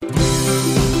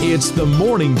It's the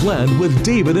Morning Blend with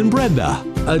David and Brenda.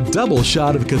 A double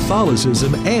shot of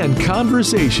Catholicism and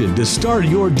conversation to start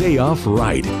your day off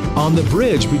right. On the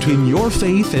bridge between your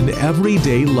faith and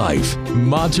everyday life.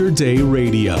 Mater Dei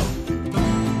Radio.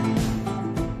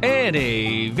 And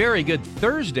a very good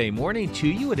Thursday morning to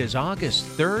you. It is August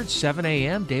 3rd, 7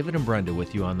 a.m. David and Brenda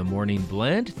with you on the Morning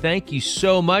Blend. Thank you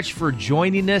so much for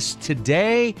joining us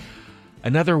today.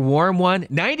 Another warm one.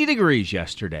 90 degrees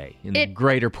yesterday in the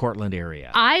greater Portland area.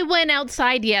 I went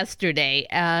outside yesterday.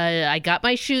 I got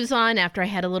my shoes on after I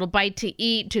had a little bite to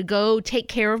eat to go take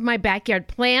care of my backyard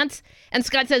plants. And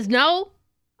Scott says, no,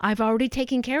 I've already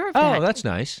taken care of that. Oh, that's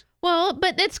nice. Well,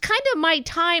 but it's kind of my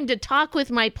time to talk with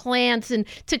my plants and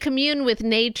to commune with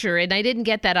nature, and I didn't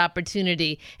get that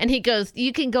opportunity. And he goes,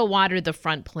 you can go water the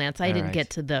front plants. I didn't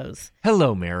get to those.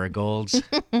 Hello, marigolds.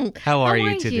 How are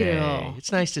you today?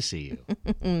 It's nice to see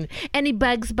you. Any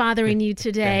bugs bothering you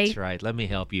today? That's right. Let me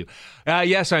help you.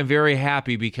 Yes, I'm very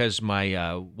happy because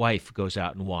my wife goes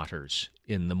out and waters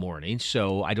in the morning,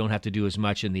 so I don't have to do as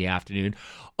much in the afternoon.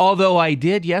 Although I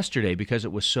did yesterday because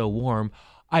it was so warm.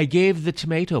 I gave the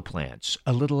tomato plants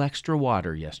a little extra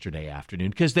water yesterday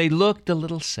afternoon because they looked a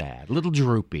little sad, a little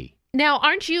droopy. Now,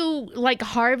 aren't you like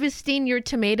harvesting your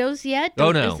tomatoes yet?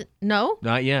 Oh, no. No?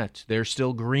 Not yet. They're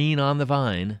still green on the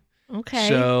vine. Okay.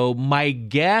 So my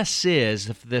guess is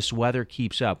if this weather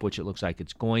keeps up, which it looks like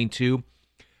it's going to,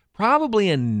 probably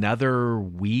another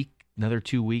week, another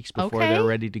 2 weeks before they're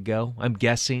ready to go. I'm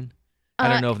guessing. I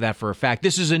don't know if that for a fact.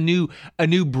 This is a new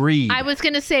breed. I was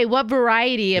going to say, what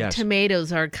variety of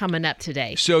tomatoes are coming up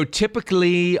today? So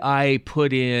typically, I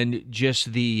put in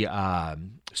just the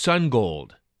Sun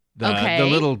Gold, the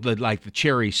little, like the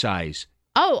cherry size.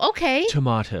 Oh, okay.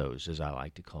 Tomatoes, as I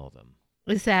like to call them.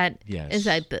 Is that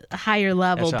the higher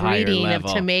level breeding of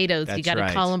tomatoes? You got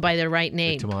to call them by their right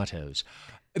name. The tomatoes.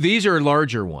 These are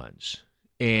larger ones.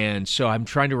 And so I'm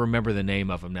trying to remember the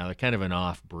name of them now. They're kind of an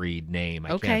off-breed name.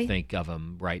 I can't think of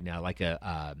them right now. Like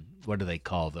what do they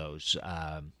call those?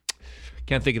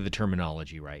 Can't think of the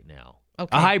terminology right now.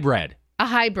 Okay. A hybrid. A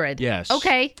hybrid. Yes.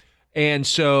 Okay. And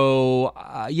so,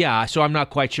 so I'm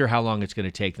not quite sure how long it's going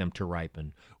to take them to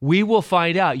ripen. We will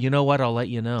find out. You know what? I'll let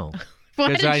you know.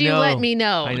 Why don't you let me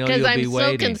know? I know because I'm so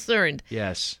waiting. Concerned.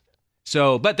 Yes.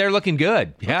 So, but they're looking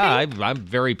good. Yeah, I'm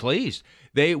very pleased.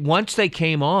 Once they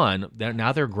came on,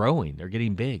 now they're growing. They're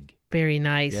getting big. Very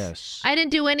nice. Yes. I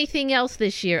didn't do anything else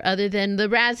this year other than the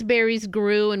raspberries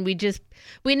grew, and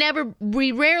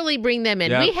we rarely bring them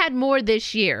in. Yep. We had more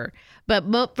this year,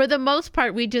 but for the most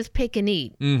part, we just pick and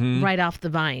eat right off the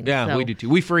vine. Yeah, so. We do too.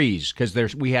 We freeze because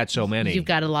we had so many. You've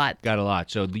got a lot. Got a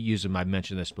lot. So use them. I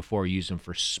mentioned this before. Use them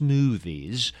for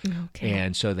smoothies. Okay.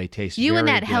 And so they taste very good. You and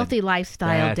that healthy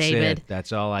lifestyle, David. It.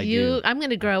 That's all I do. I'm going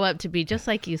to grow up to be just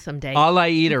like you someday. All I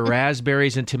eat are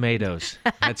raspberries and tomatoes.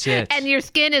 That's it. And your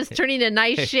skin is turning a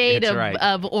nice shade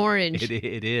of orange.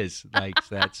 It is like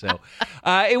that. So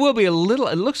it will be it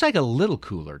looks like a little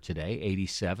cooler today,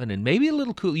 87, and maybe a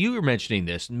little cool. You were mentioning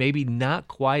this, maybe not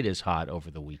quite as hot over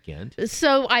the weekend.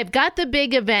 So I've got the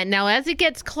big event. Now, as it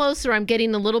gets closer, I'm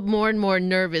getting a little more and more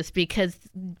nervous because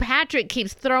Patrick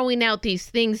keeps throwing out these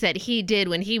things that he did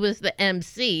when he was the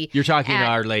MC. You're talking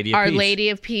Our Lady of Peace. Our Lady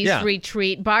of Peace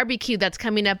retreat barbecue that's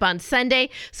coming up on Sunday.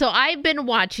 So I've been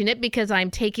watching it because I'm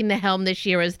taking the helm this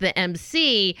year as the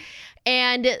MC.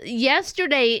 And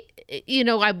yesterday,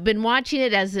 I've been watching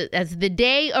it as the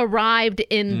day arrived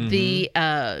in the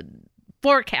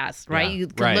forecast, right? You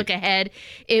can look ahead.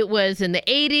 It was in the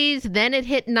 80s, then it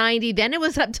hit 90, then it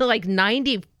was up to like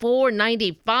 94,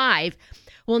 95.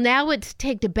 Well, now it's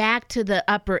taken back to the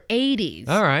upper 80s.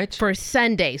 All right. For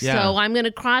Sunday. Yeah. So I'm going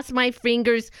to cross my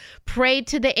fingers, pray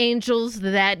to the angels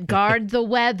that guard the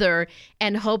weather,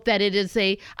 and hope that it is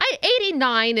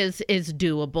 89 is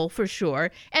doable for sure.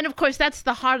 And of course, that's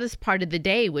the hardest part of the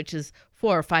day, which is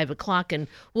 4 or 5 o'clock, and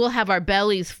we'll have our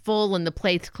bellies full and the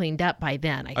plates cleaned up by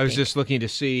then, I think. was just looking to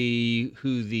see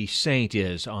who the saint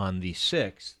is on the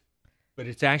 6th. But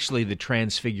it's actually the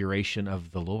transfiguration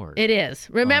of the Lord. It is.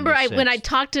 Remember, when I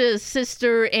talked to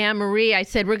Sister Anne Marie, I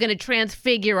said we're going to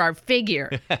transfigure our figure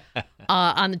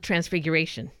on the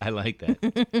transfiguration. I like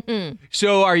that.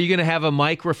 So are you going to have a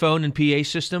microphone and PA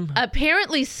system?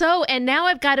 Apparently so. And now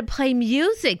I've got to play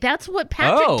music. That's what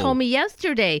Patrick told me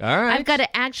yesterday. All right. I've got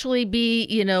to actually be,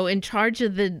 in charge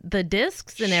of the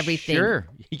discs and everything. Sure.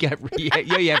 You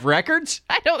have records?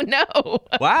 I don't know.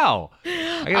 Wow.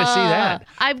 I got to see that.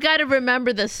 I've got to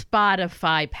remember the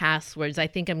Spotify passwords. I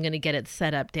think I'm going to get it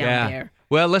set up down there.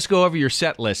 Well, let's go over your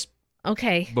set list.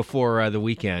 Okay. Before the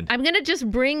weekend. I'm going to just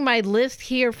bring my list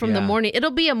here from the morning.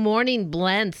 It'll be a morning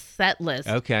blend set list.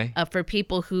 Okay. For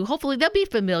people who hopefully they'll be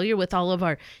familiar with all of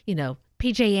our,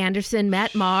 PJ Anderson,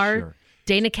 Matt Maher, Sure.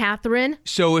 Dana Catherine.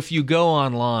 So if you go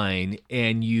online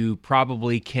and you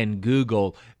probably can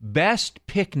Google best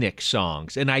picnic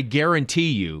songs, and I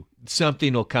guarantee you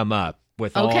something will come up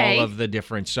with Okay. all of the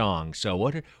different songs. So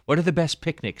what are the best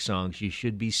picnic songs you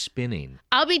should be spinning?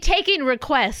 I'll be taking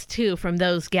requests, too, from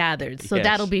those gathered, so Yes.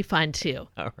 that'll be fun, too.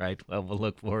 All right. Well, we'll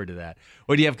look forward to that.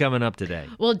 What do you have coming up today?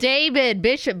 Well, David,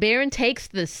 Bishop Barron takes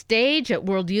the stage at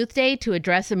World Youth Day to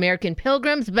address American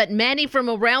pilgrims, but many from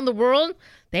around the world,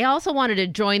 they also wanted to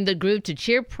join the group to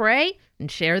cheer, pray, and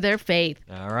share their faith.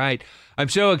 All right. I'm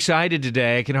so excited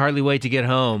today. I can hardly wait to get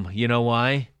home. You know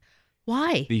why?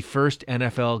 Why? The first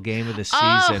NFL game of the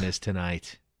Oh. season is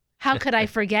tonight. How could I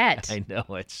forget? I know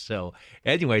it's so.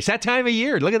 Anyway, it's that time of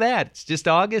year. Look at that. It's just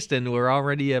August, and we're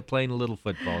already playing a little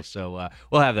football. So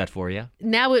we'll have that for you.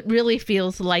 Now it really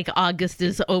feels like August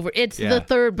is over. It's Yeah. the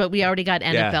 3rd, but we already got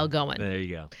NFL Yeah, going. There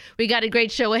you go. We got a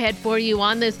great show ahead for you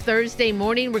on this Thursday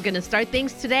morning. We're going to start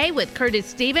things today with Curtis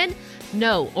Stephen,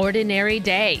 No Ordinary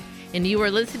Day. And you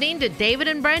are listening to David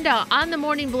and Brenda on the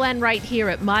Morning Blend right here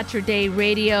at Mater Dei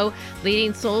Radio,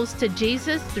 leading souls to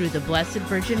Jesus through the Blessed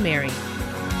Virgin Mary.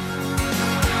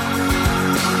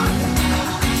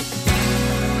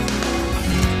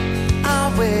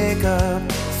 I wake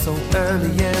up so early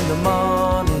in the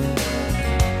morning.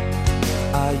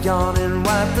 I yawn and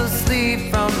wipe the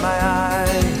sleep from my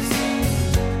eyes.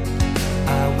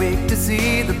 I wake to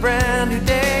see the brand new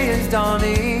day is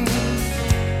dawning,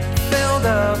 filled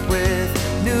up with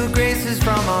new graces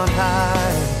from on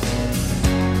high.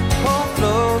 Hope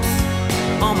floats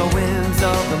on the winds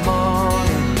of the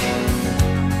morning,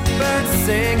 birds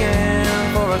singing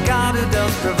for a God who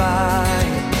does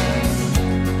provide.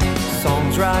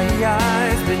 Songs dry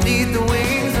eyes beneath the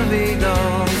wings of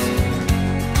eagles.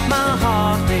 My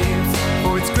heart beats,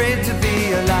 for it's great to be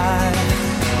alive.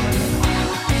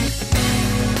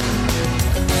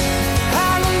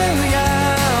 Hallelujah,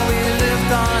 we lift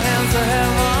our hands to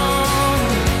heaven.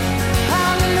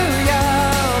 Hallelujah,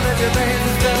 let your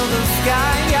praises fill the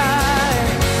sky.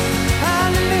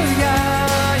 Hallelujah,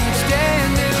 each day a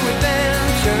new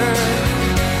adventure.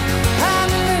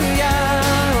 Hallelujah,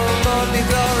 oh Lord, be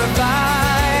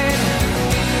glorified.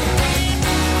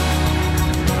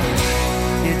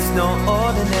 It's no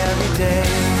ordinary day.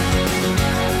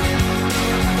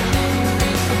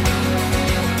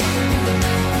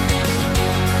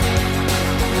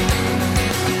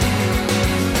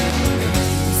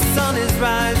 Sun is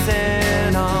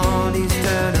rising on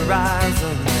eastern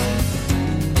horizon.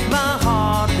 My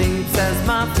heart leaps as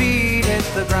my feet hit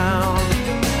the ground.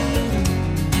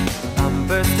 I'm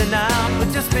bursting out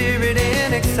with your spirit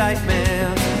in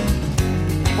excitement.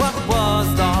 What was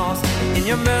lost in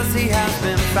your mercy has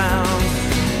been found.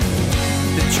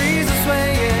 The trees are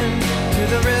swaying to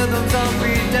the rhythms of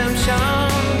redemption.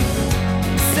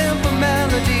 Simple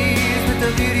melodies with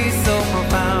a beauty so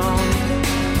profound.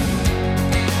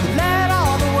 Let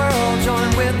all the world join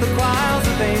with the choirs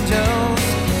of angels.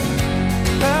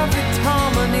 Perfect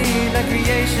harmony, let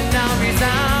creation now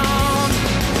resound.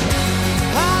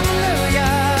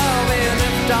 Hallelujah, we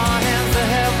lift our hands to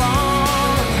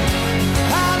heaven.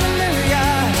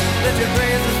 Hallelujah, let your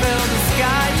praises fill the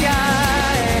sky.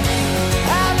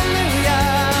 Hallelujah,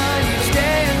 each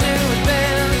day a new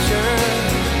adventure.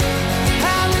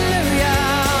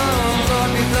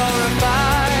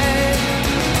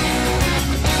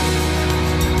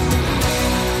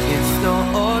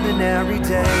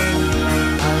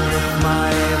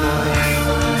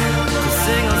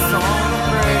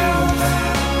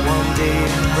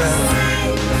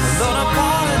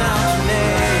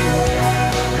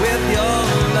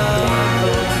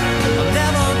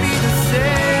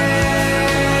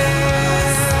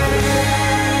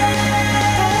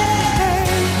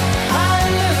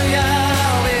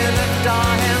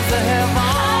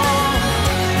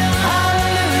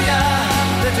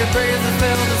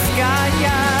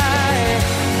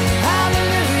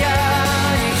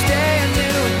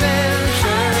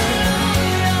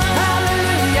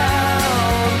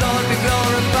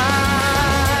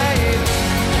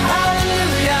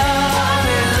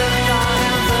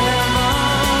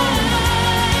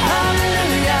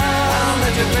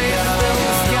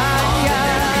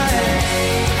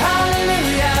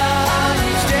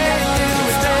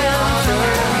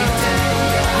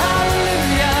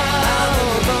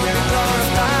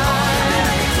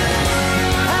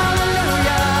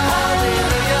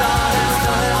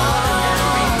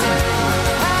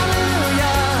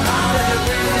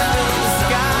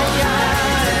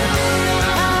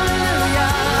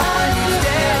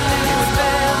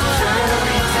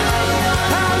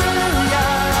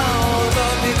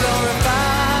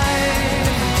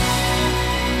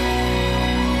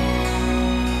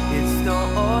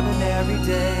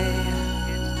 day.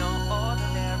 It's no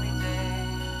ordinary day.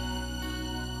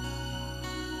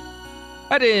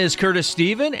 That is Curtis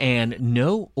Stephen and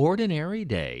No Ordinary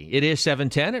Day. It is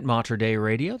 7:10 at Mater Dei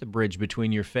Radio, the bridge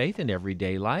between your faith and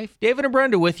everyday life. David and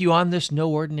Brenda with you on this No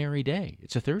Ordinary Day.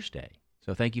 It's a Thursday,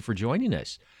 so thank you for joining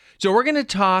us. So we're going to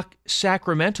talk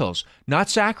sacramentals, not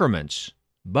sacraments,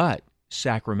 but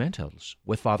sacramentals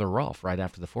with Father Rolf right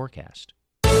after the forecast.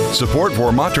 Support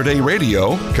for Mater Dei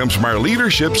Radio comes from our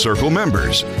Leadership Circle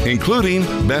members, including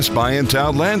Best Buy in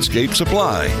Town Landscape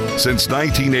Supply. Since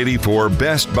 1984,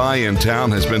 Best Buy in Town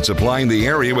has been supplying the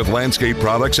area with landscape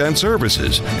products and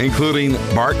services, including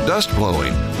bark dust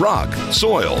blowing, rock,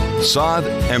 soil, sod,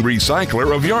 and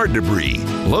recycler of yard debris.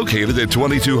 Located at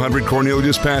 2200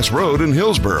 Cornelius Pass Road in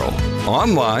Hillsboro.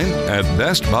 Online at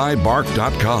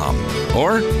bestbuybark.com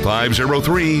or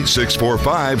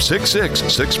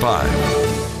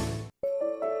 503-645-6665.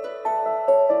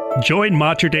 Join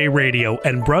Mater Dei Radio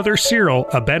and Brother Cyril,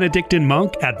 a Benedictine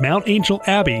monk at Mount Angel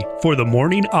Abbey, for the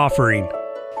morning offering.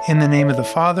 In the name of the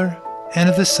Father, and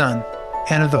of the Son,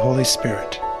 and of the Holy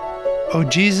Spirit. O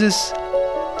Jesus,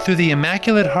 through the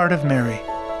Immaculate Heart of Mary,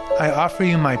 I offer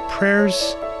you my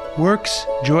prayers, works,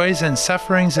 joys, and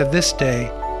sufferings of this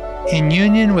day, in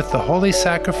union with the holy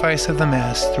sacrifice of the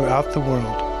Mass throughout the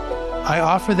world. I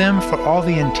offer them for all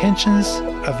the intentions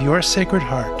of your Sacred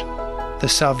Heart, the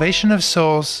salvation of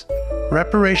souls,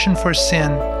 reparation for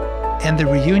sin, and the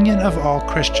reunion of all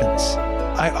Christians.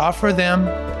 I offer them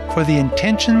for the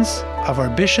intentions of our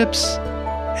bishops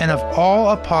and of all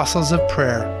apostles of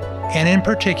prayer, and in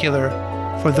particular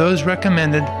for those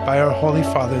recommended by our Holy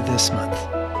Father this month.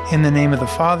 In the name of the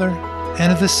Father,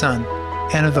 and of the Son,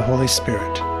 and of the Holy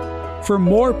Spirit. For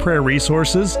more prayer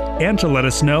resources and to let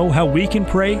us know how we can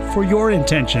pray for your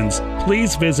intentions,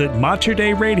 please visit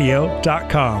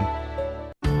materdeiradio.com.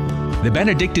 The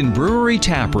Benedictine Brewery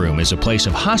Tap Room is a place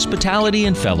of hospitality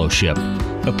and fellowship,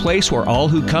 a place where all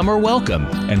who come are welcome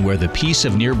and where the peace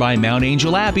of nearby Mount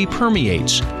Angel Abbey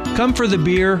permeates. Come for the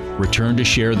beer, return to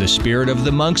share the spirit of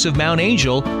the monks of Mount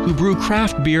Angel who brew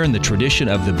craft beer in the tradition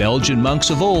of the Belgian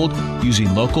monks of old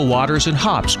using local waters and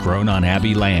hops grown on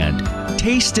Abbey land.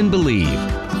 Taste and believe.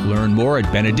 Learn more at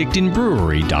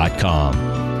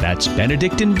benedictinebrewery.com. That's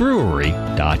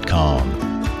benedictinebrewery.com.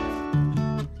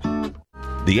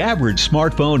 The average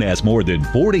smartphone has more than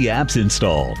 40 apps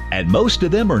installed, and most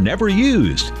of them are never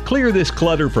used. Clear this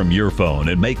clutter from your phone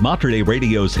and make Mater Dei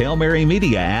Radio's Hail Mary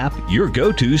Media app your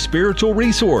go-to spiritual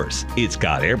resource. It's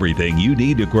got everything you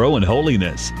need to grow in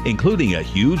holiness, including a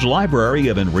huge library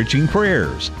of enriching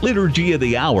prayers, Liturgy of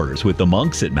the Hours with the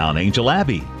monks at Mount Angel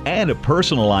Abbey, and a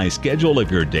personalized schedule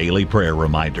of your daily prayer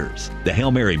reminders. The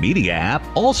Hail Mary Media app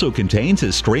also contains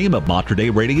a stream of Mater Dei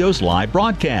Radio's live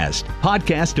broadcast,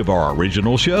 podcast of our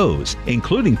original shows,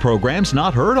 including programs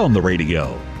not heard on the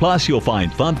radio. Plus, you'll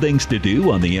find fun things to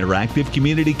do on the interactive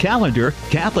community calendar,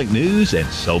 Catholic news, and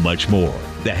so much more.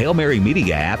 The Hail Mary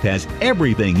Media app has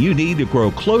everything you need to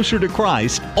grow closer to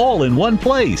Christ, all in one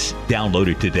place. Download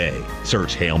it today.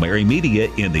 Search Hail Mary Media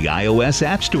in the iOS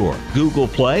App Store, Google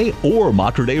Play, or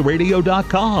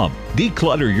materdeiradio.com.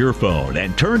 Declutter your phone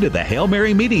and turn to the Hail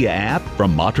Mary Media app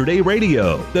from Mater Dei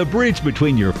Radio, the bridge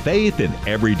between your faith and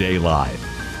everyday life.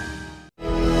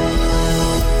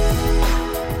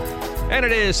 And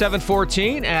it is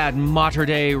 7:14 at Mater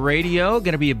Dei Radio.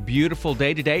 Going to be a beautiful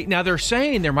day today. Now, they're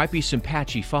saying there might be some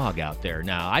patchy fog out there.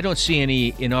 Now, I don't see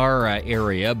any in our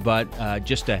area, but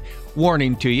just a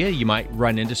warning to you, you might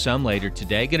run into some later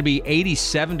today. Going to be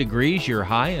 87 degrees, your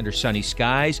high under sunny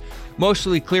skies.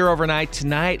 Mostly clear overnight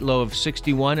tonight, low of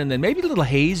 61, and then maybe a little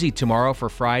hazy tomorrow for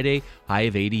Friday, high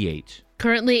of 88.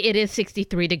 Currently, it is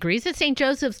 63 degrees at St.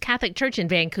 Joseph's Catholic Church in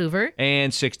Vancouver.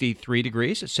 And 63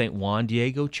 degrees at St. Juan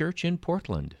Diego Church in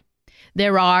Portland.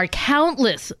 There are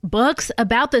countless books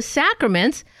about the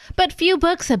sacraments, but few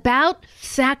books about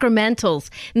sacramentals.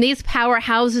 And these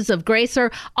powerhouses of grace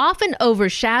are often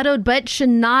overshadowed, but should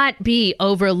not be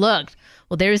overlooked.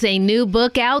 Well, there's a new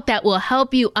book out that will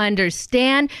help you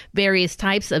understand various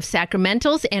types of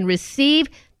sacramentals and receive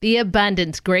the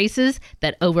abundance graces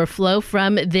that overflow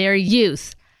from their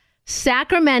use.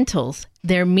 Sacramentals,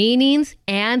 their meanings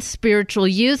and spiritual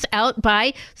use, out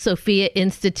by Sophia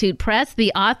Institute Press.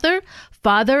 The author,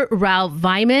 Father Ralph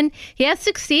Weiman, he has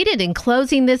succeeded in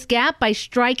closing this gap by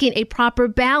striking a proper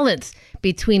balance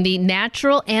between the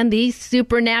natural and the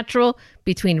supernatural,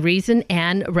 between reason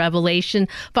and revelation.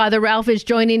 Father Ralph is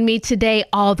joining me today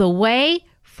all the way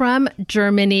from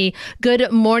Germany.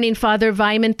 Good morning, Father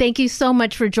Weiman. Thank you so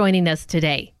much for joining us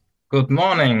today. Good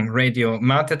morning, Radio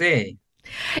Mater Dei.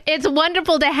 It's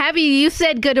wonderful to have you. You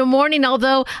said good morning,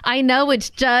 although I know it's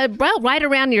just, right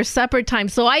around your supper time.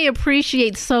 So I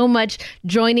appreciate so much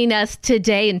joining us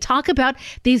today and talk about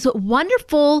these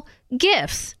wonderful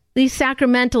gifts, these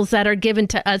sacramentals that are given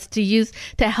to us to use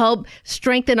to help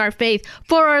strengthen our faith.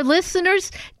 For our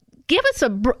listeners, give us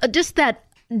just that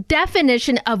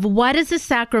definition of what is a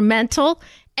sacramental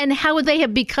and how they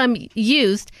have become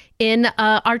used in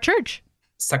our church.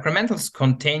 Sacramentals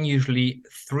contain usually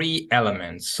 3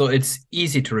 elements, so it's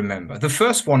easy to remember. The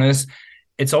first one is,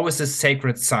 it's always a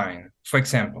sacred sign. For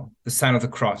example, the sign of the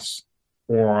cross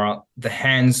or the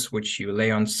hands which you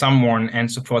lay on someone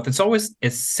and so forth. It's always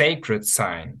a sacred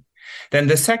sign. Then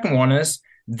the second one is,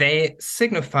 they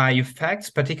signify effects,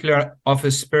 particularly of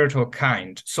a spiritual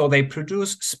kind. So they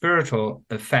produce spiritual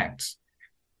effects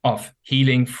of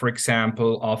healing, for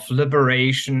example, of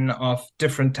liberation, of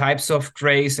different types of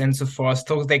grace and so forth.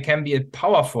 So they can be a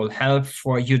powerful help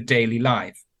for your daily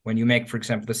life when you make, for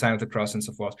example, the sign of the cross and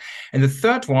so forth. And the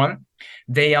third one,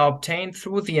 they are obtained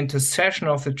through the intercession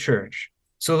of the church.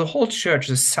 So the whole church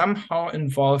is somehow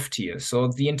involved here. So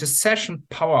the intercession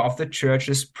power of the church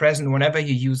is present whenever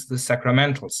you use the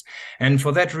sacramentals. And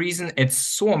for that reason, it's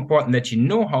so important that you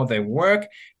know how they work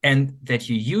and that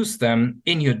you use them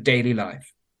in your daily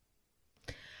life.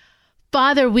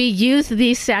 Father, we use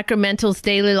these sacramentals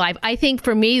daily life. I think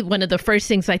for me, one of the first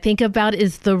things I think about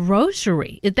is the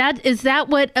rosary. Is that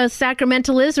what a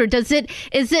sacramental is, or is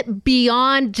it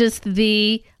beyond just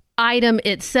the item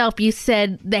itself? You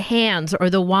said the hands or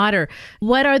the water.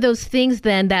 What are those things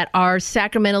then that are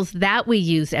sacramentals that we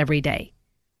use every day?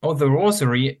 Oh, the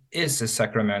rosary is a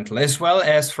sacramental, as well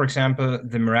as, for example,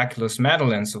 the miraculous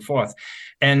medal and so forth.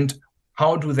 And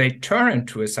how do they turn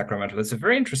into a sacramental? It's a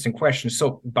very interesting question.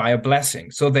 So by a blessing.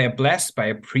 So they are blessed by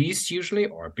a priest usually,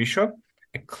 or a bishop,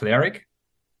 a cleric.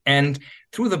 And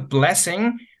through the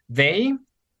blessing,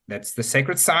 that's the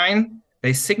sacred sign,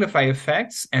 they signify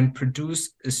effects and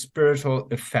produce a spiritual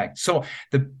effect. So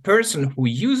the person who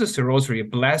uses the rosary, a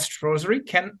blessed rosary,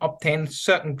 can obtain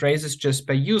certain graces just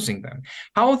by using them.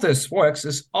 How this works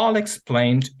is all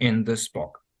explained in this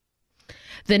book.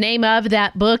 The name of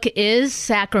that book is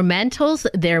Sacramentals,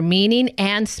 Their Meaning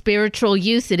and Spiritual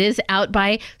Use. It is out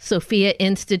by Sophia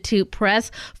Institute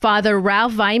Press. Father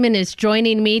Ralph Weiman is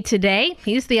joining me today.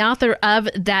 He's the author of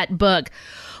that book.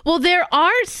 Well, there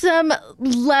are some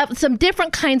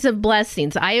different kinds of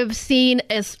blessings. I have seen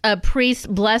a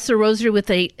priest bless a rosary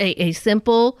with a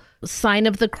simple sign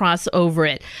of the cross over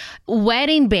it.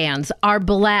 Wedding bands are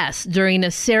blessed during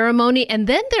a ceremony. And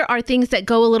then there are things that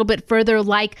go a little bit further,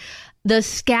 like the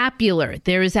scapular.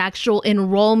 There is actual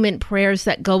enrollment prayers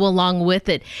that go along with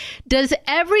it. Does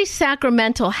every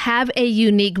sacramental have a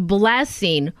unique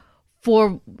blessing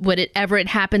for whatever it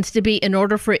happens to be in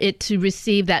order for it to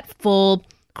receive that full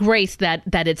grace that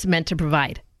it's meant to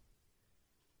provide?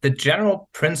 The general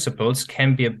principles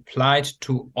can be applied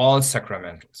to all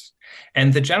sacramentals.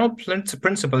 And the general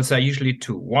principles are usually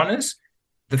 2. One is,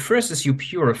 the first is you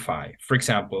purify. For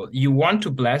example, you want to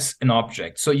bless an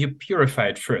object, so you purify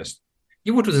it first.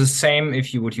 You would do the same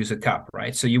if you would use a cup,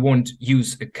 right? So you won't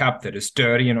use a cup that is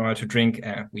dirty in order to drink,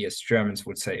 we as Germans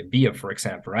would say, a beer, for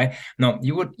example, right? No,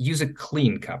 you would use a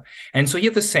clean cup. And so here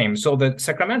the same. So the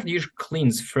sacramental usually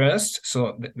cleans first,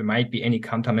 so that there might be any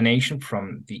contamination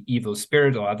from the evil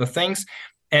spirit or other things.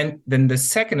 And then the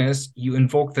second is you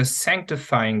invoke the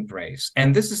sanctifying grace.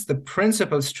 And this is the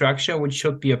principal structure which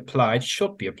should be applied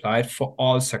for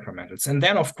all sacramentals. And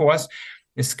then, of course,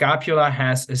 the scapula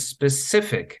has a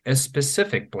specific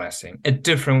blessing, a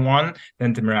different one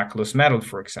than the miraculous medal,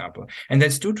 for example. And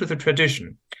that's due to the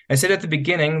tradition. I said at the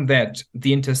beginning that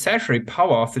the intercessory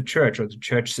power of the church, or the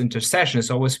church's intercession, is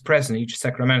always present in each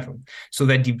sacramental. So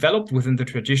they developed within the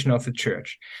tradition of the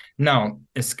church. Now,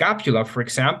 a scapula, for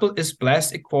example, is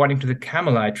blessed according to the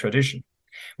Carmelite tradition,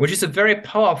 which is a very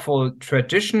powerful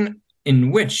tradition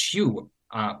in which you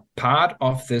are part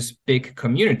of this big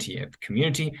community, a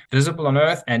community visible on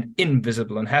earth and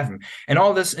invisible in heaven. And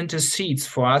all this intercedes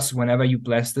for us whenever you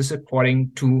bless this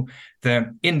according to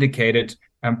the indicated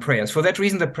prayers. For that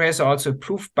reason, the prayers are also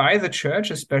approved by the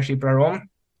church, especially by Rome,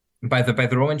 by the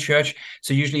Roman church.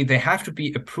 So usually they have to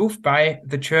be approved by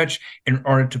the church in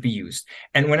order to be used.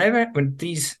 And when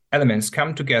these elements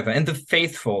come together and the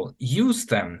faithful use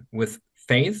them with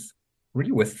faith,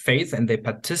 and they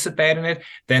participate in it,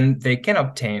 then they can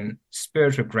obtain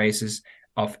spiritual graces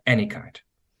of any kind.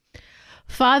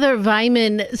 Father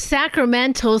Weiman,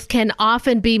 sacramentals can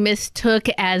often be mistook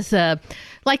as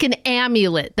like an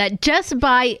amulet, that just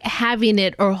by having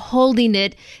it or holding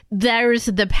it, there's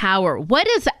the power. What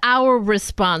is our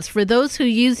response for those who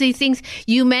use these things?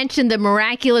 You mentioned the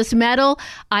miraculous medal.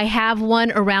 I have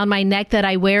one around my neck that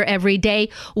I wear every day.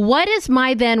 What is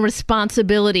my then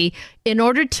responsibility in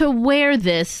order to wear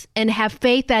this and have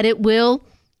faith that it will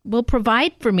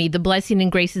provide for me the blessing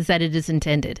and graces that it is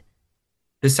intended?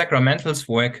 The sacramentals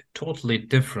work totally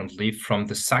differently from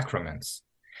the sacraments.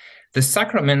 The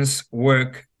sacraments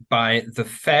work by the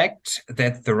fact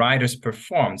that the rite is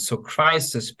performed. So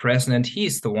Christ is present and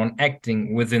he's the one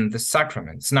acting within the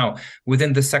sacraments. Now,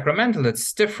 within the sacramental,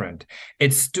 it's different.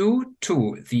 It's due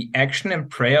to the action and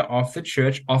prayer of the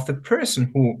church, of the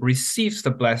person who receives the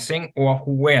blessing or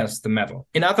who wears the medal.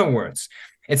 In other words,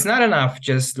 it's not enough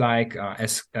just like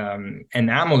as an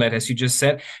amulet, as you just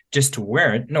said, just to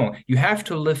wear it. No, you have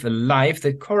to live a life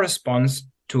that corresponds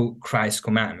to Christ's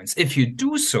commandments. If you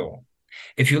do so,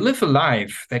 if you live a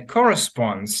life that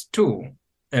corresponds to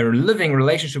a living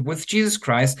relationship with Jesus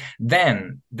Christ,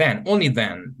 then, only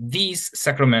then, these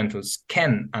sacramentals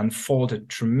can unfold a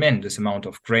tremendous amount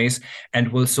of grace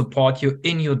and will support you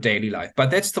in your daily life.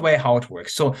 But that's the way how it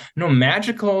works. So no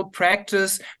magical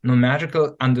practice, no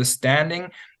magical understanding.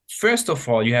 First of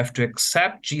all, you have to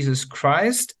accept Jesus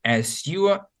Christ as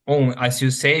your own, as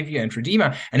your Savior and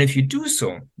Redeemer. And if you do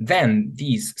so, then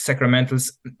these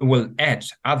sacramentals will add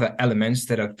other elements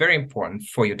that are very important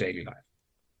for your daily life.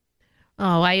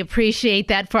 Oh, I appreciate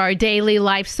that for our daily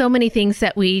life. So many things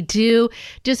that we do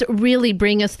just really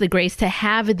bring us the grace to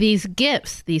have these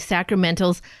gifts, these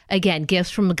sacramentals, again,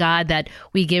 gifts from God that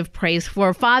we give praise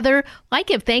for. Father, I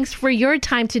give thanks for your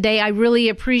time today. I really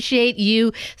appreciate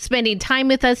you spending time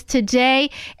with us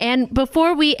today. And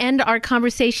before we end our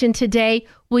conversation today,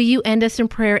 will you end us in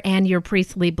prayer and your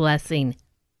priestly blessing?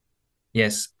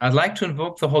 Yes, I'd like to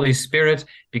invoke the Holy Spirit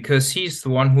because he's the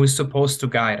one who is supposed to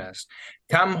guide us.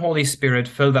 Come, Holy Spirit,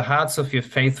 fill the hearts of your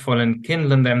faithful and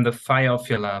kindle in them the fire of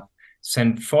your love.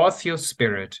 Send forth your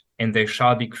Spirit, and they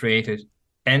shall be created,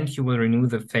 and you will renew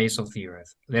the face of the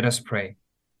earth. Let us pray.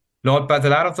 Lord, by the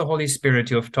light of the Holy Spirit,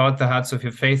 you have taught the hearts of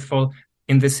your faithful.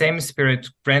 In the same Spirit,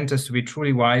 grant us to be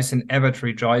truly wise and ever to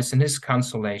rejoice in his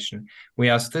consolation. We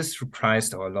ask this through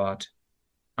Christ our Lord.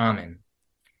 Amen.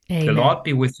 Amen. The Lord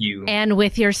be with you. And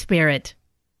with your spirit.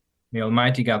 May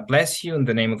Almighty God bless you in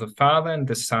the name of the Father, and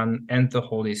the Son, and the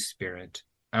Holy Spirit.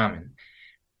 Amen.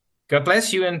 God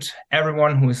bless you and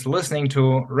everyone who is listening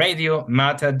to Radio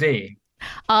Mater Dei.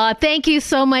 Thank you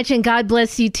so much, and God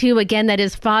bless you too. Again, that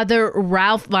is Father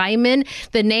Ralph Weiman.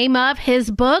 The name of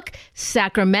his book,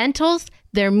 Sacramentals,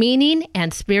 Their Meaning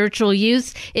and Spiritual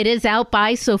Use. It is out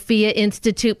by Sophia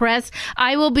Institute Press.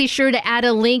 I will be sure to add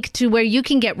a link to where you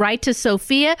can get right to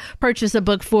Sophia, purchase a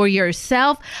book for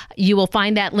yourself. You will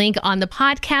find that link on the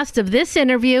podcast of this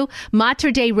interview,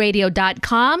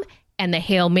 materdeiradio.com, and the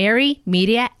Hail Mary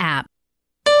Media app.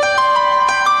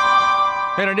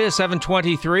 And it is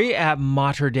 7:23 at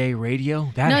Mater Dei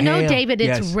Radio. No, David,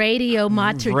 it's Radio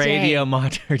Mater Dei. Radio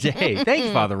Mater Dei. Thank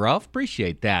you, Father Ralph.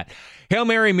 Appreciate that. Hail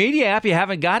Mary Media app, you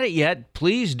haven't got it yet,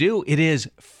 please do. It is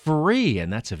free,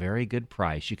 and that's a very good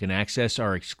price. You can access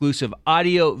our exclusive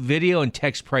audio, video, and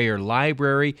text prayer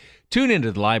library. Tune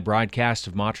into the live broadcast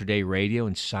of Mater Dei Radio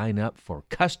and sign up for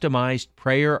customized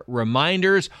prayer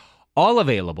reminders, all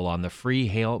available on the free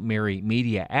Hail Mary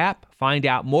Media app. Find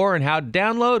out more on how to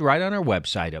download right on our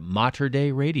website at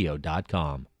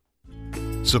materdeiradio.com.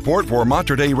 Support for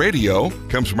Mater Dei Radio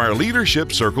comes from our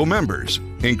Leadership Circle members,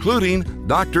 including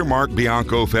Dr. Mark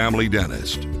Bianco, family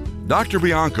dentist. Dr.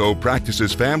 Bianco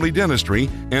practices family dentistry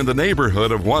in the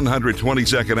neighborhood of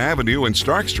 122nd Avenue and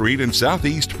Stark Street in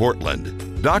Southeast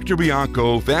Portland. Dr.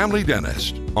 Bianco, family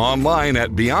dentist, online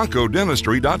at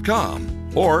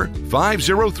biancodentistry.com or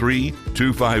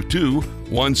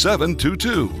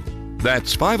 503-252-1722.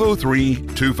 That's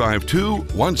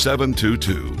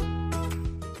 503-252-1722.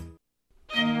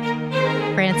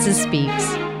 Francis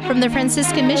Speaks from the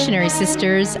Franciscan Missionary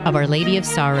Sisters of Our Lady of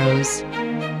Sorrows.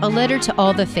 A letter to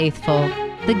all the faithful,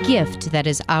 the gift that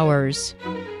is ours.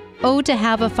 Oh, to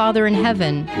have a Father in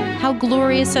heaven, how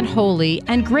glorious and holy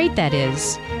and great that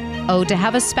is. Oh, to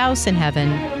have a spouse in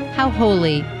heaven, how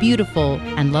holy, beautiful,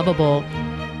 and lovable.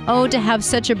 Oh, to have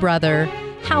such a brother,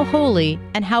 how holy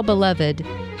and how beloved,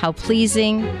 how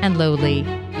pleasing and lowly,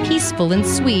 peaceful and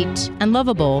sweet and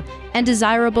lovable and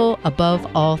desirable above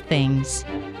all things.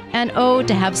 And oh,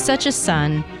 to have such a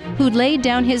Son who laid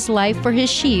down his life for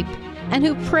his sheep and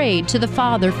who prayed to the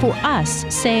Father for us,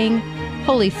 saying,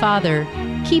 Holy Father,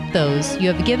 keep those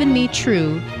you have given me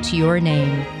true to your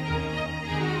name.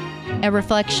 A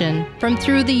reflection from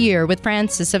Through the Year with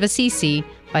Francis of Assisi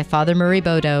by Father Murray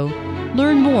Bodo.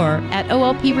 Learn more at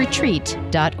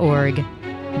olpretreat.org.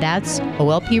 That's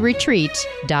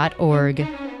olpretreat.org.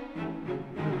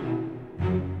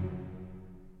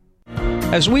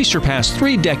 As we surpass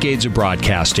 3 decades of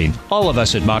broadcasting, all of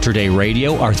us at Mater Dei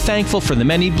Radio are thankful for the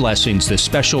many blessings this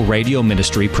special radio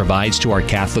ministry provides to our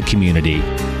Catholic community.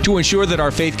 To ensure that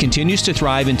our faith continues to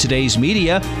thrive in today's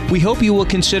media, we hope you will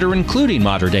consider including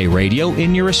Mater Dei Radio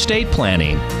in your estate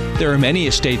planning. There are many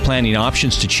estate planning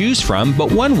options to choose from,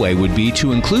 but one way would be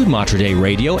to include Mater Dei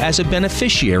Radio as a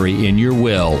beneficiary in your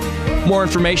will. More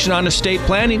information on estate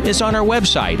planning is on our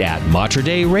website at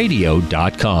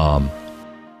materdeiradio.com.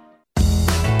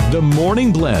 The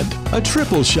Morning Blend, a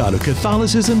triple shot of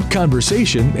Catholicism,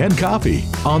 conversation, and coffee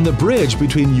on the bridge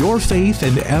between your faith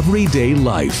and everyday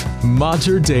life.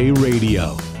 Mater Dei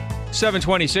Radio.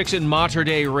 726 in Mater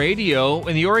Dei Radio,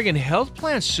 and the Oregon health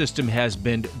plan system has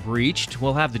been breached.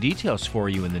 We'll have the details for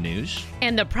you in the news.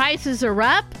 And the prices are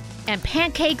up and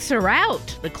pancakes are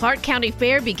out. The Clark County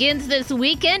Fair begins this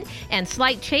weekend, and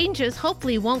slight changes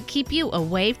hopefully won't keep you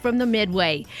away from the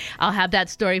Midway. I'll have that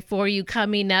story for you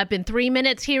coming up in 3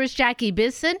 minutes. Here is Jackie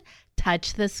Bisson,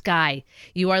 Touch the Sky.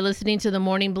 You are listening to the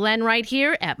Morning Blend right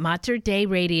here at Mater Dei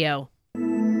Radio.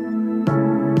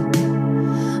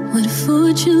 What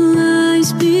fortune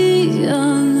lies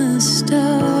beyond the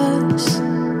stars,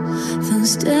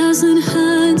 those dazzling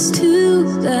heights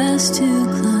too vast to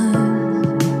climb.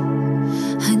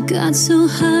 I got so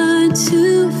high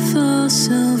to fall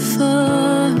so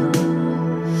far,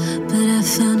 but I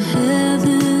found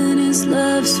heaven as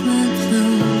love swept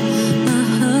through my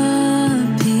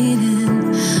heart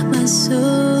beating, my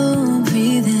soul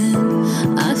breathing.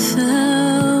 I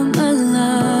found my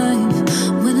life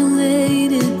when I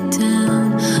laid it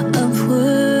down,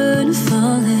 upward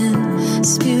falling,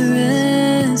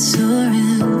 spirit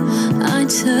soaring. I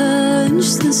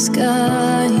touched the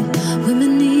sky when my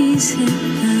knees hit the ground.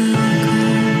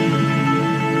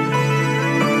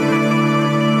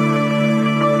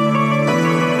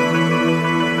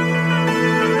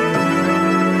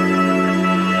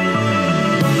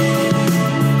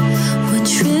 What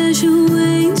treasure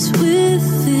waits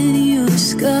within your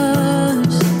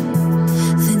scars?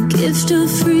 The gift of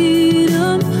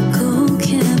freedom gold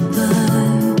can't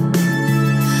buy.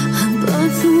 I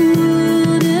bought the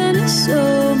world and I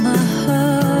sold my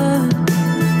heart.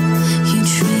 You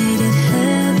traded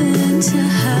heaven to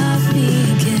have me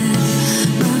again.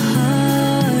 My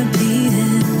heart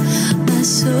beating, my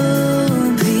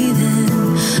soul breathing.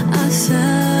 I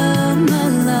found my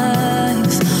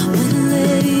life when I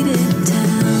laid it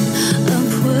down,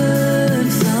 upward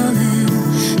falling,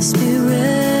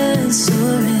 spirit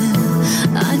soaring.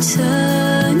 I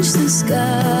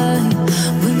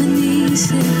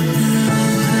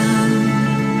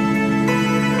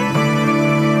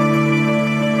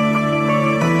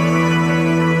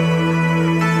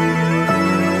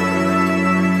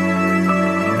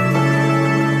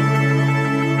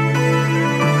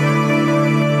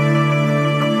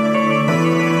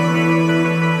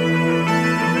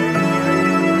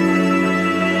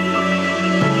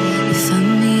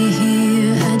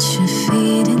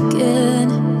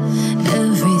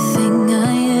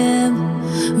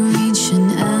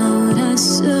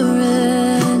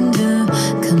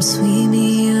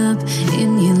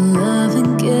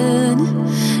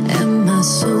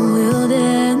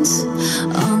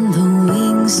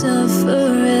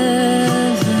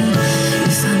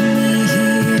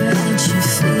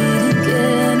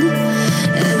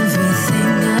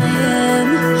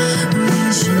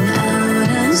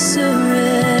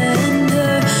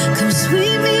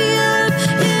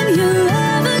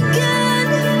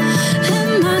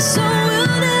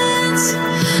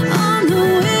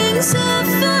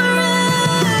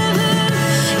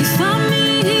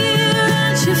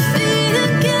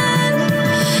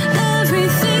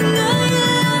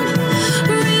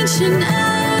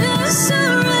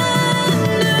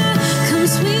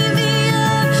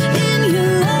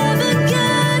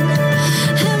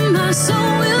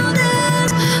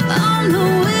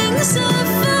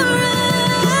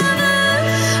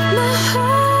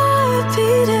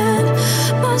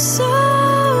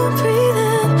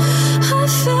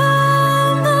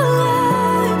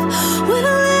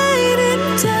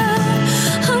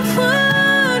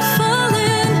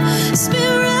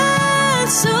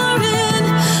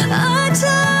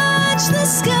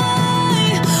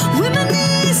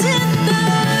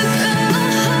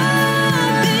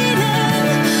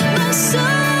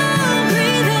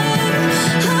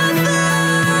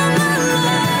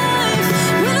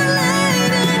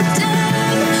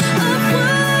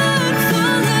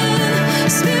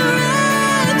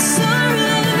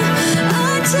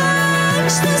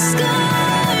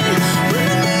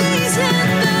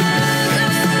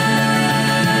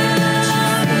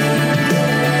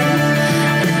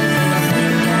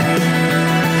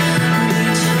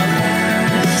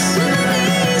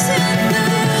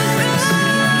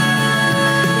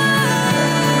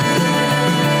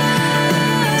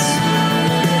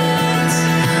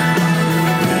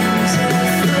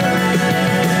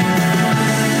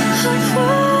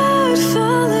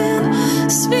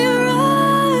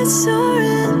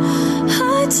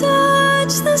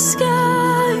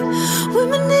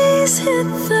sparks hit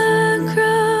the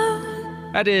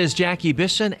ground. That is Jackie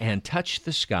Bisson and Touch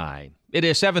the Sky. It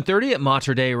is 7:30 at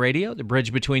Mater Dei Radio, the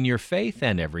bridge between your faith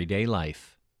and everyday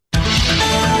life.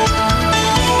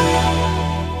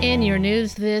 In your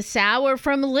news this hour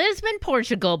from Lisbon,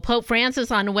 Portugal, Pope Francis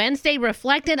on Wednesday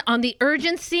reflected on the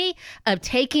urgency of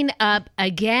taking up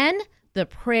again the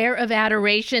prayer of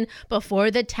adoration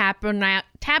before the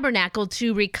tabernacle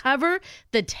to recover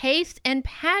the taste and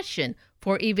passion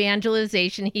for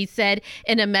evangelization, he said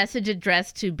in a message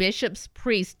addressed to bishops,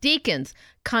 priests, deacons,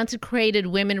 consecrated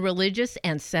women religious,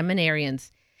 and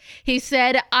seminarians. He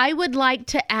said, I would like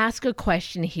to ask a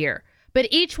question here, but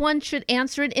each one should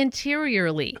answer it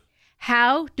interiorly.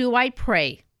 How do I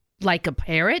pray? Like a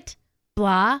parrot?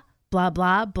 Blah, blah,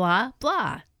 blah, blah,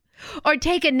 blah. Or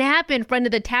take a nap in front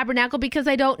of the tabernacle because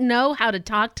I don't know how to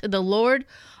talk to the Lord?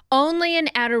 Only in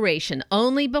adoration,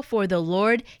 only before the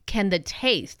Lord can the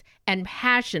taste and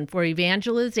passion for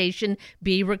evangelization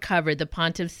be recovered, the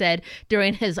pontiff said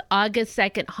during his August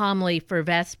 2nd homily for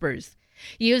Vespers.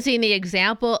 Using the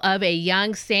example of a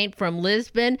young saint from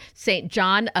Lisbon, St.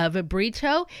 John of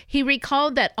Brito, he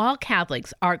recalled that all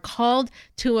Catholics are called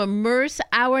to immerse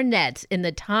our nets in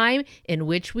the time in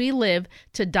which we live,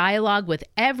 to dialogue with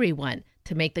everyone,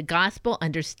 to make the gospel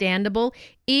understandable,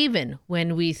 even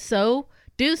when we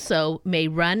do so may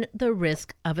run the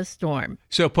risk of a storm.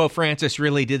 So Pope Francis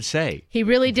really did say. He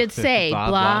really did say, blah,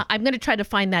 blah. blah. I'm going to try to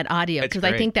find that audio because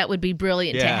I think that would be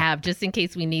brilliant to have just in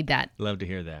case we need that. Love to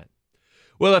hear that.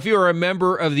 Well, if you're a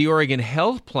member of the Oregon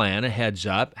Health Plan, a heads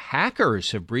up,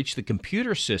 hackers have breached the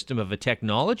computer system of a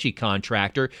technology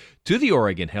contractor to the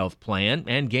Oregon Health Plan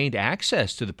and gained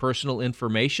access to the personal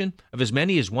information of as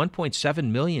many as 1.7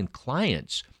 million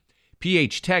clients.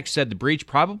 PH Tech said the breach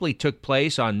probably took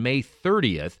place on May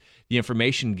 30th. The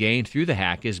information gained through the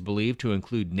hack is believed to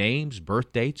include names,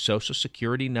 birth dates, social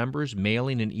security numbers,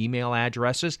 mailing and email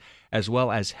addresses, as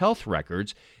well as health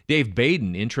records. Dave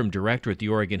Baden, interim director at the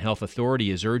Oregon Health Authority,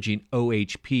 is urging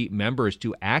OHP members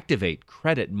to activate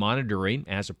credit monitoring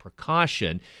as a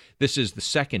precaution. This is the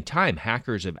second time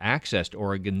hackers have accessed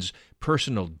Oregon's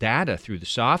personal data through the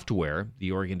software.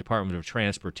 The Oregon Department of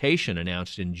Transportation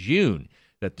announced in June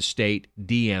that the state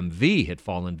DMV had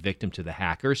fallen victim to the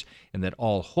hackers and that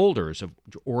all holders of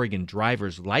Oregon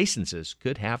driver's licenses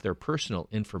could have their personal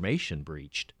information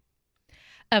breached.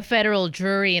 A federal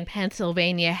jury in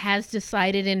Pennsylvania has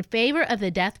decided in favor of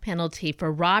the death penalty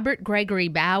for Robert Gregory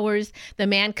Bowers, the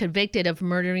man convicted of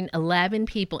murdering 11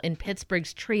 people in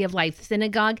Pittsburgh's Tree of Life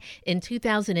Synagogue in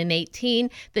 2018,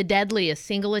 the deadliest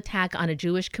single attack on a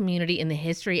Jewish community in the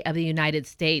history of the United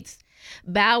States.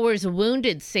 Bowers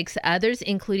wounded 6 others,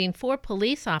 including 4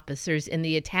 police officers in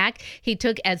the attack. He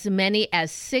took as many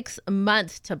as 6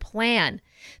 months to plan.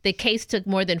 The case took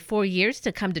more than 4 years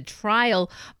to come to trial,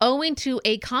 owing to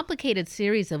a complicated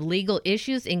series of legal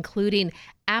issues, including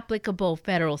applicable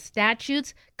federal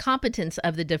statutes, competence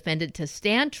of the defendant to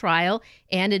stand trial,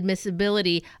 and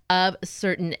admissibility of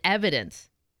certain evidence.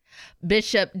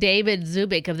 Bishop David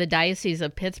Zubik of the Diocese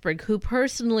of Pittsburgh, who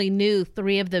personally knew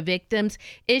 3 of the victims,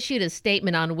 issued a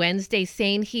statement on Wednesday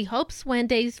saying he hopes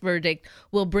Wednesday's verdict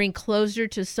will bring closure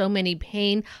to so many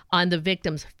pain on the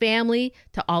victim's family,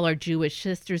 to all our Jewish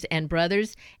sisters and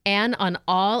brothers, and on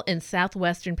all in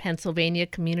southwestern Pennsylvania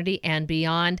community and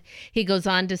beyond. He goes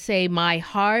on to say, my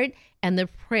heart and the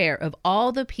prayer of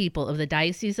all the people of the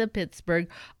Diocese of Pittsburgh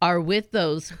are with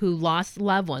those who lost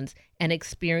loved ones and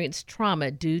experienced trauma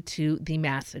due to the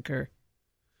massacre.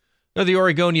 Now, the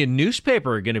Oregonian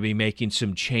newspaper are going to be making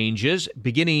some changes.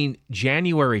 Beginning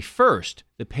January 1st,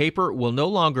 the paper will no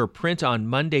longer print on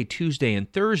Monday, Tuesday,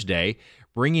 and Thursday,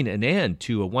 bringing an end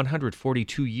to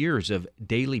 142 years of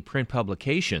daily print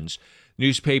publications.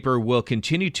 Newspaper will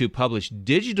continue to publish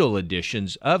digital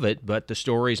editions of it, but the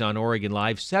stories on Oregon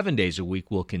Live 7 days a week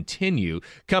will continue.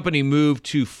 Company moved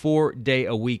to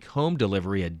 4-day-a-week home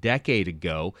delivery a decade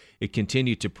ago. It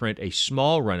continued to print a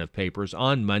small run of papers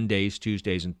on Mondays,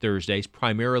 Tuesdays, and Thursdays,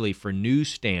 primarily for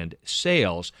newsstand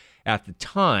sales. At the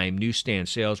time, newsstand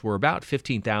sales were about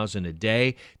 15,000 a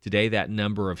day. Today, that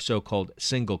number of so-called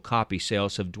single-copy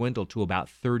sales have dwindled to about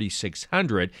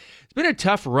 3,600. It's been a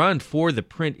tough run for the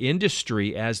print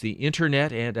industry as the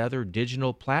internet and other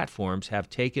digital platforms have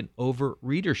taken over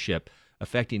readership,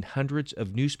 affecting hundreds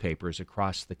of newspapers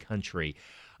across the country.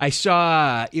 I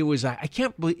saw, I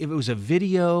can't believe it was a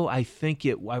video. I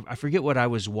forget what I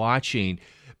was watching,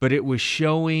 but it was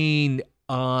showing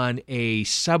on a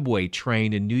subway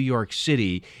train in New York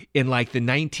City in like the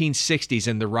 1960s,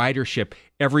 and the ridership,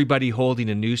 everybody holding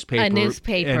a newspaper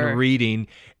and reading,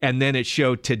 and then it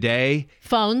showed today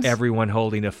phones, everyone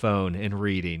holding a phone and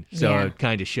reading. So it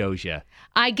kind of shows you.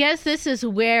 I guess this is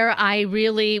where I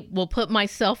really will put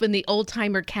myself in the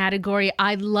old-timer category.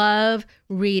 I love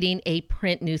reading a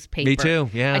print newspaper. Me too,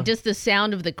 yeah. Just the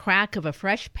sound of the crack of a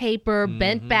fresh paper,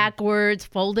 bent backwards,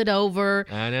 folded over.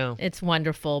 I know. It's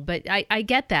wonderful, but I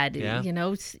get that. Yeah. You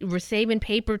know, we're saving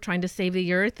paper, trying to save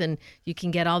the earth, and you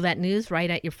can get all that news right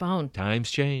at your phone. Times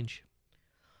change.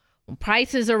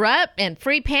 Prices are up and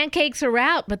free pancakes are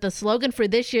out, but the slogan for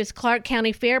this year's Clark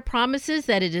County Fair promises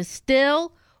that it is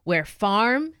still where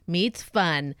farm meets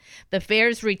fun. The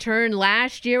fair's return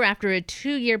last year after a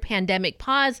 2-year pandemic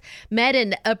pause met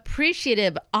an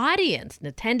appreciative audience.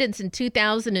 Attendance in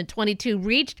 2022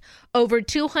 reached over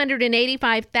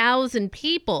 285,000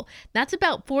 people. That's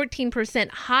about 14%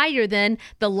 higher than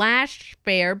the last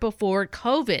fair before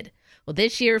COVID. Well,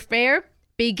 this year's fair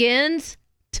begins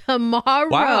tomorrow.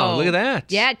 Wow, look at that.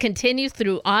 Yeah, it continues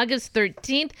through August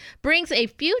 13th, brings a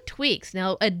few tweaks.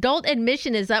 Now, adult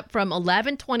admission is up from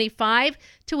 $11.25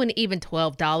 to an even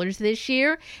 $12 this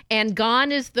year, and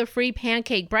gone is the free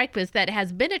pancake breakfast that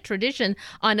has been a tradition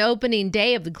on opening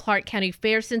day of the Clark County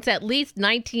Fair since at least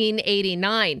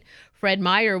 1989. Fred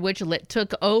Meyer, which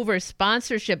took over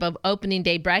sponsorship of opening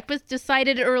day breakfast,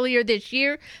 decided earlier this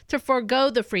year to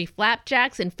forego the free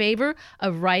flapjacks in favor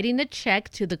of writing a check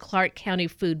to the Clark County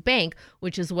Food Bank,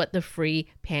 which is what the free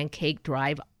pancake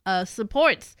drive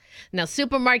supports. Now,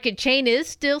 Supermarket Chain is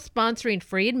still sponsoring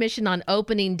free admission on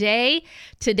opening day.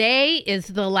 Today is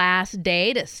the last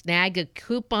day to snag a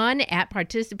coupon at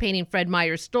participating Fred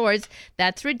Meyer stores.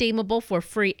 That's redeemable for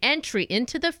free entry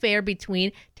into the fair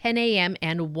between 10 a.m.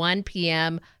 and 1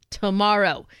 p.m.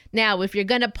 tomorrow. Now, if you're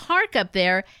going to park up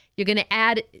there, you're going to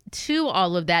add to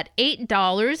all of that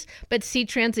 $8, but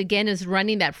C-Trans again is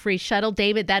running that free shuttle.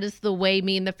 David, that is the way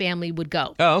me and the family would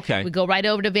go. Oh, okay. We go right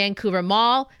over to Vancouver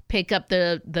Mall, pick up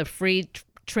the free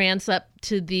trans up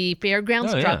to the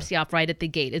fairgrounds, drops you off right at the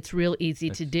gate. It's real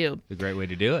easy to do. It's a great way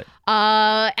to do it.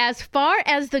 As far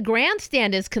as the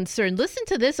grandstand is concerned, listen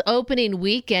to this opening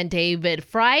weekend, David.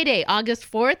 Friday,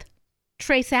 August 4th,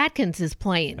 Trace Atkins is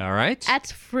playing. All right.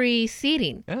 That's free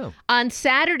seating. Oh. On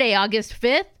Saturday, August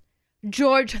 5th,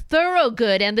 George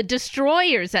Thorogood and the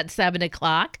Destroyers at 7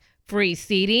 o'clock, free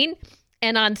seating.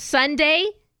 And on Sunday,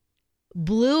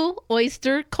 Blue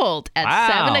Oyster Cult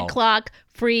at 7 o'clock,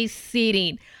 free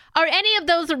seating. Are any of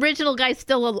those original guys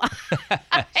still alive?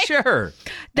 Sure.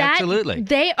 Absolutely.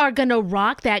 They are going to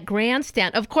rock that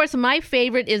grandstand. Of course, my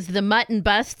favorite is the Mutton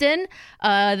Bustin'.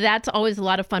 That's always a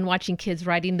lot of fun watching kids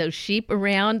riding those sheep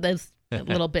around. That's a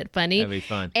little bit funny. That'd be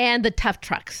fun. And the Tough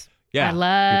Trucks. Yeah. I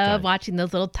love watching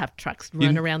those little Tough Trucks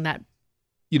run around that.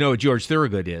 You know what George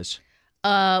Thorogood is?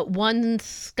 One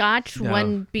scotch,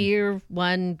 one beer,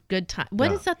 one good time.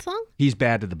 What is that song? He's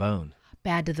Bad to the Bone.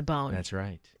 Bad to the Bone. That's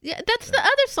right. Yeah, that's the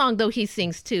other song, though, he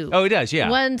sings, too. Oh, he does, yeah.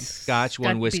 One scotch,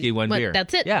 one whiskey, one beer.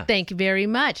 That's it. Yeah. Thank you very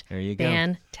much. There you go.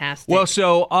 Fantastic. Well,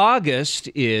 so August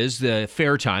is the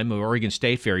fair time of Oregon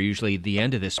State Fair, usually the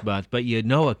end of this month, but you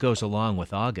know it goes along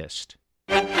with August.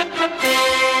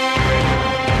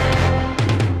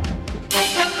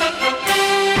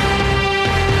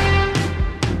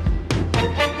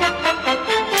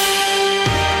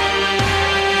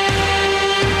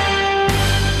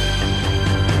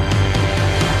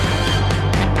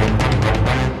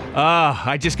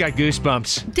 I just got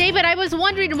goosebumps. David, I was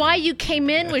wondering why you came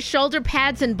in with shoulder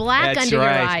pads and black under your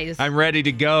eyes. I'm ready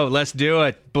to go. Let's do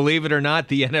it. Believe it or not,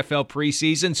 the NFL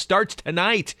preseason starts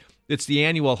tonight. It's the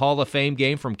annual Hall of Fame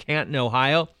game from Canton,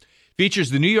 Ohio. Features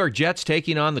the New York Jets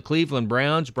taking on the Cleveland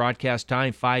Browns. Broadcast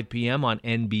time 5 p.m. on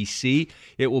NBC.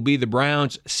 It will be the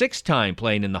Browns' sixth time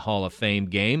playing in the Hall of Fame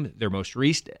game. Their most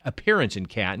recent appearance in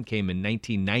Canton came in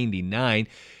 1999.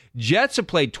 Jets have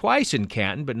played twice in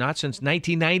Canton, but not since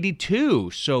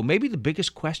 1992. So maybe the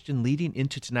biggest question leading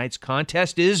into tonight's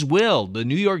contest is, will the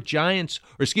New York Jets'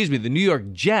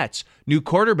 new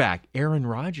quarterback, Aaron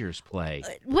Rodgers, play?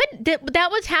 That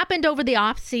was happened over the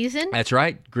offseason? That's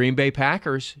right. Green Bay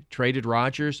Packers traded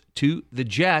Rodgers to the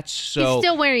Jets. So he's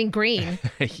still wearing green.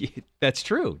 That's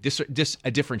true. Just a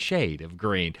different shade of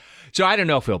green. So I don't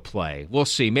know if he'll play. We'll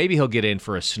see. Maybe he'll get in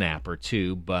for a snap or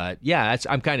two. But yeah,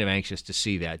 I'm kind of anxious to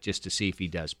see that, just to see if he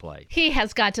does play. He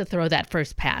has got to throw that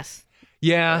first pass.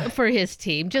 Yeah. For his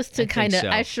team, just to kind of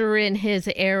usher in his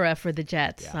era for the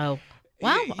Jets. Yeah. So,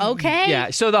 wow, okay.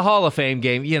 Yeah, so the Hall of Fame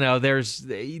game, there's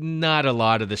not a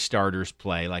lot of the starters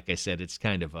play. Like I said, it's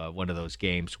kind of one of those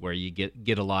games where you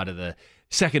get a lot of the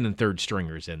second and third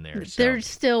stringers in there. So. They're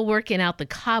still working out the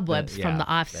cobwebs from the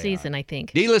off season, I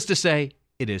think. Needless to say,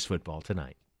 it is football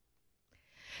tonight.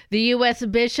 The U.S.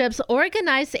 bishops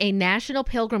organized a national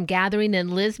pilgrim gathering in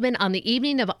Lisbon on the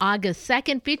evening of August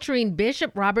 2nd, featuring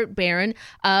Bishop Robert Barron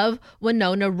of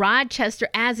Winona, Rochester,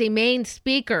 as a main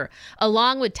speaker,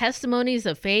 along with testimonies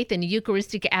of faith and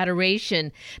Eucharistic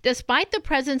adoration. Despite the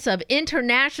presence of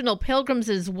international pilgrims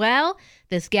as well,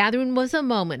 this gathering was a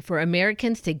moment for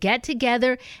Americans to get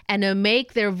together and to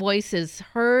make their voices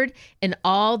heard in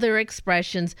all their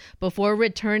expressions before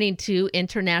returning to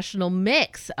International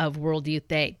Mix of World Youth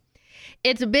Day.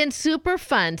 It's been super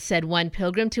fun, said one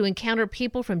pilgrim, to encounter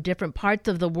people from different parts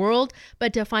of the world,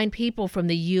 but to find people from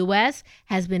the U.S.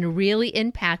 has been really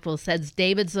impactful, says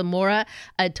David Zamora,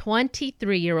 a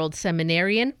 23-year-old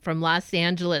seminarian from Los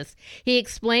Angeles. He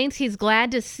explains he's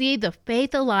glad to see the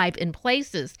faith alive in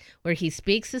places where he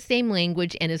speaks the same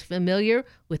language and is familiar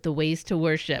with the ways to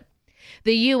worship.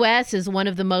 The U.S. is one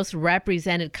of the most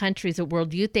represented countries at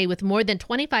World Youth Day, with more than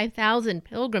 25,000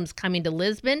 pilgrims coming to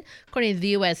Lisbon, according to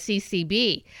the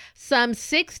USCCB. Some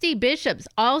 60 bishops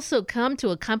also come to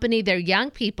accompany their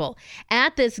young people.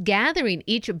 At this gathering,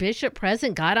 each bishop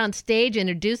present got on stage,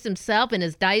 introduced himself and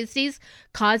his diocese,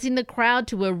 causing the crowd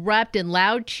to erupt in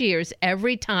loud cheers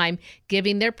every time,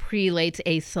 giving their prelates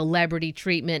a celebrity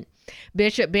treatment.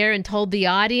 Bishop Barron told the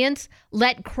audience,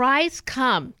 "Let Christ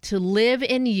come to live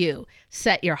in you.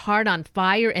 Set your heart on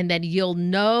fire, and then you'll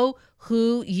know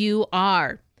who you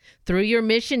are. Through your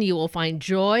mission, you will find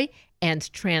joy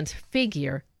and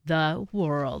transfigure the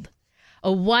world."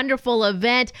 A wonderful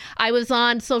event. I was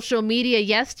on social media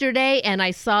yesterday and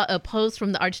I saw a post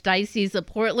from the Archdiocese of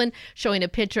Portland showing a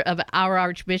picture of our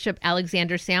Archbishop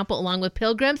Alexander Sample along with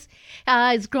pilgrims.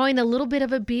 He's growing a little bit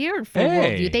of a beard for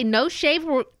World Youth Day. No shave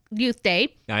Youth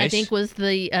Day, nice. I think was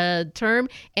the term,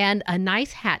 and a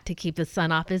nice hat to keep the sun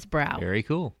off his brow. Very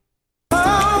cool.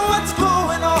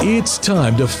 It's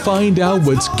time to find out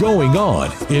what's going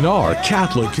on in our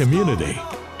Catholic community.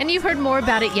 And you heard more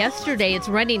about it yesterday. It's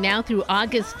running now through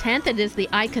August 10th. It is the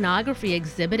iconography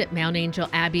exhibit at Mount Angel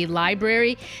Abbey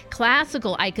Library.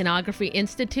 Classical Iconography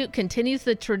Institute continues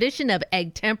the tradition of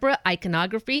egg tempera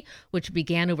iconography, which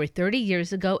began over 30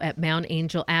 years ago at Mount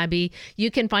Angel Abbey. You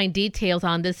can find details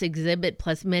on this exhibit,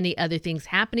 plus many other things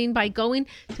happening, by going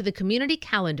to the community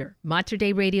calendar,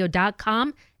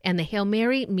 materdeiradio.com, and the Hail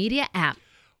Mary Media app.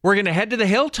 We're going to head to the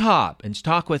hilltop and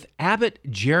talk with Abbot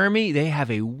Jeremy. They have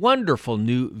a wonderful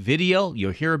new video.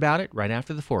 You'll hear about it right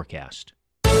after the forecast.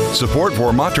 Support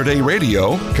for Mater Dei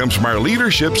Radio comes from our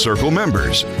Leadership Circle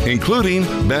members, including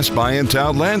Best Buy in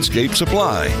Town Landscape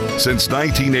Supply. Since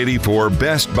 1984,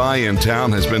 Best Buy in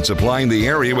Town has been supplying the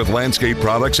area with landscape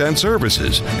products and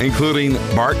services, including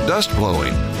bark dust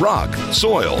blowing, rock,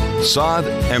 soil, sod,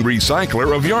 and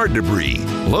recycler of yard debris.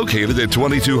 Located at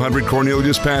 2200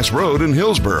 Cornelius Pass Road in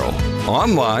Hillsboro.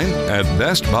 Online at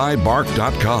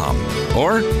bestbuybark.com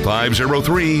or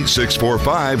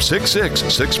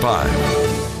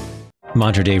 503-645-6665.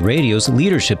 Mater Dei Radio's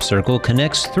Leadership Circle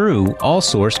connects through All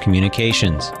Source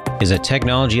Communications. Is a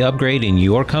technology upgrade in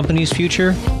your company's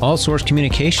future? All Source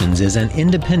Communications is an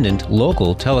independent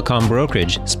local telecom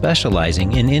brokerage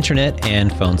specializing in internet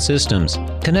and phone systems.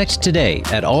 Connect today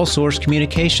at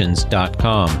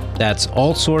allsourcecommunications.com. That's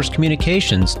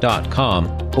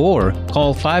allsourcecommunications.com or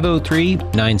call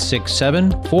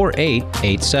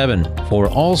 503-967-4887 for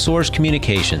All Source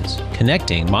Communications,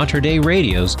 connecting Mater Dei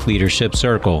Radio's Leadership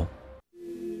Circle.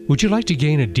 Would you like to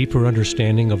gain a deeper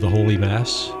understanding of the Holy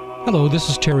Mass? Hello, this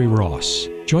is Terry Ross.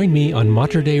 Join me on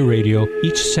Mater Dei Radio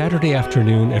each Saturday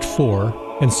afternoon at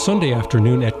 4 and Sunday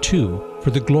afternoon at 2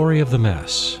 for the Glory of the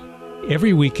Mass.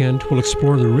 Every weekend, we'll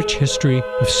explore the rich history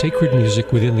of sacred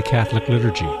music within the Catholic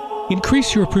liturgy.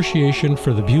 Increase your appreciation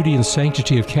for the beauty and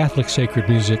sanctity of Catholic sacred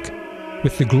music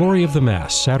with the Glory of the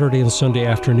Mass, Saturday and Sunday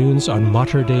afternoons on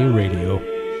Mater Dei Radio,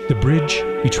 the bridge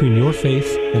between your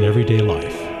faith and everyday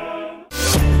life.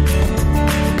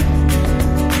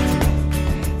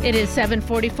 It is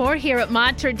 7:44 here at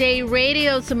Mater Dei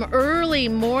Radio. Some early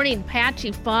morning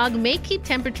patchy fog may keep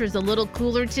temperatures a little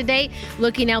cooler today.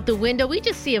 Looking out the window, we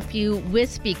just see a few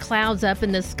wispy clouds up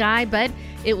in the sky, but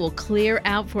it will clear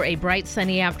out for a bright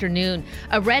sunny afternoon.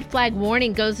 A red flag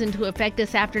warning goes into effect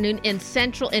this afternoon in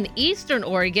central and eastern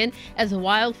Oregon as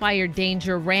wildfire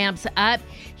danger ramps up.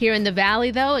 Here in the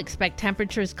valley, though, expect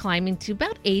temperatures climbing to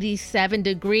about 87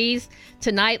 degrees.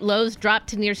 Tonight, lows drop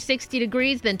to near 60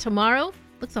 degrees. Then tomorrow,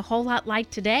 looks a whole lot like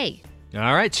today.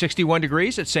 All right, 61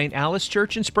 degrees at St. Alice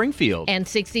Church in Springfield. And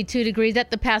 62 degrees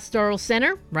at the Pastoral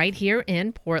Center right here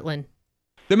in Portland.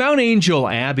 The Mount Angel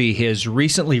Abbey has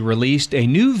recently released a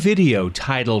new video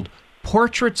titled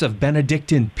Portraits of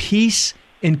Benedictine Peace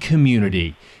and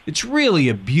community. It's really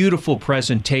a beautiful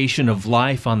presentation of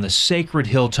life on the sacred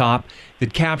hilltop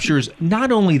that captures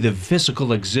not only the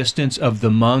physical existence of the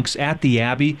monks at the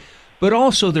Abbey, but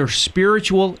also their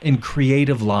spiritual and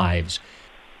creative lives.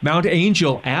 Mount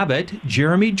Angel Abbot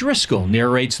Jeremy Driscoll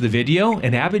narrates the video,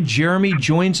 and Abbot Jeremy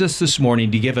joins us this morning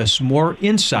to give us more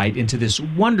insight into this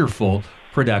wonderful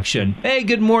production. Hey,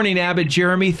 good morning, Abbot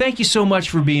Jeremy. Thank you so much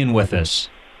for being with us.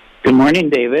 Good morning,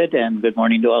 David, and good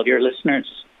morning to all your listeners.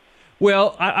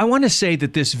 Well, I want to say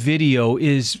that this video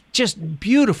is just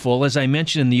beautiful, as I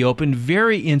mentioned in the open,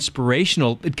 very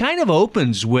inspirational. It kind of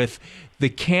opens with the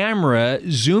camera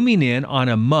zooming in on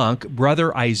a monk,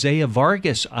 Brother Isaiah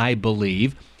Vargas, I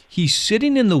believe. He's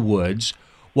sitting in the woods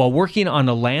while working on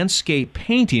a landscape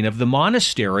painting of the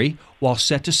monastery while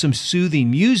set to some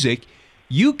soothing music.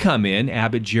 You come in,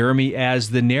 Abbot Jeremy, as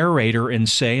the narrator and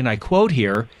say, and I quote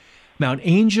here, "Mount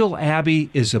Angel Abbey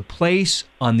is a place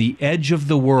on the edge of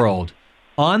the world.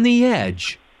 On the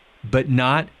edge, but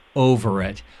not over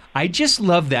it." I just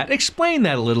love that. Explain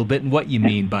that a little bit and what you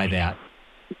mean by that.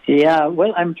 Yeah,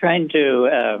 well, I'm trying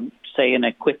to say in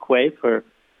a quick way for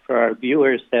our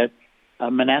viewers that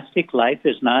monastic life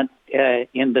is not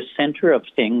in the center of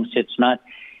things. It's not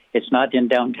in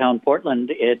downtown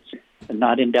Portland. It's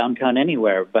not in downtown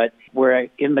anywhere. But we're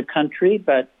in the country.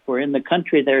 But we're in the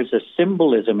country. There's a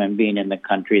symbolism in being in the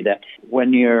country that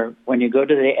when you go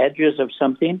to the edges of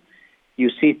something, you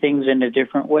see things in a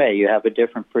different way. You have a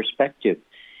different perspective.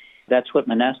 That's what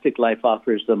monastic life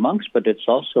offers the monks, but it's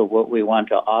also what we want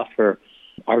to offer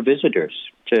our visitors,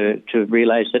 to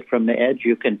realize that from the edge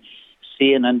you can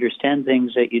see and understand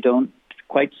things that you don't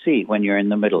quite see when you're in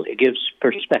the middle. It gives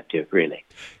perspective, really.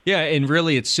 Yeah, and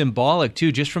really it's symbolic,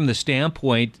 too, just from the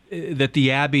standpoint that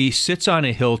the Abbey sits on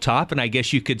a hilltop, and I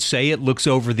guess you could say it looks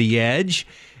over the edge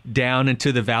down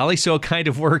into the valley, so it kind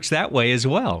of works that way as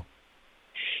well.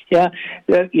 Yeah,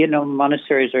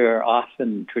 monasteries are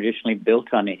often traditionally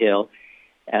built on a hill,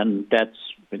 and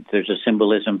there's a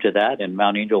symbolism to that, and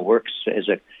Mount Angel works as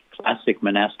a classic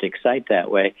monastic site that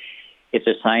way. It's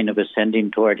a sign of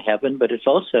ascending toward heaven, but it's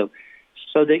also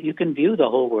so that you can view the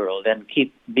whole world and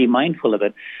be mindful of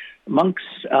it. Monks,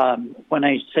 when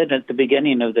I said at the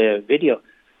beginning of the video,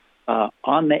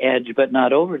 on the edge but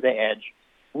not over the edge,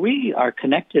 we are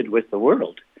connected with the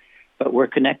world, but we're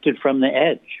connected from the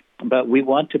edge. But we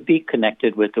want to be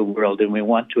connected with the world, and we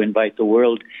want to invite the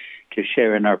world to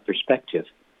share in our perspective.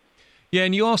 Yeah,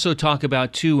 and you also talk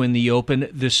about, too, in the open,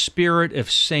 the spirit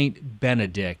of Saint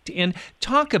Benedict. And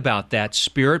talk about that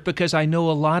spirit, because I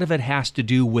know a lot of it has to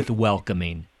do with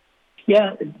welcoming.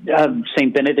 Yeah,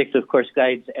 Saint Benedict, of course,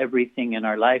 guides everything in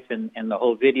our life, and the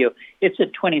whole video. It's a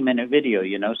 20-minute video,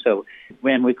 so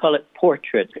when we call it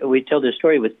portrait, we tell the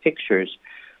story with pictures.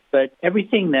 But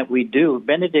everything that we do,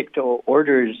 Benedict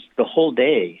orders the whole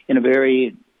day in a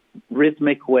very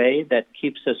rhythmic way that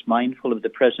keeps us mindful of the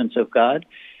presence of God,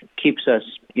 keeps us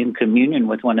in communion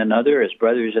with one another as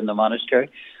brothers in the monastery.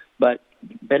 But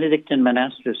Benedictine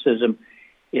monasticism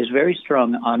is very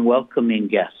strong on welcoming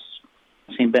guests.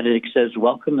 St. Benedict says,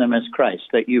 welcome them as Christ,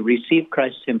 that you receive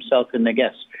Christ himself in the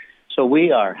guests. So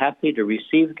we are happy to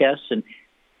receive guests, and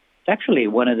actually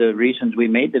one of the reasons we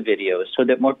made the video is so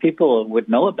that more people would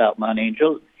know about Mount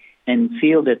Angel and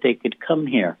feel that they could come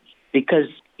here. Because,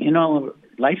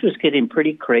 life is getting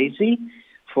pretty crazy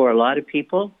for a lot of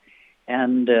people,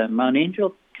 and Mount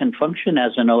Angel can function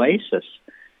as an oasis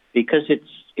because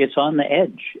it's on the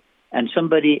edge, and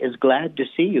somebody is glad to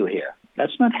see you here.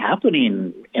 That's not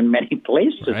happening in many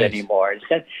places anymore.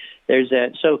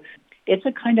 So it's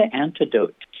a kind of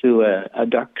antidote to a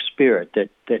dark spirit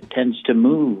that tends to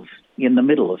move in the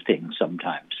middle of things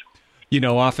sometimes.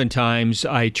 Oftentimes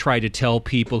I try to tell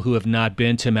people who have not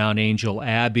been to Mount Angel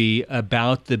Abbey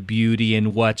about the beauty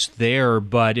and what's there,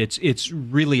 but it's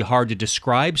really hard to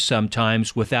describe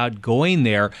sometimes without going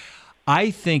there. I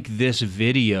think this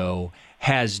video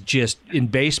has just, in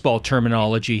baseball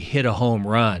terminology, hit a home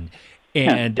run.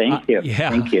 And thank you.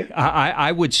 Thank you.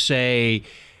 I would say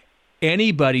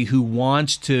anybody who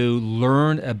wants to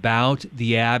learn about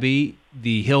the Abbey,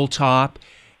 the hilltop,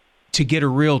 to get a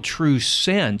real true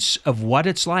sense of what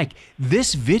it's like,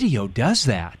 this video does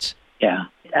that. Yeah,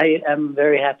 I am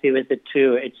very happy with it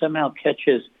too. It somehow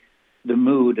catches the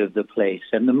mood of the place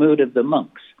and the mood of the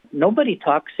monks. Nobody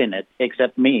talks in it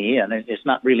except me, and it's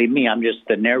not really me. I'm just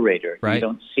the narrator. Right. You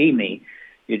don't see me.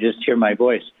 You just hear my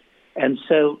voice. And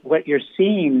so what you're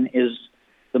seeing is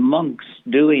the monks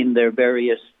doing their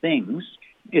various things.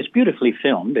 It's beautifully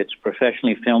filmed. It's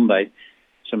professionally filmed by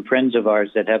some friends of ours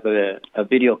that have a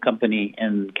video company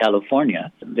in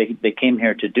California. They came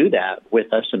here to do that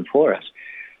with us and for us.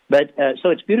 But so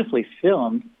it's beautifully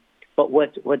filmed, But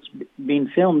what's being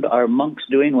filmed are monks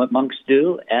doing what monks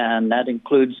do, and that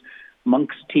includes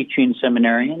monks teaching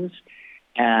seminarians,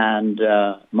 and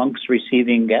monks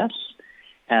receiving guests,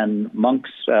 and monks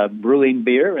brewing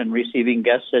beer and receiving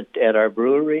guests at our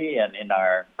brewery and in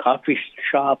our coffee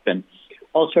shop and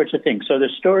all sorts of things. So the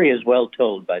story is well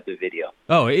told by the video.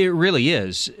 Oh, it really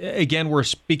is. Again, we're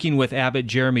speaking with Abbot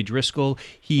Jeremy Driscoll.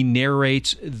 He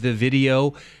narrates the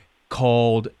video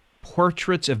called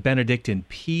Portraits of Benedictine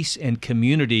Peace and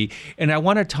Community. And I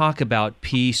want to talk about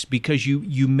peace because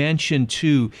you mentioned,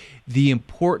 too, the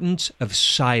importance of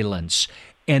silence.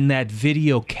 And that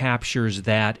video captures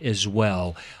that as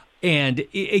well. And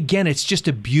again, it's just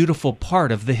a beautiful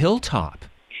part of the hilltop.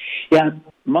 Yeah,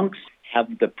 monks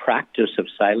have the practice of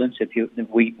silence.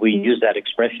 We use that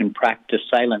expression, practice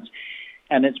silence.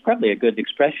 And it's probably a good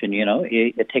expression, you know.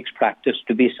 It takes practice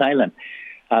to be silent.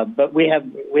 But we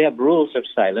have rules of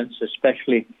silence,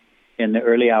 especially in the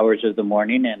early hours of the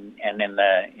morning and in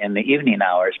the evening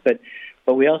hours. But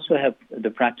we also have the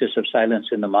practice of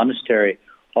silence in the monastery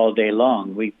all day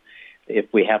long. If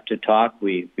we have to talk,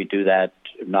 we do that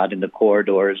not in the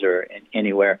corridors or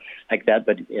anywhere like that,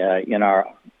 but in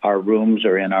our rooms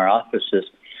or in our offices.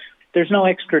 There's no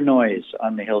extra noise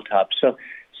on the hilltop. So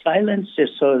silence is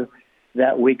so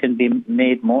that we can be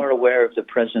made more aware of the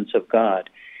presence of God.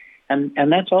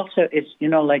 And that's also, it's, you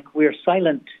know, like we're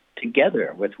silent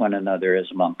together with one another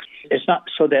as monks. It's not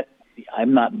so that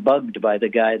I'm not bugged by the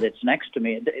guy that's next to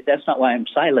me. That's not why I'm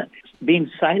silent.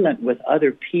 Being silent with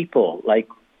other people, like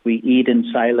we eat in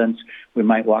silence, we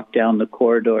might walk down the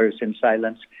corridors in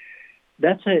silence.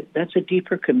 That's a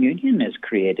deeper communion is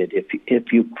created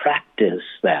if you practice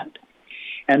that.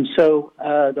 And so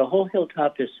the whole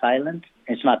hilltop is silent.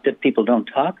 It's not that people don't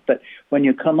talk, but when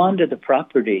you come onto the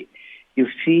property, you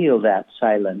feel that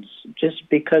silence just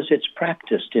because it's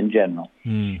practiced in general.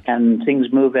 And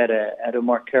things move at a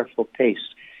more careful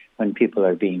pace when people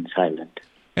are being silent.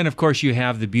 And of course, you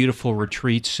have the beautiful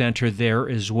retreat center there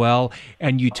as well.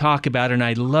 And you talk about, and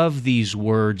I love these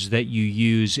words that you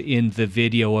use in the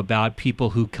video about people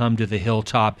who come to the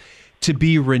hilltop to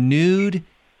be renewed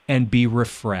and be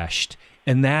refreshed.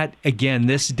 And that, again,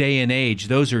 this day and age,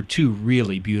 those are two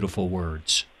really beautiful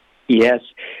words. Yes.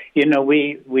 You know,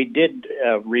 we did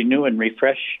renew and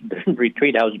refresh the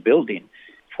retreat house building.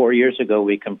 4 years ago,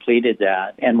 we completed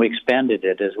that, and we expanded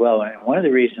it as well. And one of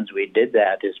the reasons we did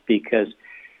that is because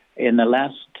in the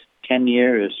last 10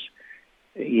 years,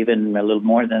 even a little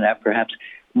more than that perhaps,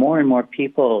 more and more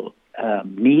people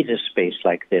need a space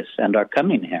like this and are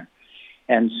coming here.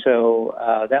 And so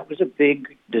that was a big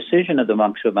decision of the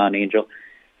monks of Mount Angel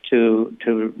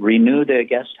to renew the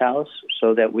guest house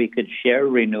so that we could share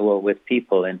renewal with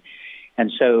people. And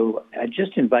so I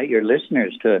just invite your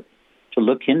listeners to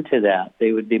look into that.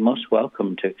 They would be most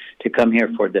welcome to come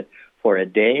here for a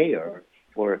day or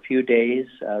for a few days.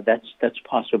 That's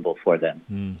possible for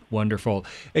them. Wonderful.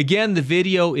 Again, the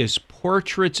video is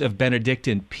Portraits of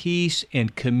Benedictine Peace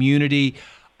and Community.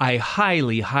 I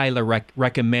highly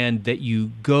recommend that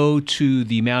you go to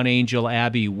the Mount Angel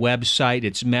Abbey website.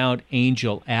 It's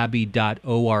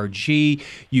mountangelabbey.org.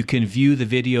 You can view the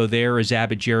video there. As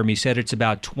Abbot Jeremy said, it's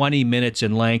about 20 minutes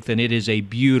in length, and it is a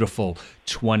beautiful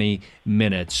 20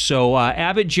 minutes. So,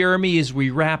 Abbot Jeremy, as we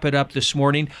wrap it up this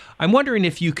morning, I'm wondering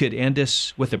if you could end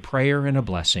us with a prayer and a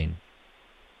blessing.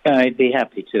 I'd be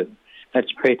happy to.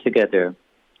 Let's pray together.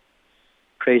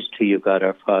 Praise to you, God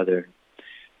our Father.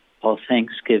 All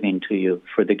thanksgiving to you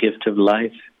for the gift of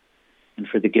life and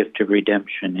for the gift of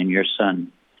redemption in your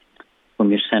Son,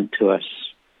 whom you sent to us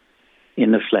in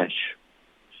the flesh,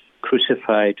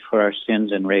 crucified for our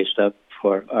sins and raised up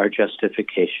for our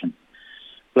justification.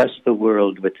 Bless the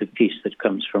world with the peace that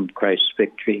comes from Christ's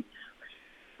victory.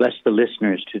 Bless the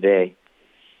listeners today.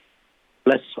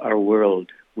 Bless our world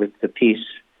with the peace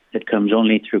that comes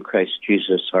only through Christ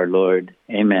Jesus our Lord.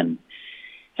 Amen.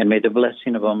 And may the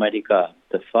blessing of Almighty God,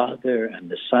 the Father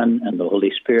and the Son and the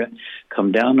Holy Spirit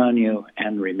come down on you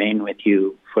and remain with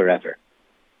you forever.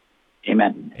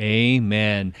 Amen.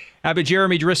 Amen. Abbot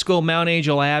Jeremy Driscoll, Mount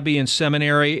Angel Abbey and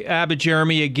Seminary. Abbot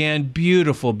Jeremy, again,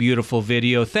 beautiful, beautiful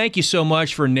video. Thank you so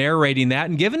much for narrating that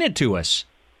and giving it to us.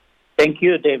 Thank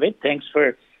you, David. Thanks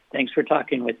for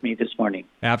talking with me this morning.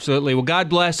 Absolutely. Well, God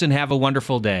bless and have a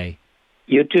wonderful day.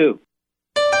 You too.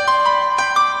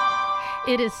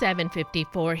 It is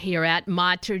 7:54 here at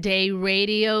Mater Dei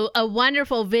Radio. A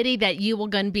wonderful video that you are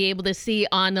going to be able to see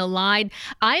on the line.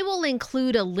 I will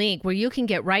include a link where you can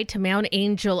get right to Mount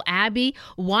Angel Abbey,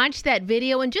 watch that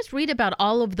video, and just read about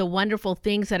all of the wonderful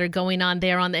things that are going on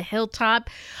there on the hilltop.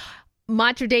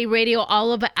 Mater Dei Radio,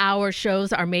 all of our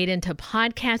shows are made into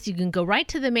podcasts. You can go right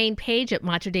to the main page at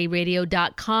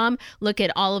materdeiradio.com, look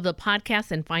at all of the podcasts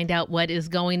and find out what is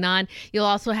going on. You'll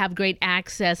also have great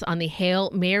access on the Hail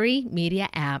Mary Media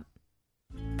app.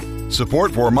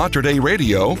 Support for Mater Dei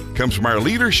Radio comes from our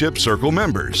Leadership Circle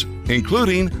members,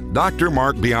 including Dr.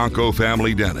 Mark Bianco,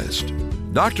 family dentist.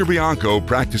 Dr. Bianco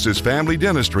practices family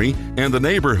dentistry in the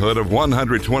neighborhood of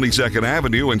 122nd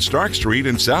Avenue and Stark Street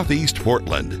in Southeast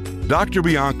Portland. Dr.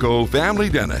 Bianco, family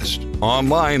dentist,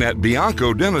 online at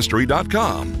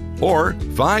biancodentistry.com or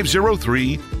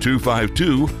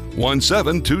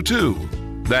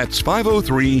 503-252-1722. That's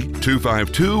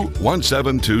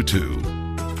 503-252-1722.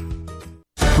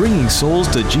 Bringing souls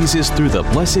to Jesus through the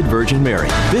Blessed Virgin Mary.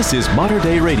 This is Mater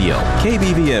Dei Radio,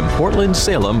 KBVM Portland,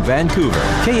 Salem, Vancouver,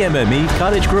 KMME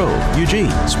Cottage Grove,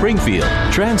 Eugene, Springfield,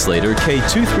 translator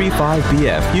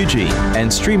K235BF Eugene,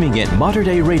 and streaming at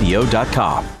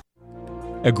materdeiradio.com.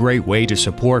 A great way to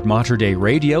support Mater Dei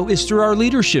Radio is through our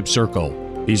Leadership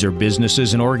Circle. These are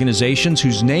businesses and organizations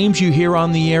whose names you hear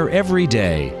on the air every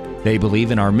day. They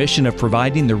believe in our mission of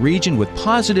providing the region with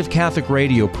positive Catholic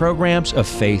radio programs of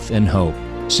faith and hope.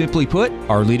 Simply put,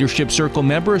 our Leadership Circle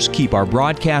members keep our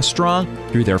broadcast strong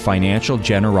through their financial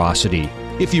generosity.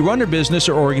 If you run a business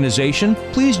or organization,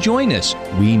 please join us.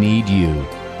 We need you.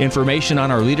 Information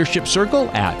on our Leadership Circle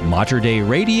at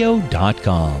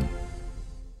materdeiradio.com.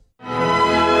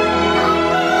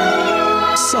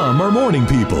 Some are morning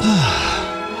people.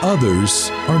 Others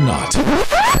are not.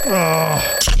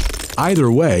 Either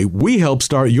way, we help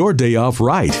start your day off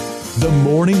right. The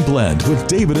Morning Blend with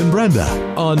David and Brenda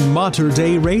on Mater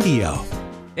Dei Radio.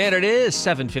 And it is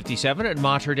 7:57 at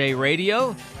Mater Dei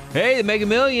Radio. Hey, the Mega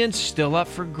Millions still up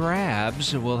for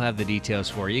grabs. We'll have the details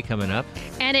for you coming up.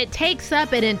 And it takes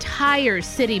up an entire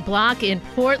city block in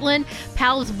Portland.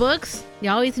 Powell's Books, you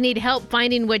always need help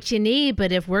finding what you need,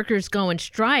 but if workers go on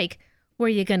strike, where are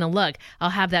you going to look? I'll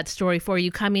have that story for you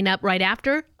coming up right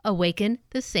after Awaken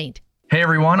the Saint. Hey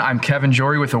everyone, I'm Kevin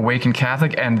Jory with Awaken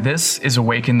Catholic, and this is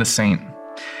Awaken the Saint.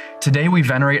 Today we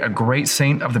venerate a great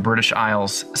saint of the British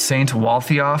Isles, Saint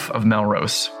Waltheof of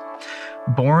Melrose.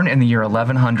 Born in the year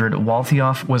 1100,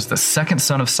 Waltheof was the second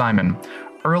son of Simon,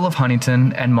 Earl of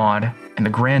Huntingdon and Maud, and the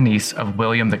grandniece of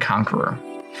William the Conqueror.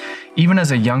 Even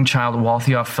as a young child,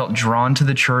 Waltheof felt drawn to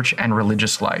the church and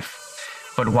religious life.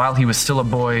 But while he was still a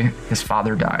boy, his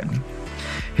father died.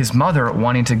 His mother,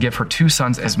 wanting to give her two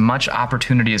sons as much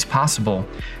opportunity as possible,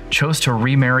 chose to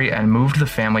remarry and moved the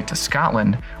family to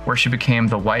Scotland, where she became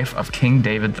the wife of King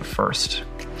David I.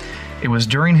 It was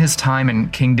during his time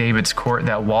in King David's court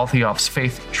that Waltheof's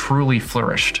faith truly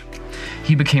flourished.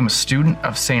 He became a student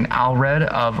of St. Alred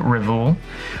of Rievaulx,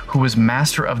 who was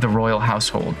master of the royal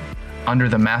household. Under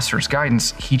the master's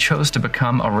guidance, he chose to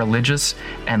become a religious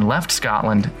and left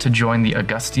Scotland to join the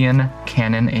Augustinian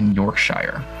canon in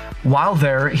Yorkshire. While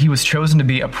there, he was chosen to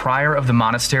be a prior of the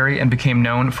monastery and became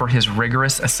known for his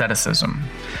rigorous asceticism.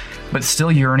 But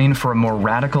still yearning for a more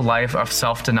radical life of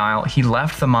self-denial, he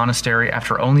left the monastery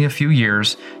after only a few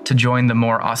years to join the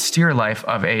more austere life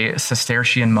of a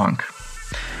Cistercian monk.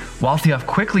 Waltheof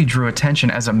quickly drew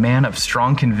attention as a man of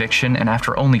strong conviction, and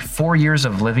after only 4 years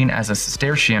of living as a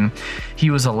Cistercian, he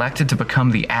was elected to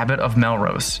become the abbot of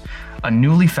Melrose, a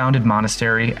newly founded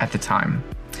monastery at the time.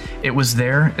 It was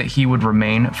there that he would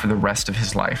remain for the rest of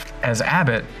his life. As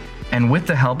abbot, and with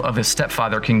the help of his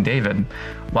stepfather King David,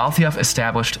 Waltheof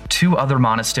established 2 other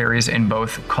monasteries in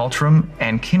both Cultram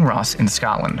and Kinross in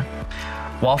Scotland.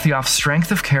 Waltheof's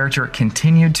strength of character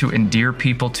continued to endear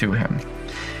people to him.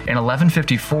 In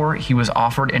 1154, he was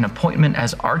offered an appointment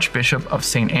as Archbishop of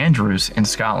St. Andrews in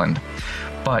Scotland,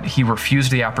 but he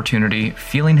refused the opportunity,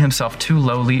 feeling himself too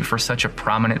lowly for such a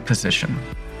prominent position.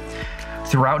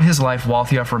 Throughout his life,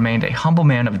 Waltheof remained a humble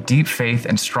man of deep faith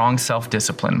and strong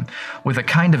self-discipline, with a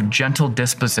kind of gentle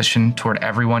disposition toward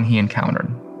everyone he encountered.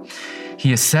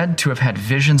 He is said to have had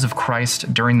visions of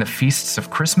Christ during the feasts of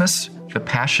Christmas, the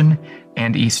Passion,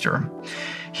 and Easter.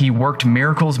 He worked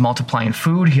miracles multiplying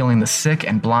food, healing the sick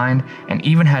and blind, and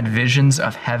even had visions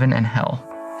of heaven and hell.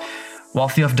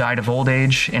 Waltheof died of old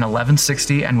age in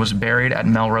 1160 and was buried at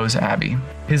Melrose Abbey.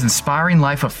 His inspiring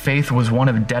life of faith was one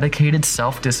of dedicated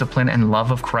self-discipline and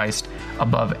love of Christ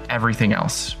above everything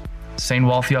else. St.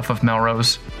 Waltheof of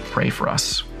Melrose, pray for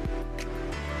us.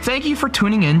 Thank you for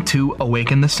tuning in to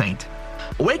Awaken the Saint.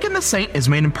 Awaken the Saint is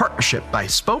made in partnership by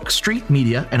Spoke Street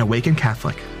Media and Awaken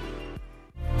Catholic.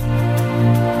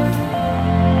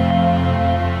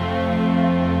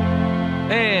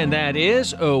 And that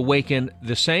is Awaken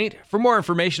the Saint. For more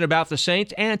information about the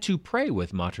saints and to pray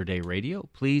with Mater Dei Radio,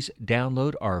 please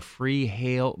download our free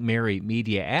Hail Mary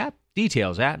Media app.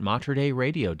 Details at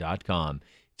materdeiradio.com.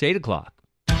 It's 8 o'clock.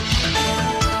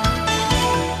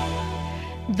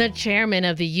 The chairman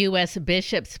of the U.S.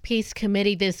 Bishops' Peace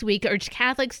Committee this week urged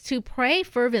Catholics to pray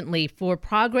fervently for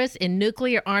progress in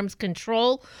nuclear arms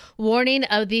control, warning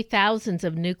of the thousands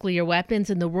of nuclear weapons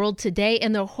in the world today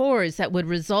and the horrors that would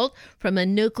result from a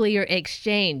nuclear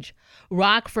exchange.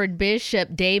 Rockford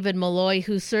Bishop David Malloy,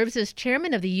 who serves as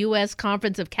chairman of the U.S.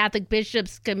 Conference of Catholic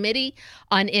Bishops Committee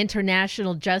on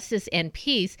International Justice and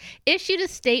Peace, issued a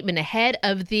statement ahead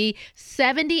of the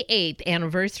 78th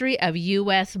anniversary of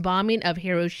U.S. bombing of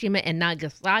Hiroshima and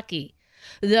Nagasaki.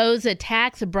 Those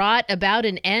attacks brought about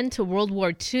an end to World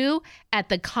War II at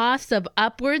the cost of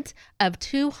upwards of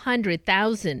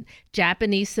 200,000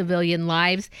 Japanese civilian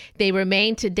lives. They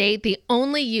remain to date the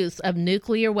only use of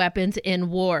nuclear weapons in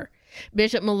war.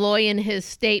 Bishop Malloy in his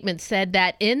statement said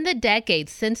that in the decades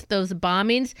since those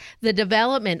bombings, the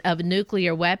development of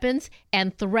nuclear weapons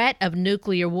and threat of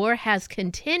nuclear war has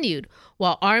continued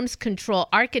while arms control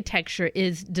architecture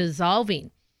is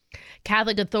dissolving.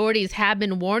 Catholic authorities have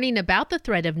been warning about the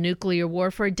threat of nuclear war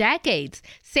for decades.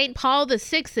 St. Paul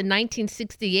VI in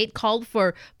 1968 called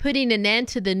for putting an end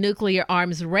to the nuclear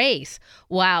arms race,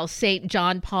 while St.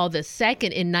 John Paul II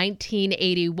in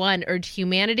 1981 urged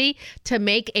humanity to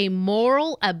make a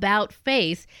moral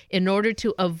about-face in order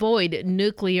to avoid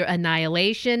nuclear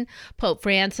annihilation. Pope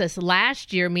Francis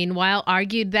last year, meanwhile,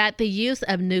 argued that the use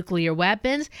of nuclear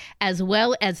weapons, as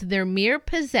well as their mere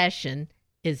possession,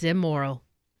 is immoral.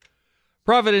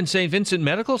 Providence St. Vincent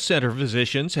Medical Center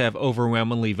physicians have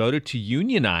overwhelmingly voted to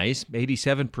unionize.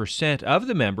 87% of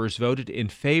the members voted in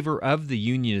favor of the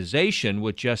unionization,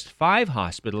 with just 5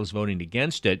 hospitals voting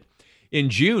against it. In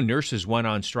June, nurses went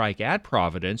on strike at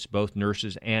Providence. Both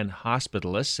nurses and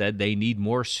hospitalists said they need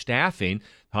more staffing.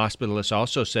 Hospitalists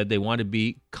also said they want to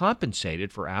be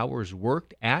compensated for hours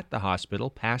worked at the hospital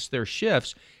past their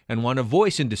shifts and want a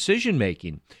voice in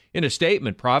decision-making. In a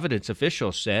statement, Providence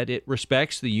officials said it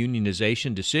respects the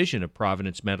unionization decision of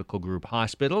Providence Medical Group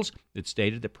hospitals. It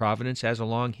stated that Providence has a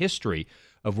long history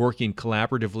of working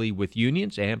collaboratively with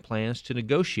unions and plans to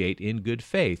negotiate in good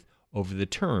faith over the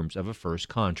terms of a first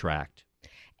contract.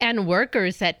 And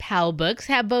workers at PAL Books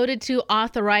have voted to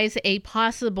authorize a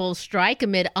possible strike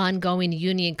amid ongoing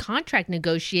union contract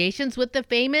negotiations with the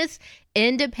famous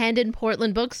independent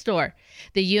Portland bookstore.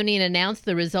 The union announced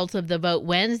the results of the vote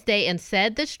Wednesday and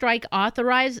said the strike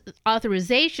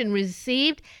authorization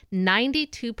received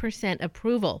 92%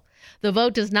 approval. The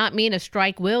vote does not mean a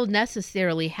strike will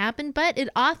necessarily happen, but it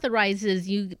authorizes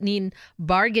union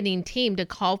bargaining team to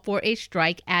call for a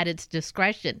strike at its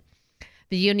discretion.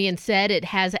 The union said it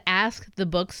has asked the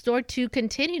bookstore to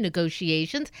continue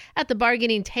negotiations at the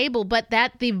bargaining table, but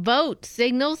that the vote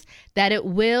signals that it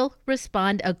will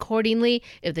respond accordingly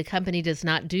if the company does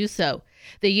not do so.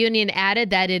 The union added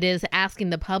that it is asking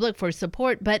the public for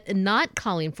support, but not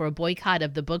calling for a boycott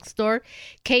of the bookstore.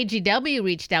 KGW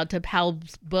reached out to PAL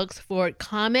Books for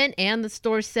comment, and the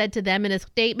store said to them in a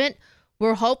statement,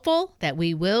 "We're hopeful that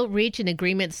we will reach an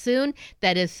agreement soon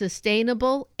that is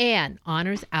sustainable and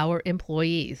honors our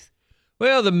employees."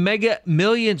 Well, the Mega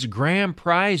Millions grand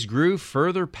prize grew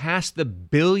further past the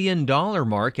 $1 billion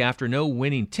mark after no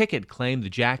winning ticket claimed the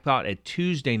jackpot at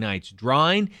Tuesday night's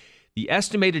drawing. The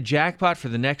estimated jackpot for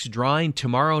the next drawing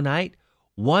tomorrow night,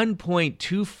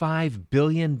 $1.25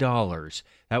 billion.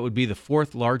 That would be the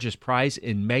 4th largest prize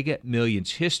in Mega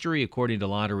Millions history, according to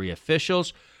lottery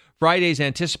officials. Friday's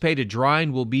anticipated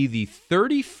drawing will be the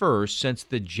 31st since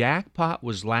the jackpot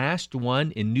was last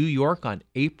won in New York on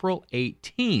April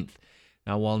 18th.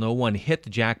 Now, while no one hit the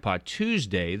jackpot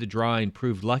Tuesday, the drawing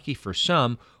proved lucky for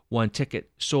some. One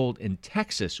ticket sold in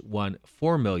Texas won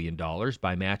 $4 million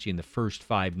by matching the first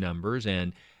 5 numbers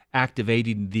and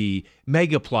activating the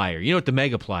Megaplier. You know what the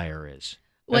Megaplier is?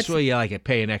 That's where you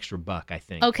pay an extra $1, I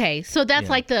think. Okay, so that's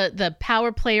like the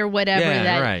power play or whatever.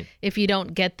 Yeah, right. If you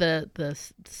don't get the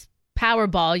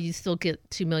Powerball, you still get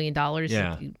 $2 million.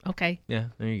 Yeah. Okay. Yeah,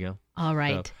 there you go. All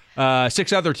right. So,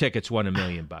 6 other tickets won $1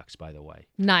 million, by the way.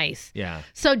 Nice. Yeah.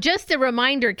 So just a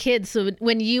reminder, kids, so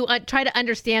when you try to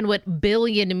understand what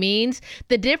billion means,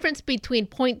 the difference between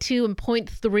 0.2 and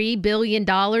 0.3 billion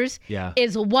dollars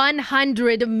is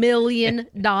 $100 million.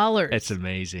 That's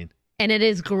amazing. And it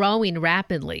is growing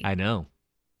rapidly. I know.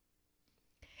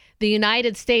 The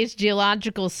United States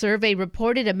Geological Survey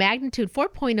reported a magnitude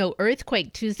 4.0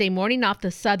 earthquake Tuesday morning off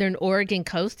the southern Oregon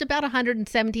coast, about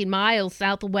 117 miles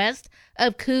southwest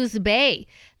of Coos Bay.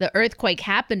 The earthquake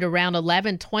happened around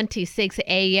 11:26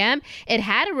 a.m. It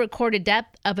had a recorded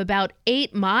depth of about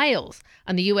 8 miles.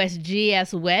 On the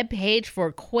USGS webpage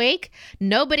for quake,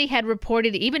 nobody had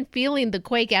reported even feeling the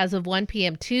quake as of 1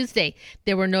 p.m. Tuesday.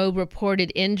 There were no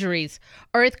reported injuries.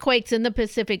 Earthquakes in the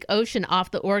Pacific Ocean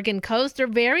off the Oregon coast are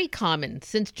very common.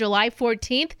 Since July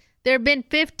 14th, there have been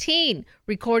 15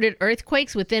 recorded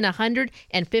earthquakes within a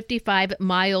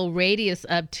 155-mile radius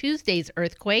of Tuesday's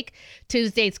earthquake.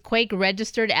 Tuesday's quake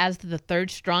registered as the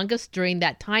third strongest during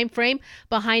that time frame,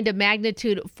 behind a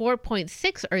magnitude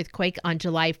 4.6 earthquake on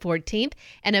July 14th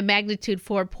and a magnitude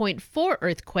 4.4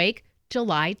 earthquake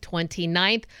July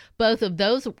 29th. Both of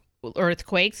those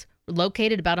earthquakes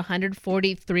located about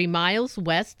 143 miles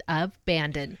west of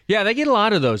Bandon. Yeah, they get a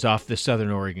lot of those off the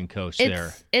southern Oregon coast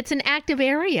there. It's an active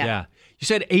area. Yeah. You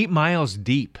said 8 miles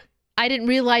deep. I didn't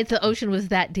realize the ocean was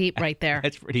that deep right there.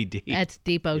 That's pretty deep. That's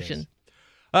deep ocean.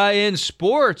 Yes. In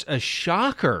sports, a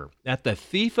shocker at the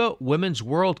FIFA Women's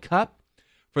World Cup.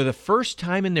 For the first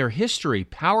time in their history,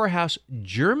 powerhouse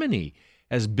Germany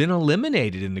has been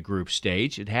eliminated in the group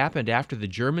stage. It happened after the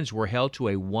Germans were held to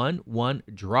a 1-1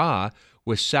 draw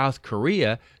with South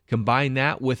Korea. Combine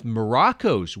that with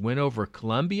Morocco's win over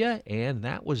Colombia, and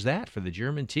that was that for the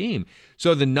German team.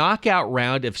 So the knockout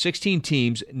round of 16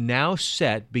 teams now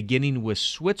set, beginning with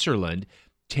Switzerland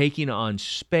taking on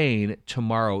Spain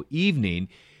tomorrow evening.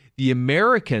 The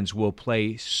Americans will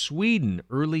play Sweden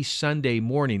early Sunday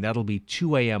morning. That'll be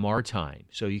 2 a.m. our time,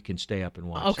 so you can stay up and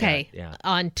watch Okay. that. Yeah.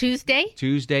 On Tuesday?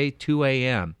 Tuesday, 2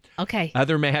 a.m. Okay.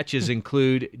 Other matches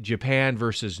include Japan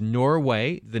versus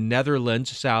Norway, the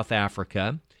Netherlands, South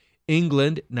Africa,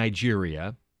 England,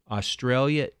 Nigeria,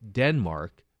 Australia,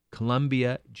 Denmark,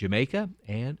 Colombia, Jamaica,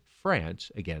 and France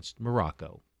against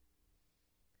Morocco.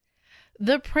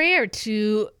 The prayer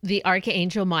to the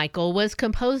Archangel Michael was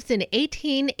composed in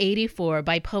 1884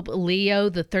 by Pope Leo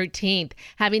XIII.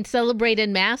 Having celebrated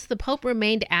Mass, the Pope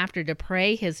remained after to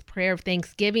pray his prayer of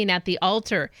thanksgiving at the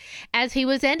altar. As he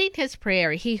was ending his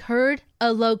prayer, he heard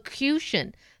a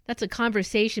locution. That's a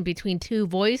conversation between two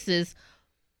voices,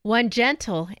 one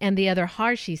gentle and the other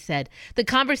harsh, he said. The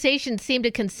conversation seemed to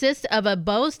consist of a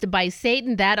boast by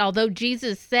Satan that although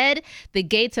Jesus said the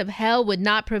gates of hell would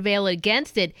not prevail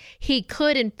against it, he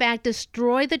could in fact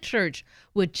destroy the church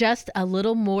with just a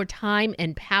little more time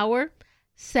and power,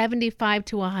 75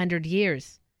 to 100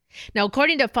 years. Now,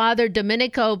 according to Father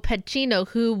Domenico Pacino,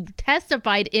 who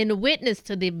testified in witness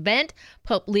to the event,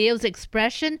 Pope Leo's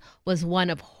expression was one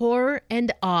of horror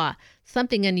and awe.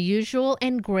 Something unusual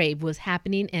and grave was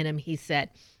happening in him, he said.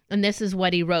 And this is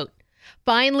what he wrote.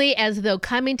 Finally, as though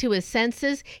coming to his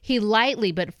senses, he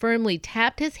lightly but firmly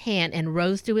tapped his hand and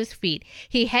rose to his feet.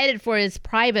 He headed for his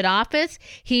private office.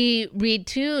 He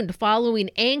retuned, following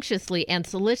anxiously and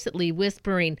solicitously,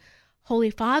 whispering,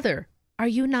 "Holy Father, are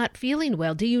you not feeling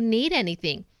well? Do you need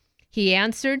anything?" He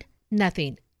answered,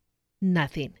 "Nothing,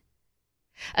 nothing."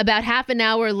 About half an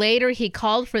hour later, he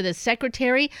called for the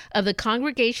secretary of the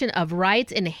Congregation of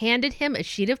Rites and handed him a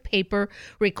sheet of paper,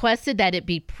 requested that it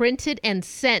be printed and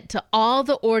sent to all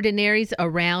the ordinaries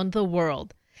around the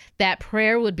world. That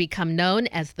prayer would become known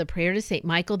as the prayer to St.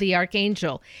 Michael the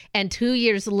Archangel, and 2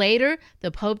 years later,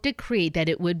 the Pope decreed that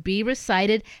it would be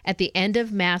recited at the end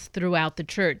of Mass throughout the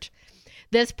Church.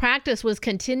 This practice was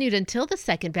continued until the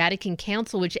Second Vatican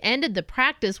Council, which ended the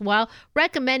practice while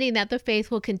recommending that the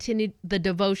faithful continue the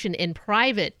devotion in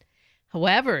private.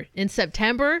 However, in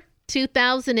September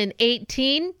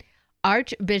 2018,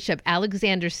 Archbishop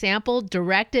Alexander Sample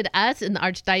directed us in the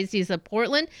Archdiocese of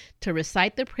Portland to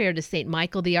recite the prayer to St.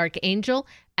 Michael the Archangel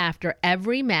after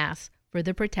every Mass for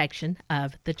the protection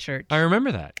of the Church. I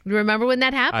remember that. You remember when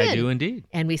that happened? I do indeed.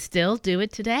 And we still do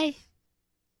it today.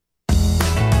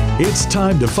 It's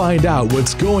time to find out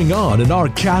what's going on in our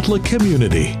Catholic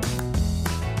community.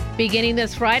 Beginning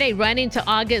this Friday, running to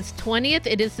August 20th,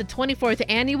 it is the 24th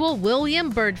annual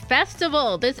William Byrd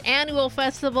Festival. This annual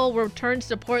festival returns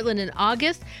to Portland in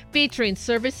August, featuring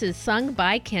services sung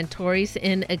by cantores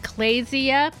in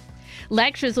Ecclesia.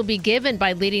 Lectures will be given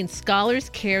by leading scholars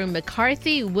Karen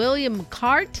McCarthy, William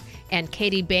Cart, and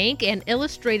Katie Bank, and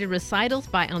illustrated recitals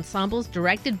by ensembles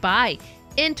directed by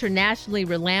internationally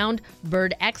renowned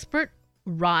bird expert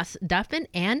Ross Duffin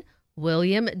and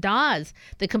William Dawes.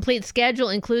 The complete schedule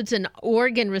includes an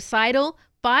organ recital,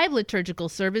 5 liturgical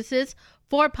services,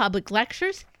 4 public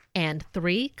lectures, and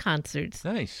 3 concerts.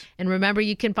 Nice. And remember,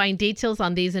 you can find details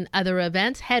on these and other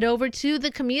events. Head over to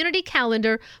the community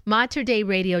calendar,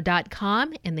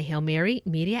 materdeiradio.com, and the Hail Mary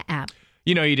Media app.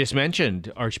 You know, you just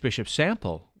mentioned Archbishop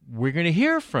Sample. We're going to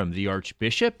hear from the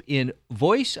Archbishop in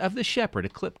Voice of the Shepherd, a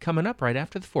clip coming up right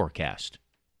after the forecast.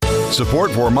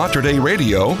 Support for Mater Dei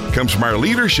Radio comes from our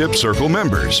Leadership Circle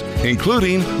members,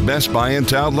 including Best Buy in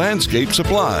Town Landscape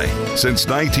Supply. Since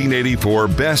 1984,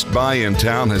 Best Buy in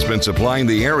Town has been supplying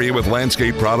the area with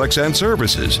landscape products and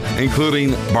services,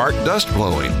 including bark dust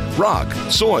blowing, rock,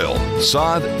 soil,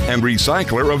 sod, and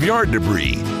recycler of yard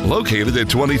debris. Located at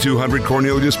 2200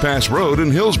 Cornelius Pass Road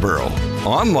in Hillsboro.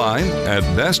 Online at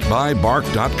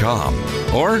bestbuybark.com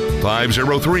or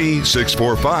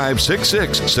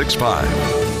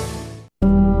 503-645-6665.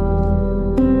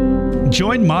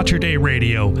 Join Mater Dei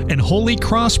Radio and Holy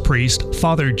Cross priest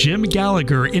Father Jim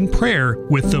Gallagher in prayer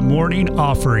with the morning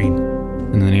offering.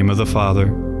 In the name of the Father,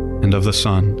 and of the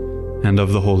Son, and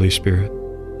of the Holy Spirit.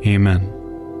 Amen.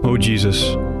 O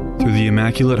Jesus, through the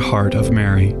Immaculate Heart of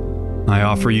Mary, I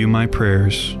offer you my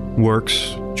prayers,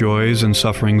 works, joys, and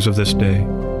sufferings of this day,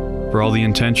 for all the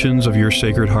intentions of your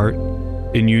Sacred Heart,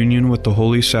 in union with the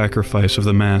holy sacrifice of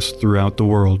the Mass throughout the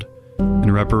world,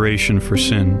 in reparation for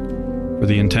sin, for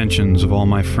the intentions of all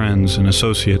my friends and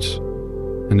associates,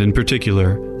 and in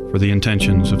particular for the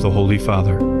intentions of the Holy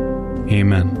Father.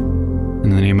 Amen. In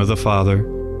the name of the Father,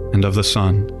 and of the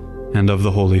Son, and of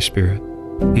the Holy Spirit.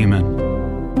 Amen.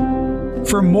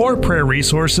 For more prayer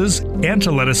resources and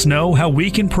to let us know how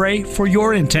we can pray for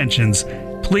your intentions,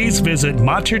 please visit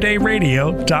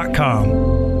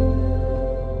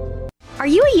materdeiradio.com. Are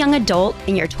you a young adult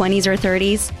in your 20s or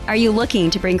 30s? Are you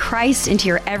looking to bring Christ into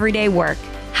your everyday work?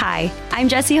 Hi, I'm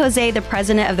Jessie Jose, the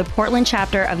president of the Portland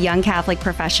chapter of Young Catholic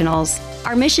Professionals.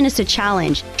 Our mission is to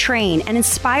challenge, train, and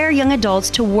inspire young adults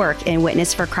to work and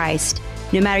witness for Christ.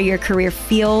 No matter your career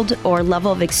field or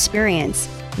level of experience,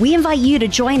 we invite you to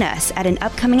join us at an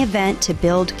upcoming event to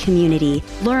build community,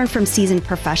 learn from seasoned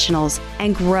professionals,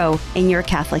 and grow in your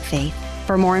Catholic faith.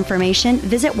 For more information,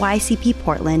 visit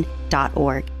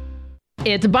ycpportland.org.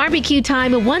 It's barbecue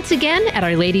time once again at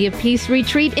Our Lady of Peace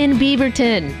Retreat in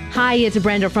Beaverton. Hi, it's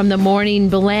Brenda from the Morning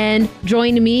Blend.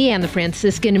 Join me and the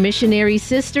Franciscan Missionary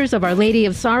Sisters of Our Lady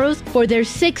of Sorrows for their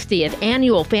 60th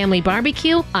annual family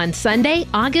barbecue on Sunday,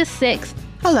 August 6th.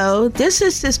 Hello, this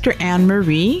is Sister Anne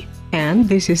Marie. And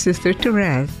this is Sister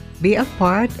Therese. Be a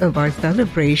part of our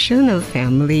celebration of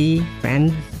family,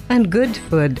 friends, and good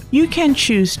food. You can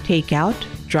choose takeout,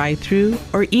 drive-thru,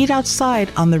 or eat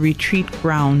outside on the retreat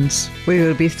grounds. We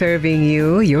will be serving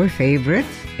you your favorites,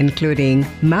 including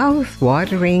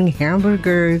mouth-watering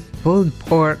hamburgers, pulled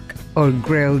pork, or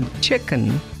grilled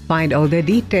chicken. Find all the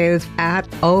details at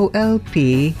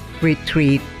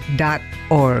olpretreat.org.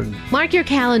 Mark your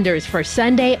calendars for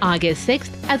Sunday, August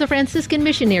 6th, as the Franciscan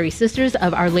Missionary Sisters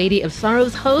of Our Lady of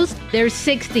Sorrows host their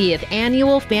 60th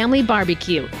annual family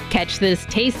barbecue. Catch this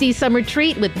tasty summer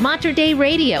treat with Mater Dei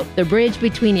Radio, the bridge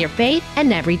between your faith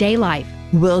and everyday life.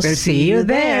 We'll see you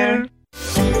there.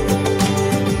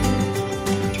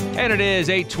 And it is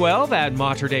 8:12 at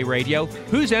Mater Dei Radio.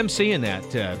 Who's emceeing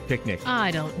that picnic?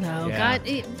 I don't know. Yeah. God,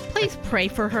 please pray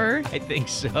for her. I think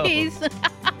so. Please.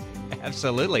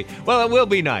 Absolutely. Well, it will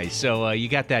be nice. So you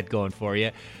got that going for you.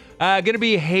 Going to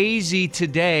be hazy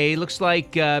today. Looks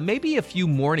like maybe a few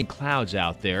morning clouds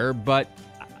out there, but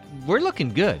we're looking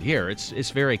good here. It's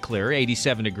very clear.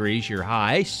 87 degrees, your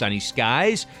high, sunny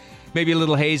skies. Maybe a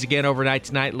little haze again overnight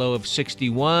tonight, low of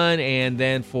 61. And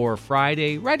then for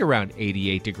Friday, right around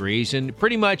 88 degrees. And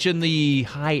pretty much in the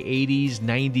high 80s,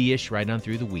 90-ish, right on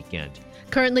through the weekend.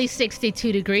 Currently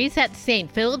 62 degrees at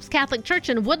St. Philip's Catholic Church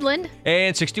in Woodland.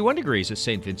 And 61 degrees at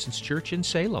St. Vincent's Church in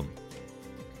Salem.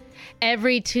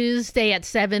 Every Tuesday at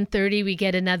 7:30, we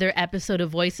get another episode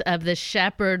of Voice of the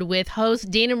Shepherd with host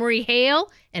Dina Marie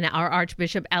Hale and our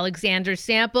Archbishop Alexander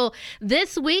Sample.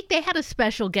 This week, they had a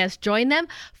special guest join them,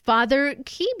 Father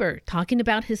Kieber, talking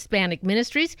about Hispanic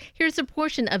ministries. Here's a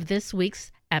portion of this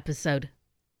week's episode.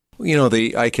 You know,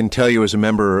 I can tell you as a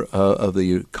member of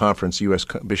the conference, U.S.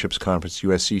 Bishops' Conference,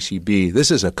 USCCB,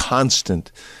 this is a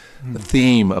constant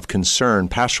theme of concern,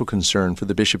 pastoral concern for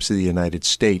the bishops of the United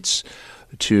States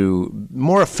to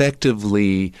more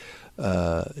effectively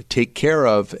take care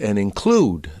of and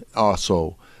include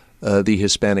also the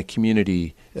Hispanic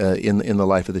community in the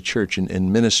life of the church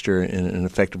and minister in an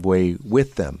effective way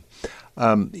with them.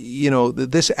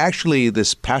 This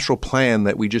pastoral plan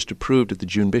that we just approved at the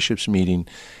June Bishops' meeting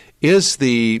is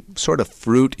the sort of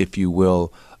fruit, if you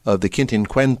will, of the Quinto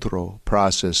Encuentro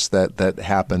process that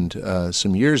happened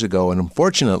some years ago. And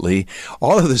unfortunately,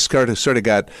 all of this sort of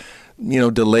got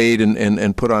delayed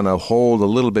and put on a hold a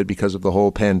little bit because of the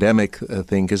whole pandemic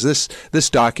thing, because this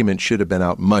document should have been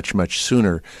out much, much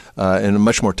sooner and a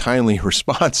much more timely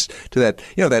response to that.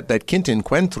 That Quinta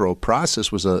Encuentro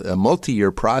process was a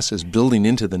multi-year process building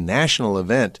into the national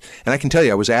event. And I can tell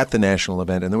you, I was at the national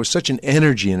event, and there was such an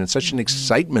energy and such an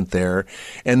excitement there.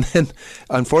 And then,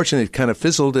 unfortunately, it kind of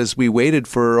fizzled as we waited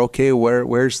for, okay,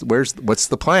 what's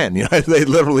the plan? They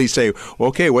literally say,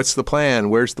 okay, what's the plan?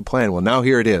 Where's the plan? Well, now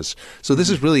here it is. So this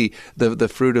is really the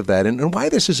fruit of that. And why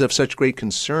this is of such great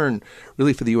concern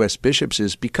really for the U.S. bishops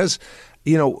is because,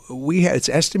 it's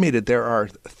estimated there are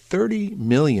 30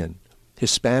 million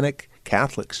Hispanic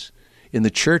Catholics in the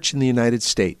church in the United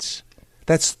States.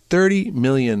 That's 30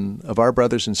 million of our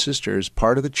brothers and sisters,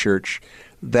 part of the church,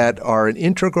 that are an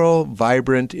integral,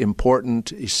 vibrant,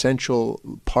 important, essential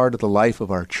part of the life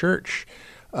of our church.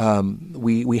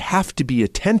 We have to be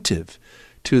attentive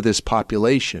to this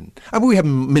population. I mean, we have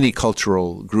many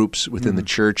cultural groups within the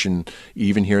church and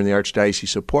even here in the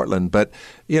Archdiocese of Portland. But,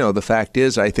 the fact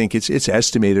is, I think it's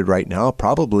estimated right now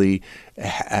probably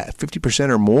 50%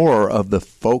 or more of the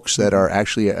folks that are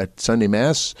actually at Sunday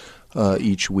Mass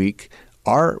each week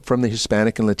are from the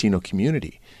Hispanic and Latino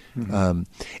community. And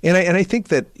I think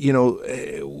that,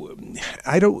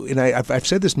 I've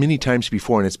said this many times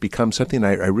before, and it's become something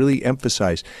I really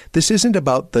emphasize. This isn't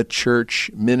about the church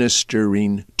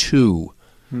ministering to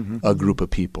a group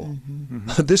of people.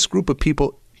 This group of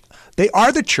people, they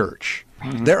are the church.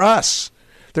 They're us.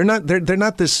 They're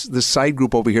not this side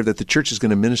group over here that the church is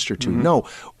going to minister to. No.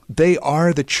 They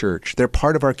are the church. They're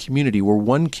part of our community. We're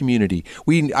one community.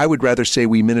 I would rather say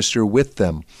we minister with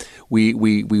them. We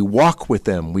walk with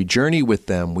them. We journey with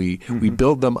them. We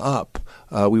build them up.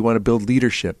 We want to build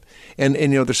leadership. And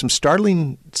there's some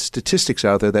startling statistics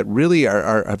out there that really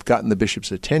have gotten the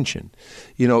bishop's attention.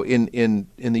 In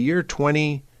the year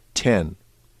 2010,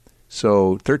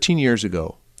 so 13 years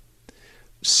ago,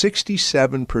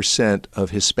 67%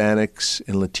 of Hispanics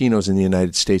and Latinos in the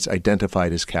United States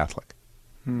identified as Catholic.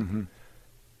 In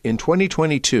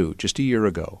 2022, just a year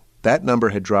ago, that number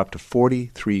had dropped to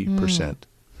 43%.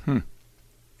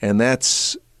 And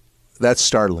that's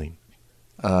startling.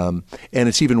 And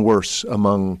it's even worse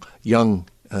among young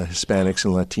Hispanics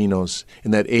and Latinos in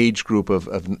that age group of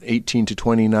 18 to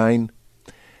 29.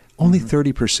 Only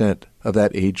 30% of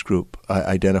that age group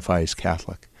identify as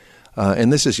Catholic.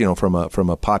 And this is, from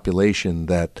a population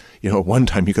that, at one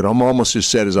time you could almost have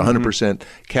said is 100%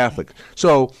 Catholic.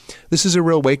 So this is a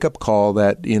real wake-up call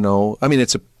that,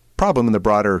 it's a problem in the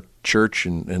broader church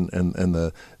and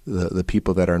the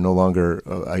people that are no longer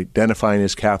identifying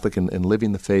as Catholic and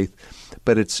living the faith.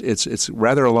 But it's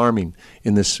rather alarming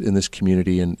in this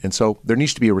community. And so there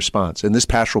needs to be a response. And this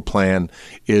pastoral plan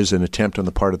is an attempt on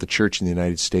the part of the church in the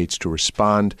United States to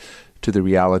respond to the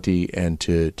reality and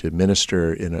to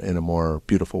minister in a more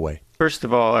beautiful way. First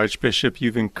of all, Archbishop,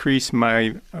 you've increased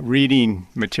my reading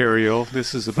material.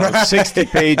 This is about 60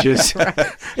 pages.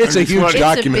 It's a huge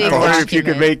document. I wonder if you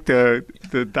could make the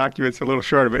documents a little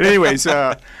shorter. But anyways,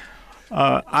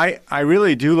 I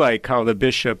really do like how the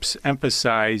bishops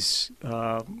emphasize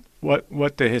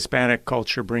what the Hispanic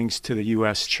culture brings to the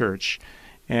U.S. church.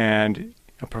 And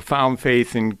a profound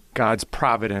faith in God's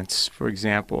providence, for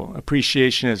example,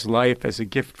 appreciation as life as a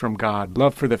gift from God,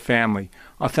 love for the family,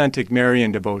 authentic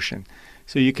Marian devotion.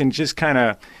 So you can just kind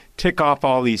of tick off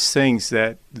all these things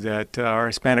that our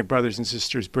Hispanic brothers and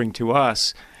sisters bring to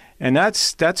us, and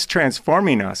that's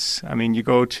transforming us. I mean, you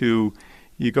go to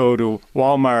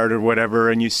Walmart or whatever,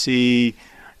 and you see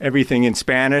everything in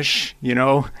Spanish,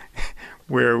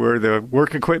 where the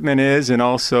work equipment is, and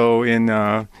also in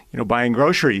buying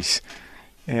groceries.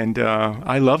 And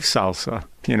I love salsa,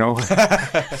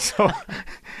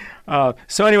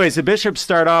 So anyways, the bishops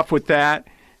start off with that,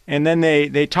 and then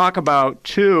they talk about,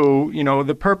 too,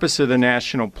 the purpose of the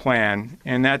national plan,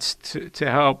 and that's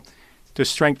to help to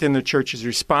strengthen the church's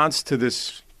response to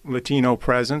this Latino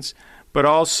presence, but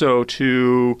also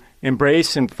to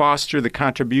embrace and foster the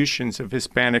contributions of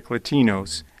Hispanic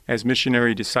Latinos as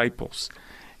missionary disciples.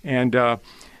 And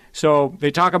so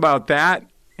they talk about that,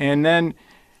 and then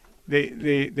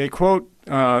they quote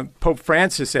Pope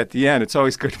Francis at the end. It's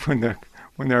always good when the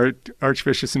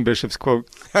archbishops and bishops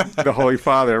quote the Holy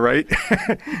Father, right?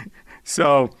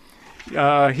 So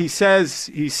he says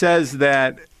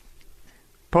that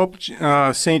Pope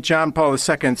St. John Paul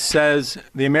II says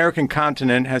the American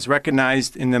continent has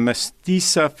recognized in the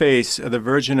mestiza face of the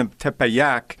Virgin of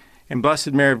Tepeyac and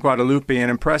Blessed Mary of Guadalupe an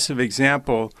impressive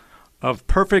example of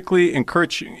perfectly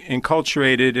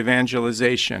enculturated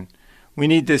evangelization. We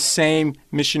need this same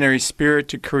missionary spirit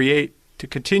to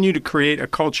continue to create a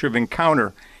culture of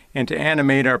encounter and to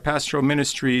animate our pastoral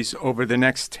ministries over the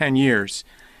next 10 years,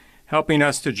 helping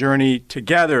us to journey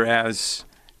together as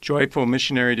joyful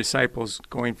missionary disciples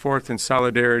going forth in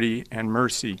solidarity and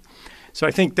mercy. So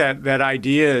I think that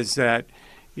idea is that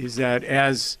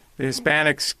as the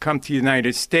Hispanics come to the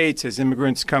United States, as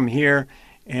immigrants come here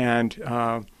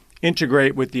and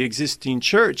integrate with the existing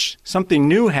church, something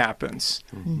new happens,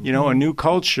 a new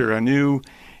culture,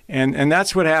 and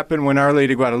that's what happened when Our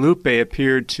Lady of Guadalupe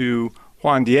appeared to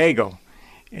Juan Diego.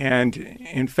 And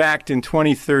in fact, in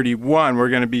 2031, we're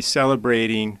going to be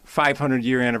celebrating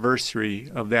 500-year anniversary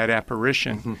of that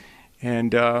apparition.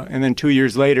 And then 2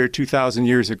 years later, 2,000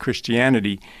 years of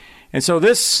Christianity. And so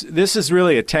this is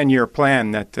really a 10-year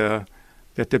plan that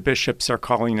the bishops are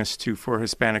calling us to for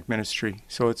Hispanic ministry.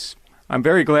 So I'm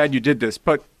very glad you did this,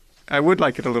 but I would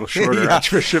like it a little shorter,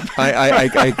 Archbishop.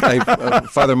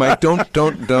 Father Mike, don't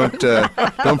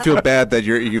feel bad that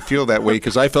you feel that way,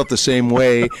 because I felt the same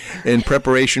way in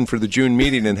preparation for the June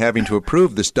meeting and having to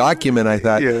approve this document. I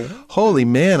thought, holy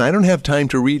man, I don't have time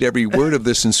to read every word of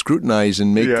this and scrutinize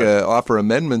and make offer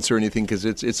amendments or anything, because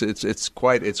it's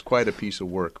quite a piece of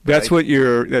work. But that's what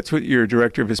your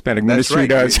director of Hispanic ministry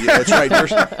does. That's right.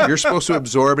 You're supposed to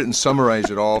absorb it and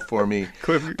summarize it all for me.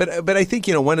 But I think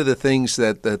one of the things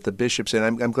that the bishops, and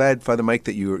I'm glad, Father Mike,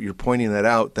 that you're pointing that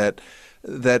out, that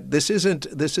this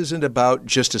isn't about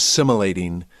just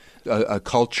assimilating a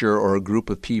culture or a group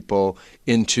of people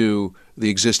into the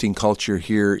existing culture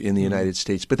here in the United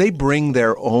States, but they bring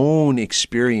their own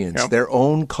experience, their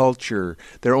own culture,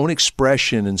 their own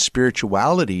expression and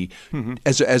spirituality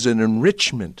as an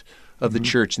enrichment of the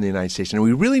church in the United States. And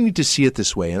we really need to see it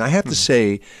this way. And I have to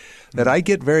say that I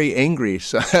get very angry,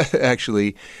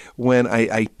 actually, when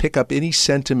I pick up any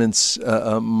sentiments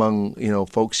among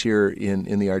folks here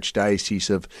in the Archdiocese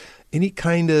of any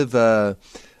kind of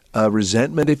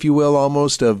resentment, if you will,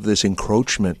 almost of this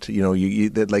encroachment.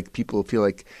 That like people feel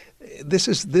like this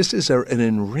is an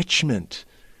enrichment.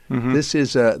 This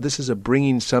is a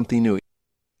bringing something new.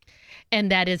 And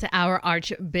that is our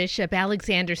Archbishop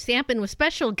Alexander Sampin with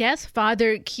special guest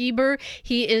Father Kieber.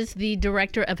 He is the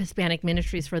Director of Hispanic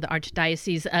Ministries for the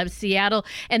Archdiocese of Seattle.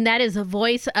 And that is a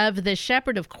Voice of the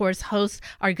Shepherd, of course, hosts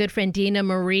our good friend Dina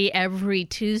Marie every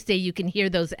Tuesday. You can hear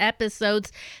those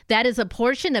episodes. That is a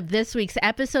portion of this week's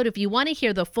episode. If you want to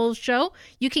hear the full show,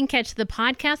 you can catch the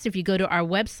podcast if you go to our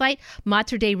website,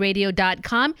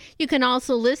 materdeiradio.com. You can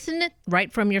also listen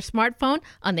right from your smartphone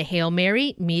on the Hail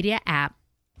Mary Media app.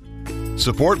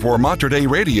 Support for Mater Dei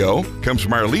Radio comes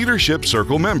from our Leadership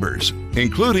Circle members,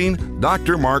 including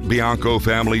Dr. Mark Bianco,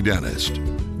 family dentist.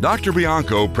 Dr.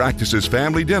 Bianco practices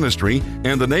family dentistry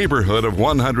in the neighborhood of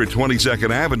 122nd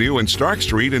Avenue and Stark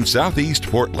Street in Southeast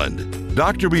Portland.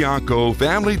 Dr. Bianco,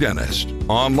 family dentist,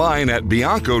 online at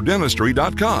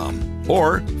biancodentistry.com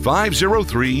or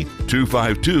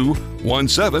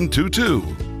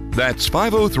 503-252-1722. That's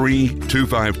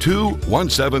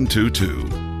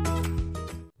 503-252-1722.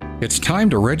 It's time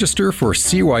to register for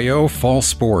CYO Fall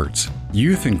Sports.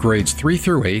 Youth in grades 3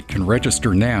 through 8 can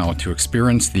register now to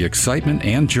experience the excitement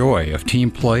and joy of team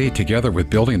play together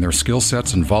with building their skill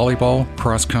sets in volleyball,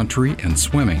 cross country, and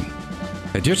swimming.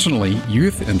 Additionally,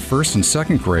 youth in 1st and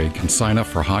 2nd grade can sign up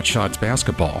for Hot Shots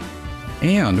basketball.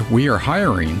 And we are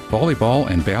hiring volleyball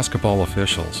and basketball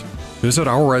officials. Visit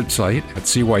our website at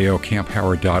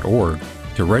cyoCampHoward.org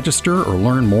to register or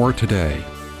learn more today.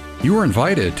 You are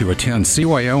invited to attend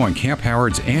CYO and Camp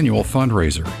Howard's annual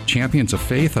fundraiser, Champions of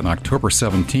Faith, on October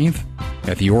 17th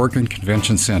at the Oregon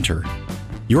Convention Center.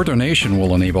 Your donation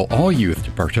will enable all youth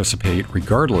to participate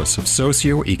regardless of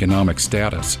socioeconomic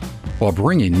status, while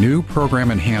bringing new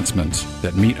program enhancements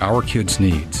that meet our kids'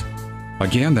 needs.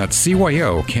 Again, that's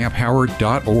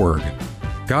cyoCampHoward.org.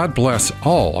 God bless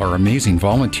all our amazing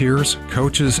volunteers,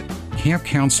 coaches, camp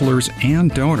counselors,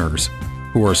 and donors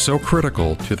who are so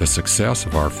critical to the success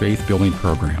of our faith-building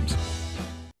programs.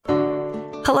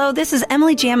 Hello, this is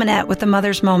Emily Jaminet with The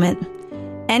Mother's Moment.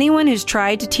 Anyone who's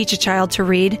tried to teach a child to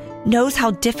read knows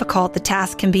how difficult the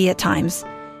task can be at times.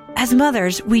 As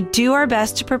mothers, we do our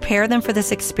best to prepare them for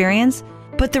this experience,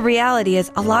 but the reality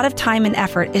is a lot of time and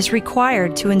effort is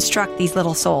required to instruct these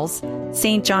little souls.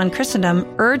 St. John Chrysostom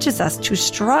urges us to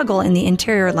struggle in the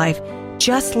interior life,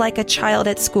 just like a child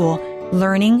at school,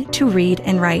 learning to read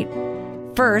and write.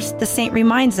 First, the saint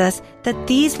reminds us that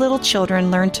these little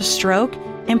children learn to stroke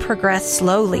and progress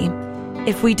slowly.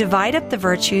 If we divide up the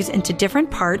virtues into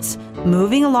different parts,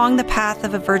 moving along the path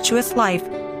of a virtuous life,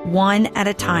 one at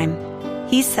a time,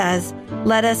 he says,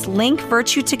 let us link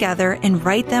virtue together and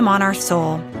write them on our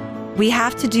soul. We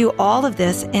have to do all of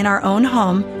this in our own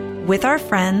home, with our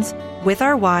friends, with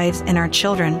our wives and our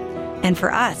children, and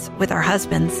for us, with our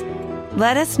husbands.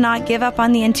 Let us not give up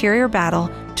on the interior battle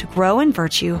to grow in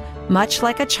virtue, much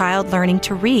like a child learning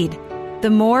to read. The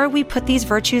more we put these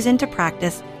virtues into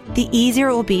practice, the easier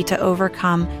it will be to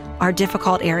overcome our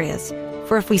difficult areas.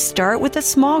 For if we start with a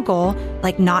small goal,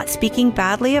 like not speaking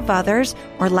badly of others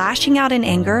or lashing out in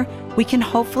anger, we can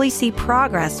hopefully see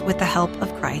progress with the help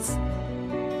of Christ.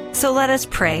 So let us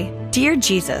pray. Dear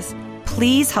Jesus,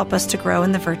 please help us to grow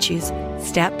in the virtues,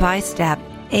 step by step.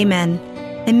 Amen.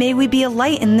 And may we be a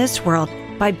light in this world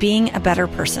by being a better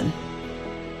person.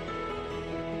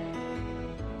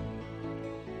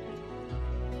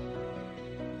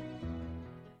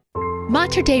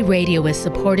 Mater Dei Radio is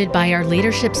supported by our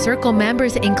Leadership Circle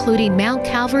members, including Mount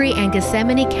Calvary and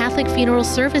Gethsemane Catholic Funeral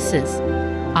Services.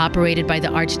 Operated by the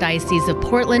Archdiocese of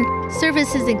Portland,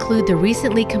 services include the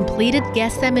recently completed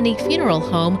Gethsemane Funeral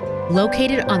Home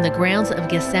located on the grounds of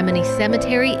Gethsemane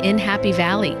Cemetery in Happy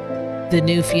Valley. The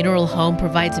new funeral home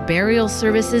provides burial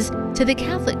services to the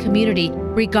Catholic community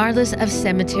regardless of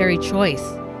cemetery choice.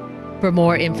 For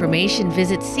more information,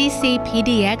 visit ccpdxor.com.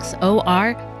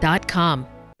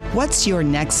 What's your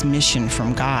next mission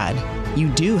from God? You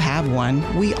do have one.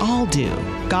 We all do.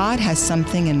 God has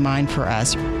something in mind for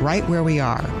us right where we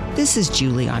are. This is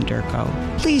Julie Onderko.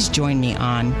 Please join me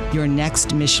on Your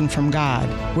Next Mission from God,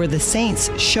 where the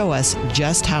saints show us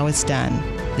just how it's done.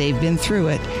 They've been through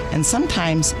it, and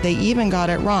sometimes they even got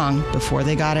it wrong before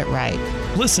they got it right.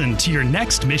 Listen to Your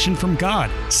Next Mission from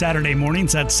God, Saturday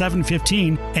mornings at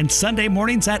 7:15 and Sunday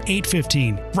mornings at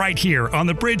 8:15, right here on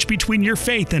the bridge between your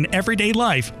faith and everyday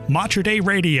life, Mater Dei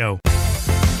Radio.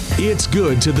 It's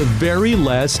good to the very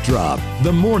last drop.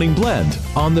 The Morning Blend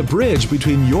on the bridge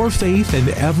between your faith and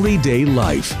everyday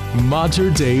life,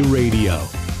 Mater Dei Radio.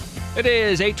 It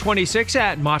is 8:26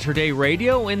 at Mater Dei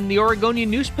Radio. In the Oregonian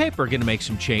newspaper, going to make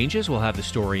some changes. We'll have the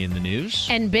story in the news.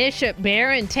 And Bishop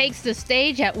Barron takes the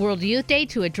stage at World Youth Day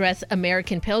to address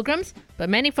American pilgrims. But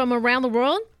many from around the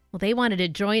world, well, they wanted to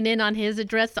join in on his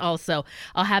address also.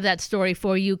 I'll have that story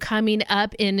for you coming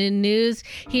up in the news.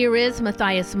 Here is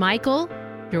Matthias Michael,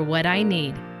 You're What I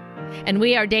Need. And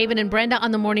we are David and Brenda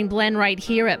on the Morning Blend right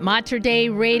here at Mater Dei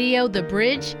Radio, the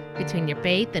bridge between your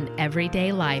faith and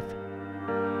everyday life.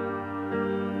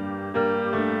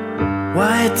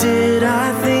 Why did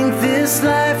I think this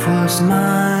life was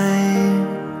mine?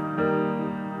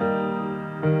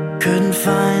 Couldn't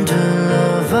find a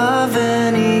love of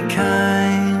any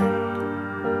kind.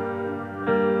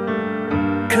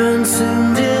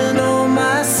 Consumed in all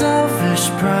my selfish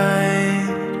pride.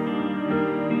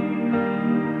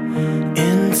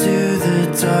 Into the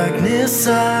darkness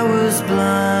I was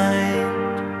blind.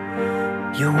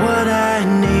 You're what I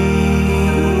need.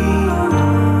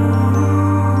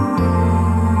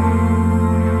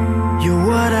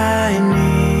 What I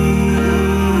need.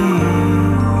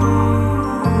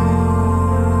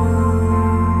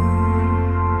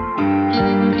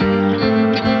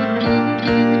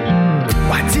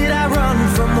 Why did I run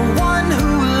from the one who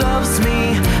loves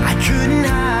me? I couldn't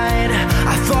hide.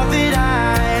 I thought that I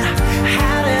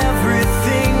had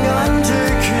everything under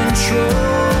control.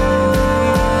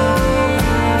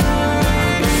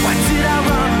 Why did I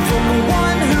run from the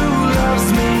one who loves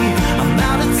me? I'm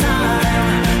out of time.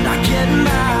 Getting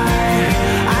by,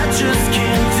 I just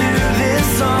can't do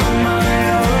this on my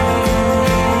own.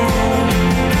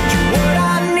 You're what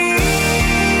I need,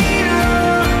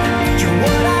 you're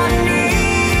what I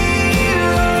need.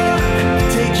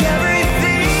 Take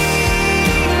everything,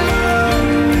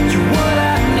 you're what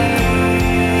I need.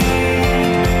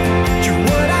 You're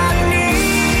what I need,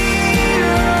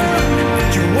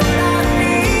 you're what I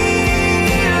need.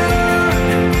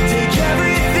 Take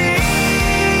everything.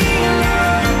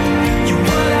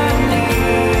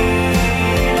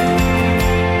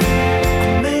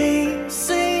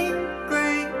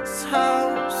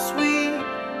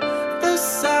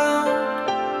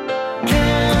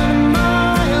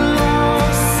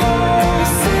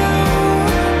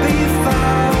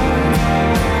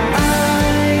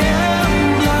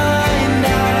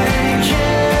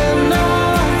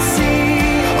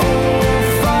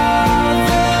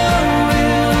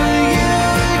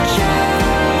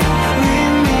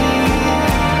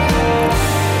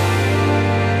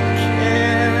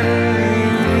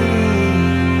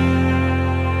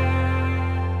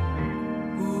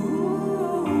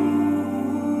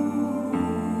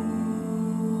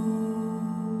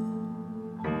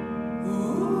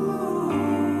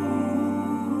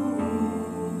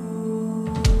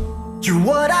 You're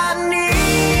what I need.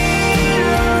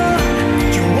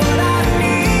 You're what I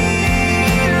need.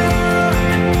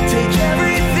 Take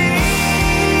everything.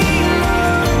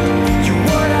 You're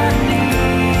what I need.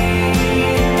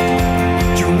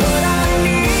 You're what I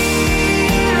need.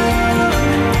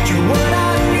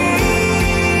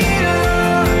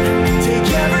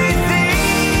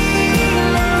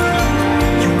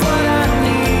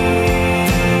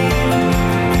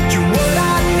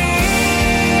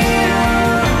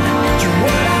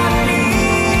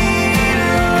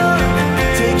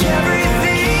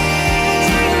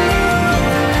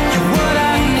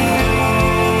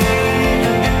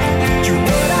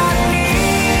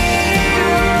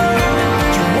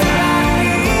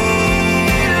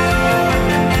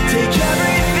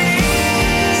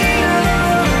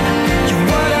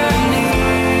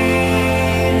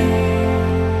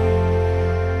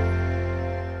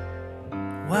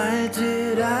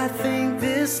 I think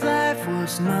this life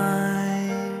was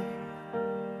mine.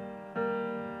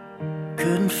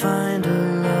 Couldn't find a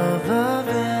love of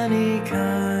any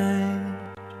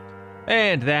kind.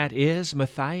 And that is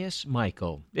Matthias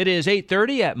Michael. It is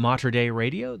 8:30 at Mater Dei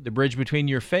Radio, the bridge between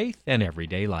your faith and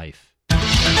everyday life.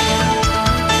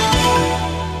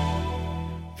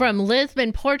 From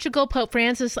Lisbon, Portugal, Pope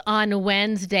Francis on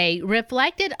Wednesday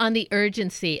reflected on the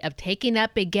urgency of taking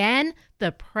up again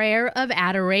the prayer of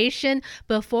adoration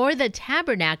before the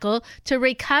tabernacle to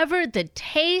recover the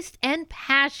taste and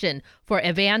passion for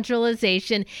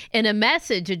evangelization in a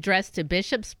message addressed to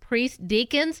bishops, priests,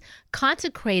 deacons,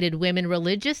 consecrated women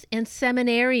religious, and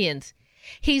seminarians.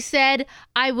 He said,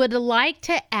 "I would like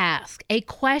to ask a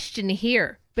question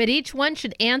here, but each one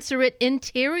should answer it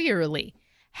interiorly.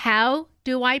 How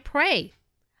do I pray?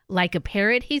 Like a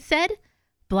parrot," he said.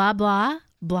 Blah, blah,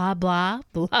 blah, blah,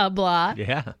 blah, blah.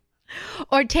 Yeah.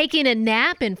 Or taking a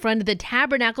nap in front of the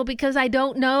tabernacle because I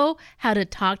don't know how to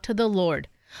talk to the Lord.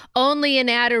 Only in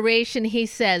adoration, he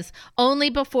says, only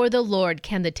before the Lord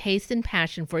can the taste and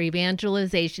passion for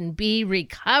evangelization be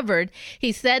recovered.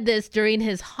 He said this during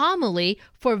his homily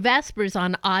for Vespers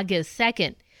on August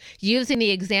 2nd. Using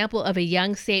the example of a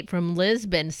young saint from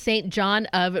Lisbon, St. John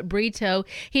of Brito,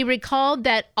 he recalled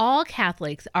that all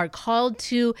Catholics are called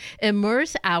to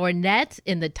immerse our nets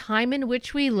in the time in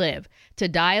which we live, to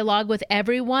dialogue with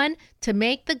everyone, to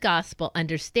make the gospel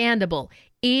understandable,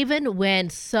 even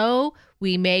when so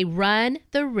we may run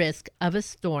the risk of a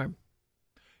storm.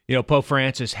 You know, Pope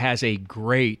Francis has a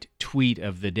great tweet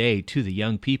of the day to the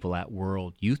young people at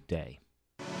World Youth Day.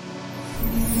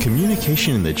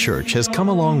 Communication in the church has come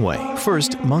a long way.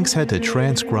 First, monks had to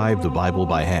transcribe the Bible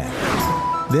by hand.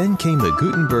 Then came the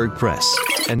Gutenberg press.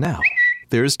 And now,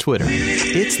 there's Twitter.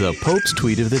 It's the Pope's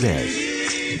tweet of the day.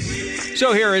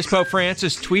 So here is Pope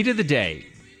Francis' tweet of the day.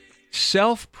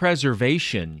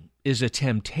 Self-preservation is a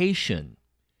temptation.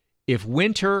 If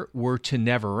winter were to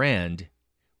never end,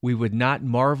 we would not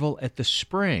marvel at the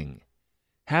spring.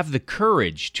 Have the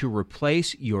courage to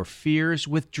replace your fears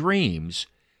with dreams.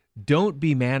 Don't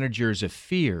be managers of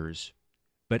fears,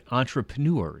 but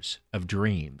entrepreneurs of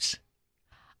dreams.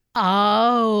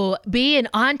 Oh, be an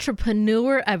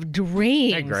entrepreneur of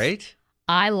dreams. Isn't that great?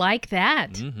 I like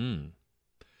that. Mm-hmm.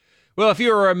 Well, if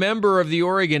you're a member of the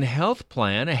Oregon Health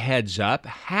Plan, a heads up,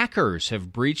 hackers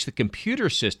have breached the computer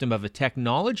system of a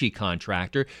technology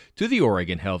contractor to the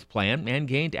Oregon Health Plan and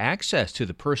gained access to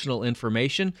the personal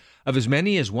information of as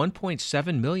many as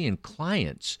 1.7 million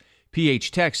clients.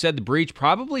 PH Tech said the breach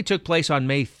probably took place on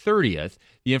May 30th.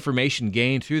 The information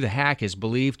gained through the hack is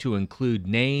believed to include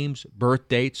names, birth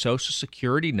dates, social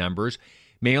security numbers,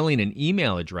 mailing and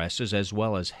email addresses, as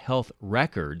well as health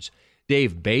records.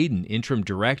 Dave Baden, interim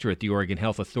director at the Oregon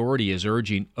Health Authority, is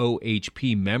urging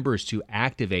OHP members to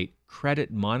activate credit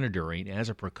monitoring as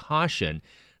a precaution.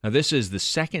 Now, this is the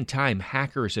second time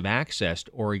hackers have accessed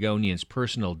Oregonians'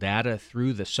 personal data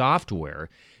through the software.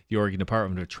 The Oregon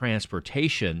Department of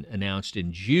Transportation announced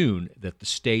in June that the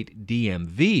state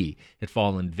DMV had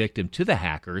fallen victim to the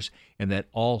hackers and that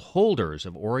all holders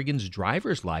of Oregon's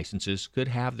driver's licenses could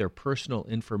have their personal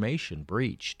information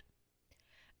breached.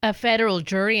 A federal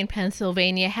jury in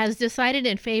Pennsylvania has decided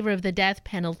in favor of the death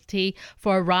penalty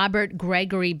for Robert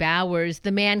Gregory Bowers,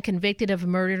 the man convicted of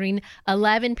murdering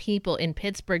 11 people in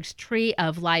Pittsburgh's Tree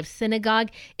of Life synagogue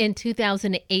in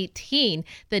 2018,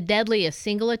 the deadliest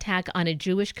single attack on a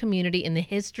Jewish community in the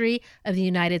history of the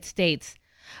United States.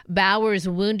 Bowers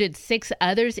wounded 6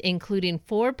 others, including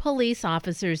 4 police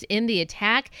officers in the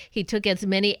attack. He took as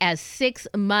many as 6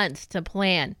 months to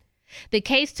plan. The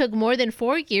case took more than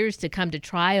 4 years to come to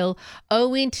trial,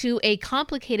 owing to a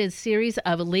complicated series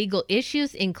of legal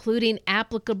issues, including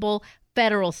applicable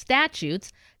federal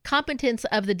statutes, competence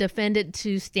of the defendant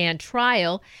to stand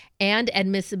trial, and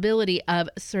admissibility of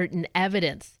certain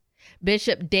evidence.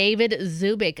 Bishop David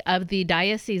Zubik of the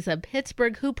Diocese of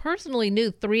Pittsburgh, who personally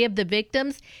knew 3 of the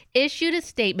victims, issued a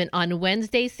statement on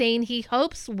Wednesday saying he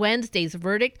hopes Wednesday's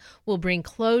verdict will bring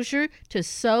closure to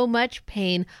so much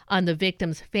pain on the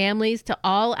victims' families, to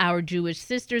all our Jewish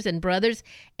sisters and brothers,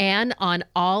 and on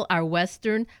all our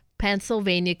Western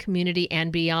Pennsylvania community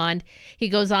and beyond. He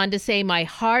goes on to say, "My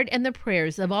heart and the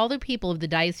prayers of all the people of the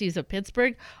Diocese of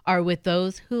Pittsburgh are with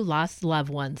those who lost loved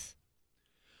ones."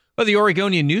 Well, the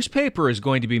Oregonian newspaper is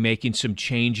going to be making some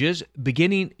changes.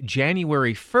 Beginning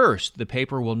January 1st, the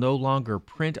paper will no longer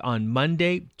print on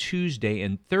Monday, Tuesday,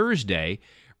 and Thursday,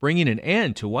 bringing an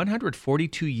end to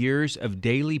 142 years of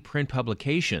daily print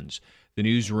publications. The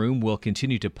newsroom will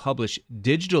continue to publish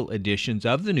digital editions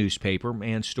of the newspaper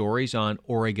and stories on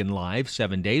Oregon Live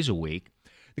 7 days a week.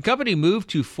 The company moved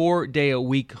to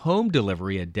 4-day-a-week home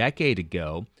delivery a decade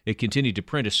ago. It continued to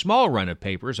print a small run of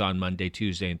papers on Monday,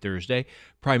 Tuesday, and Thursday,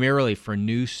 primarily for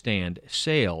newsstand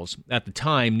sales. At the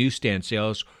time, newsstand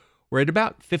sales were at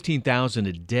about 15,000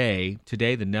 a day.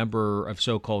 Today, the number of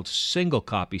so-called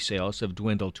single-copy sales have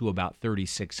dwindled to about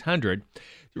 3,600.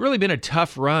 It's really been a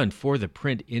tough run for the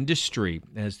print industry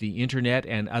as the internet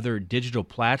and other digital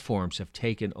platforms have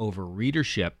taken over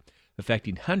readership,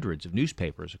 affecting hundreds of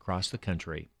newspapers across the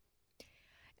country.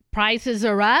 Prices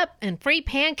are up and free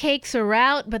pancakes are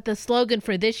out, but the slogan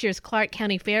for this year's Clark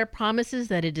County Fair promises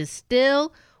that it is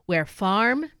still where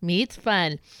farm meets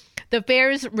fun. The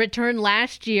fair's return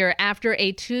last year after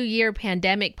a 2-year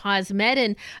pandemic pause met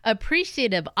an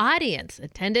appreciative audience.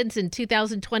 Attendance in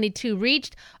 2022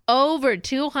 reached over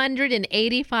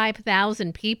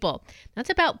 285,000 people. That's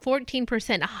about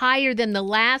 14% higher than the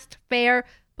last fair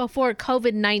before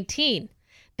COVID-19.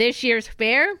 This year's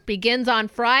fair begins on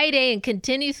Friday and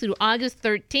continues through August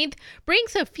 13th,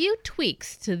 brings a few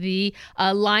tweaks to the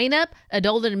lineup.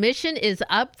 Adult admission is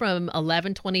up from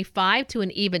 $11.25 to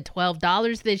an even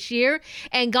 $12 this year.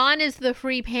 And gone is the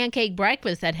free pancake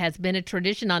breakfast that has been a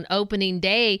tradition on opening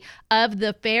day of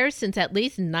the fair since at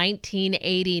least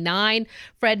 1989.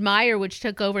 Fred Meyer, which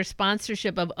took over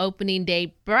sponsorship of opening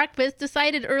day breakfast,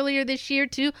 decided earlier this year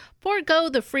to forego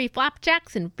the free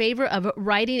flapjacks in favor of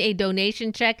writing a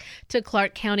donation check to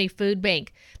Clark County Food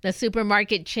Bank. The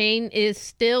supermarket chain is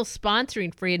still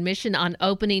sponsoring free admission on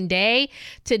opening day.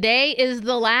 Today is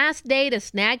the last day to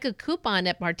snag a coupon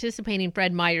at participating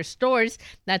Fred Meyer stores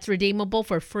that's redeemable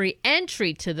for free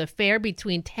entry to the fair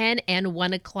between 10 and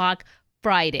 1 o'clock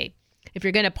Friday. If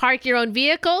you're going to park your own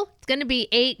vehicle, it's going to be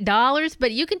 $8,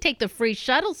 but you can take the free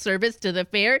shuttle service to the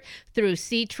fair through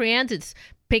C-Trans. It's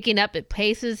picking up at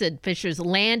Paces and Fisher's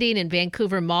Landing in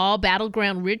Vancouver Mall,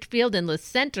 Battleground, Ridgefield, and the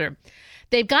Center.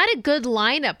 They've got a good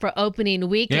lineup for opening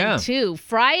weekend, too.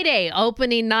 Friday,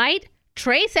 opening night,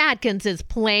 Trace Atkins is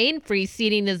playing. Free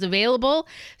seating is available.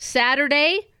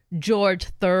 Saturday, George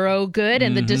Thorogood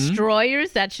and the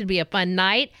Destroyers. That should be a fun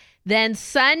night. Then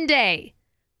Sunday,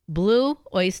 Blue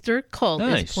Oyster Cult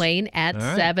is playing at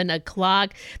 7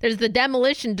 o'clock. There's the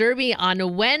Demolition Derby on a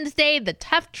Wednesday, the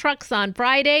Tough Trucks on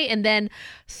Friday, and then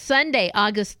Sunday,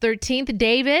 August 13th,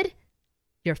 David,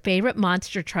 your favorite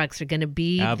monster trucks are going to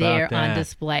be there on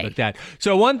display. Look at that.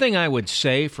 So one thing I would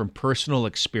say from personal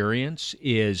experience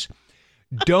is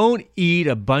don't eat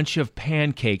a bunch of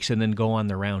pancakes and then go on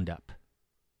the roundup.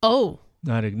 Oh.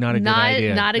 Not a good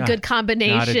idea. Not a good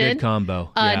combination. Not a good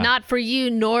combo. Yeah. Not for you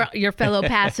nor your fellow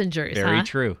passengers. Very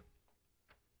true.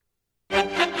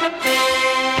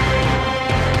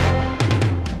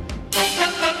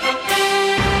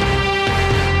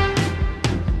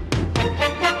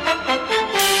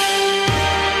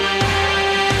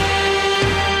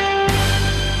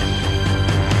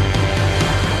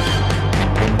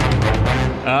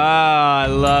 I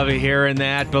love hearing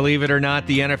that. Believe it or not,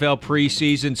 the NFL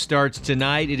preseason starts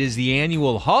tonight. It is the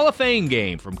annual Hall of Fame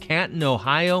game from Canton,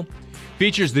 Ohio.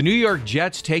 Features the New York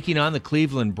Jets taking on the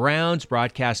Cleveland Browns.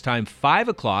 Broadcast time 5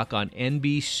 o'clock on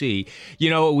NBC. You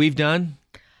know what we've done?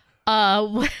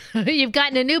 You've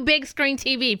gotten a new big screen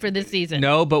TV for this season.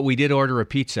 No, but we did order a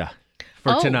pizza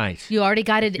for tonight. You already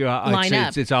got it lined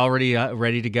up. It's already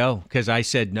ready to go because I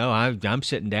said, no, I'm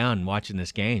sitting down and watching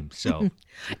this game. So,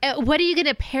 what are you going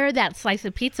to pair that slice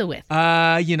of pizza with?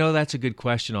 That's a good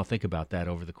question. I'll think about that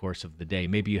over the course of the day.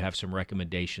 Maybe you have some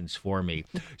recommendations for me.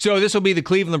 So this will be the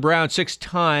Cleveland Browns' 6th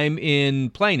time in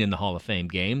playing in the Hall of Fame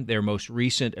game. Their most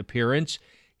recent appearance,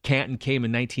 Canton, came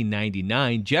in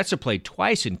 1999. Jets have played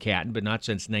twice in Canton, but not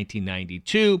since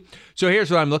 1992. So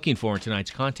here's what I'm looking for in tonight's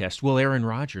contest. Will Aaron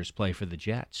Rodgers play for the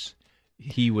Jets?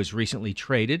 He was recently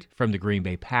traded from the Green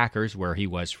Bay Packers, where he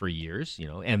was for years,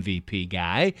 MVP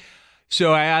guy.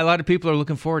 So a lot of people are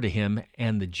looking forward to him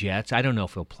and the Jets. I don't know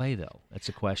if he'll play, though. That's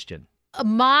a question.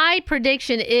 My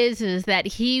prediction is that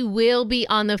he will be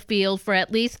on the field for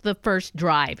at least the first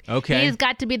drive. Okay. He's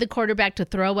got to be the quarterback to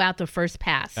throw out the first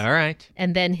pass. All right.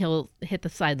 And then he'll hit the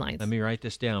sidelines. Let me write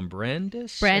this down. Brenda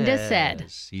said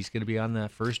he's going to be on the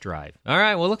first drive. All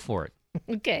right, we'll look for it.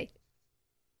 Okay.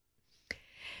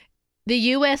 The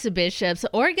U.S. bishops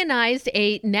organized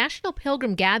a National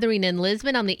Pilgrim Gathering in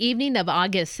Lisbon on the evening of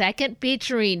August 2nd,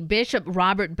 featuring Bishop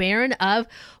Robert Barron of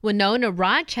Winona,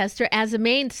 Rochester, as the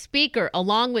main speaker,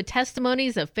 along with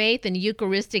testimonies of faith and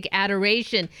Eucharistic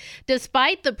adoration.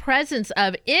 Despite the presence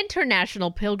of international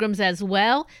pilgrims as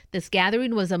well, this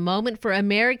gathering was a moment for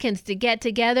Americans to get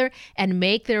together and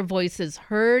make their voices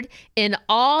heard in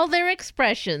all their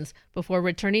expressions before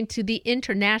returning to the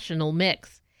international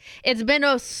mix. It's been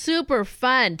super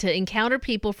fun to encounter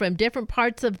people from different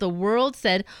parts of the world,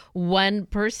 said one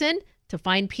person. To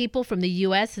find people from the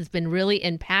U.S. has been really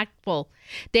impactful.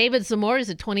 David Zamora is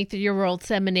a 23-year-old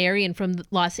seminarian from the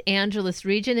Los Angeles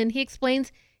region, and he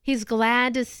explains he's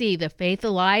glad to see the faith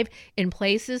alive in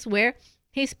places where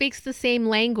he speaks the same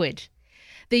language.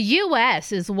 The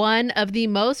U.S. is one of the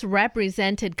most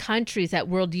represented countries at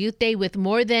World Youth Day, with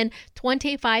more than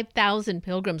 25,000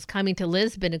 pilgrims coming to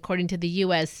Lisbon, according to the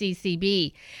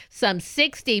USCCB. Some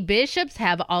 60 bishops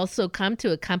have also come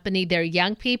to accompany their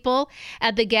young people.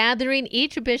 At the gathering,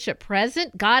 each bishop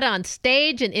present got on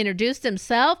stage and introduced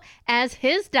himself as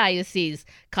his diocese,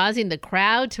 causing the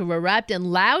crowd to erupt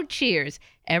in loud cheers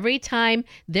every time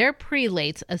their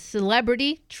prelate's a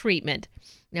celebrity treatment.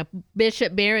 Now,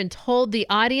 Bishop Barron told the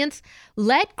audience,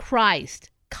 let Christ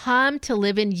come to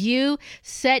live in you,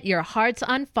 set your hearts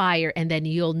on fire, and then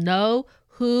you'll know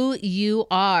who you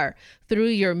are. Through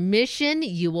your mission,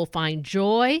 you will find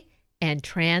joy and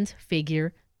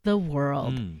transfigure the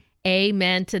world.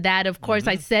 Amen to that. Of course,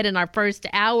 I said in our first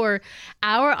hour,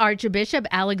 our Archbishop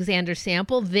Alexander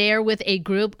Sample there with a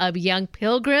group of young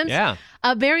pilgrims. Yeah.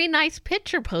 A very nice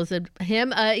picture posed of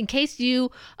him. In case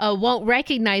you won't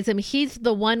recognize him, he's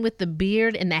the one with the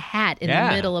beard and the hat in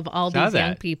the middle of all these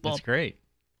young people. That's great.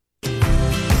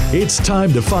 It's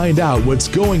time to find out what's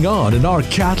going on in our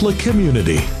Catholic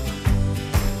community.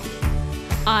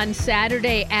 On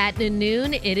Saturday at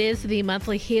noon, it is the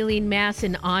monthly healing mass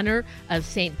in honor of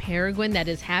St. Peregrine that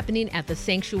is happening at the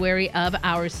Sanctuary of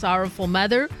Our Sorrowful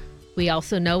Mother. We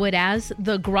also know it as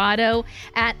the Grotto.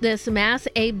 At this mass,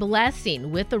 a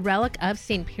blessing with the relic of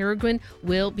St. Peregrine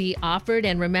will be offered.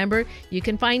 And remember, you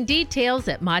can find details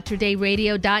at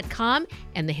materdeiradio.com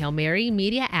and the Hail Mary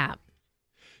Media app.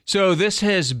 So this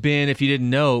has been, if you didn't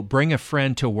know, Bring a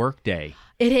Friend to Work Day.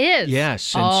 It is.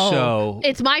 Yes, and so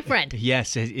it's my friend.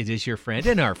 Yes, it is your friend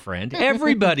and our friend,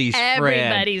 everybody's friend.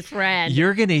 Everybody's friend.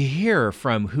 You're going to hear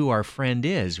from who our friend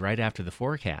is right after the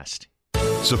forecast.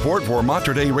 Support for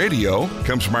Mater Dei Radio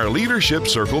comes from our Leadership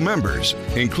Circle members,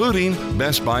 including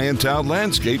Best Buy in Town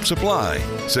Landscape Supply.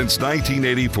 Since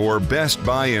 1984, Best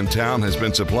Buy in Town has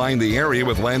been supplying the area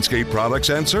with landscape products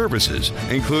and services,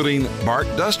 including bark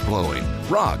dust blowing,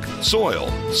 rock,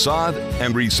 soil, sod,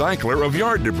 and recycler of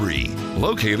yard debris.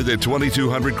 Located at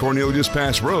 2200 Cornelius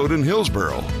Pass Road in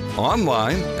Hillsboro.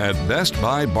 Online at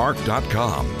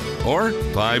bestbuybark.com or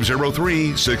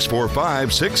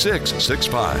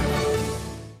 503-645-6665.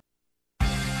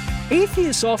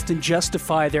 Atheists often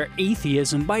justify their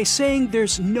atheism by saying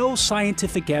there's no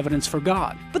scientific evidence for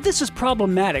God. But this is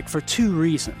problematic for two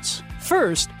reasons.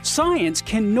 First, science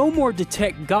can no more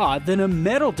detect God than a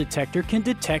metal detector can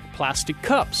detect plastic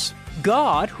cups.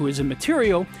 God, who is a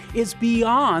material, is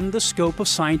beyond the scope of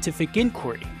scientific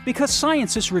inquiry because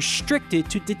science is restricted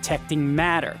to detecting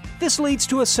matter. This leads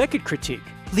to a second critique.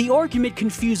 The argument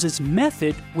confuses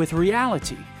method with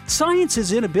reality.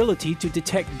 Science's inability to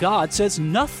detect God says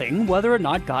nothing whether or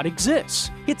not God exists.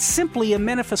 It's simply a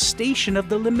manifestation of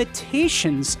the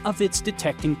limitations of its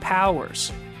detecting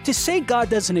powers. To say God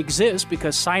doesn't exist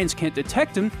because science can't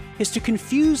detect him is to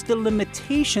confuse the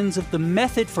limitations of the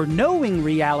method for knowing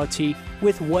reality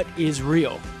with what is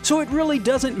real. So it really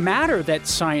doesn't matter that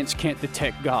science can't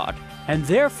detect God, and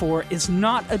therefore is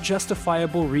not a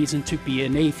justifiable reason to be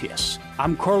an atheist.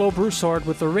 I'm Carlo Broussard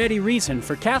with the ready reason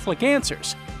for Catholic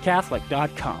Answers,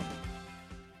 Catholic.com.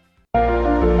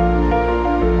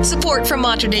 Support from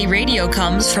Mater Dei Radio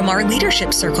comes from our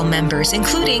Leadership Circle members,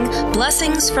 including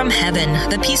Blessings from Heaven,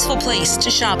 the peaceful place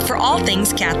to shop for all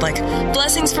things Catholic.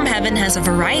 Blessings from Heaven has a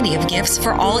variety of gifts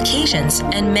for all occasions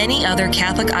and many other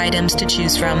Catholic items to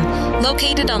choose from.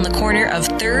 Located on the corner of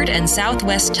 3rd and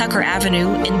Southwest Tucker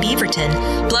Avenue in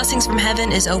Beaverton, Blessings from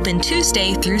Heaven is open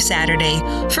Tuesday through Saturday.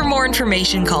 For more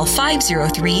information, call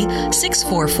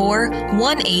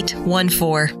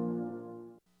 503-644-1814.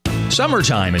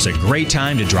 Summertime is a great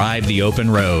time to drive the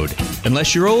open road.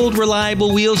 Unless your old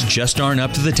reliable wheels just aren't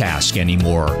up to the task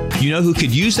anymore. You know who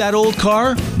could use that old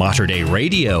car? Mater Dei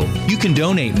Radio. You can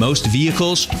donate most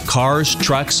vehicles, cars,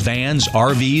 trucks, vans,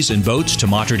 RVs, and boats to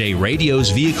Mater Dei Radio's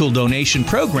vehicle donation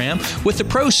program with the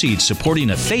proceeds supporting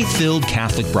a faith-filled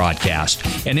Catholic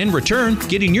broadcast. And in return,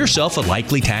 getting yourself a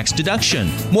likely tax deduction.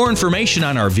 More information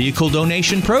on our vehicle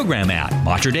donation program at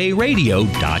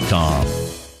materdeiradio.com.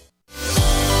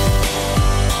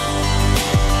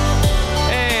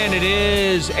 It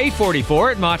is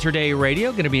 8:44 at Mater Dei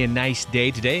Radio. Going to be a nice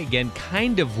day today. Again,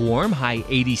 kind of warm, high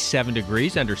 87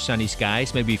 degrees under sunny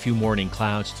skies. Maybe a few morning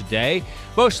clouds today.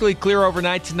 Mostly clear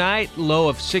overnight tonight, low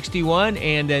of 61,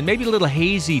 and then maybe a little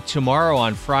hazy tomorrow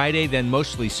on Friday, then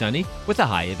mostly sunny with a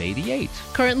high of 88.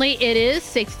 Currently, it is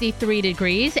 63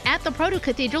 degrees at the Proto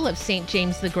Cathedral of St.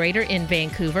 James the Greater in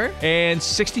Vancouver. And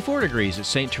 64 degrees at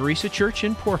St. Teresa Church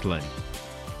in Portland.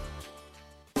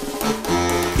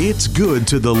 It's good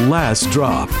to the last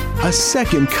drop. A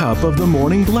second cup of the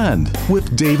morning blend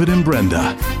with David and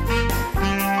Brenda.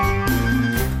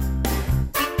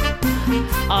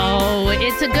 Oh,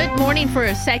 it's a good morning for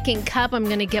a second cup. I'm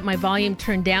going to get my volume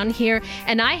turned down here.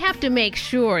 And I have to make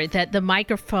sure that the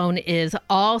microphone is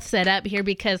all set up here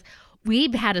because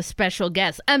we've had a special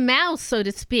guest, a mouse, so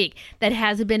to speak, that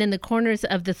has been in the corners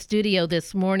of the studio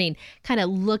this morning, kind of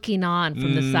looking on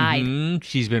from the side.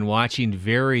 She's been watching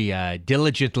very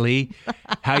diligently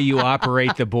how you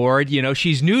operate the board. You know,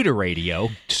 she's new to radio,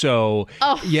 so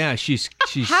yeah, she's.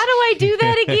 How do I do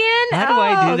that again? How do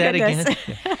I do that again?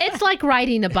 It's like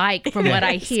riding a bike, from what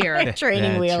I hear. Like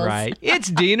training wheels. That's right. It's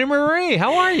Dina Marie.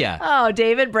 How are you? Oh,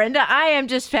 David, Brenda, I am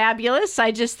just fabulous. I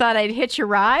just thought I'd hitch a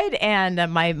ride,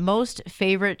 and my most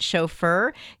favorite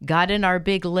chauffeur got in our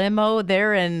big limo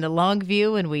there in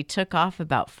Longview, and we took off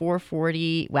about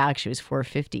 4:40. Well, actually, it was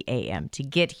 4:50 a.m. to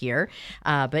get here.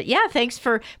 But yeah, thanks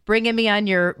for bringing me on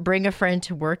your Bring a Friend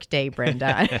to Work day,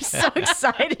 Brenda. I'm so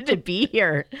excited to be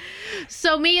here.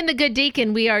 So me and the good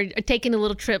deacon, we are taking a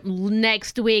little trip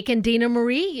next week. And Dina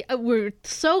Marie, we're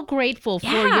so grateful for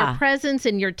your presence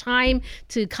and your time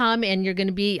to come. And you're going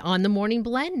to be on the Morning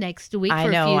Blend next week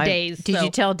for a few days. Did you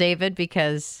tell David?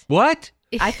 Because what?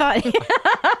 I thought.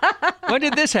 When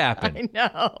did this happen? I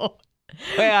know. Well,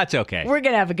 that's okay. We're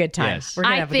going to have a good time. Yes. We're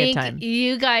going to have a good time. I think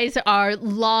you guys are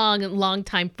long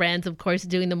time friends, of course,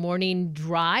 doing the morning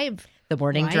drive. The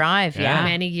morning drive, yeah.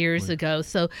 Many years ago.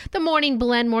 So the Morning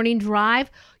Blend, morning drive,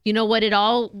 you know what it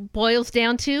all boils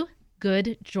down to?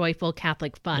 Good, joyful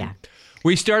Catholic fun. Yeah.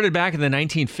 We started back in the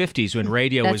 1950s when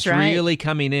radio was really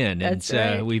coming in,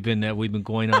 and we've been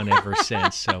going on ever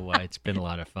since. So it's been a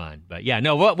lot of fun. But yeah,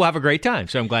 no, we'll have a great time.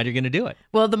 So I'm glad you're going to do it.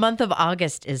 Well, the month of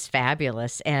August is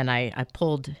fabulous, and I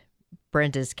pulled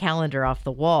Brenda's calendar off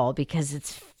the wall because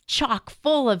it's chock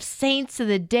full of saints of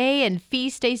the day and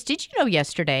feast days. Did you know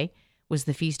yesterday was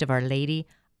the feast of Our Lady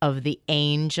of the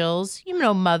Angels? You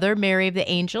know, Mother Mary of the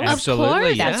Angels. Absolutely, of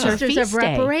course. yeah. That's her Sisters feast of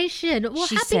day. Reparation. Well,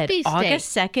 She happy said, feast day.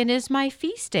 August 2nd is my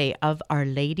feast day of Our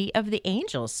Lady of the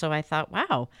Angels. So I thought,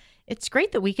 wow, it's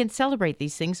great that we can celebrate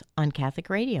these things on Catholic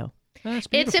radio.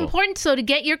 It's important, so to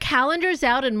get your calendars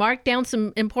out and mark down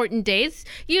some important days.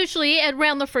 Usually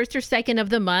around the 1st or 2nd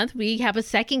of the month, we have a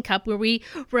second cup where we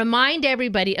remind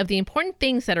everybody of the important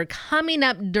things that are coming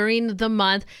up during the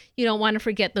month. You don't want to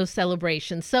forget those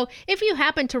celebrations. So if you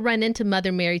happen to run into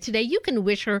Mother Mary today, you can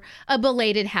wish her a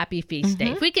belated happy feast day.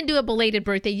 If we can do a belated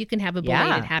birthday, you can have a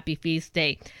belated happy feast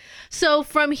day. So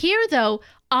from here, though,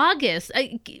 August,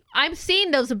 I'm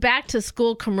seeing those back to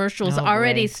school commercials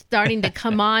already starting to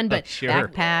come on, but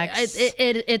backpacks,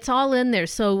 it's all in there.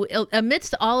 So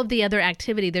amidst all of the other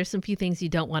activity, there's some few things you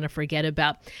don't want to forget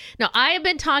about. Now, I have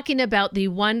been talking about the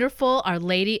wonderful Our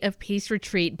Lady of Peace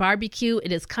Retreat barbecue.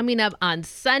 It is coming up on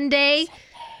Sunday.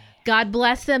 God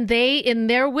bless them. They, in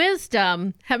their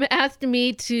wisdom, have asked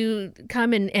me to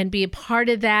come and be a part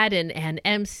of that and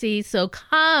MC. So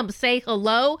come, say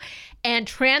hello, and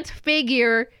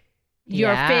transfigure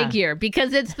your figure,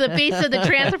 because it's the Feast of the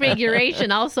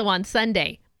Transfiguration also on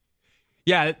Sunday.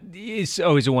 Yeah, it's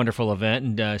always a wonderful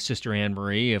event. And Sister Anne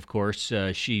Marie, of course,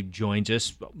 she joins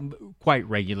us quite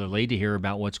regularly to hear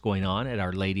about what's going on at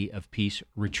Our Lady of Peace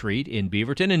Retreat in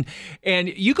Beaverton. And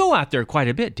you go out there quite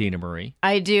a bit, Dina Marie.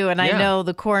 I do. And I know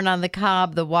the corn on the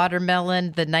cob, the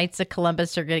watermelon, the Knights of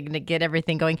Columbus are going to get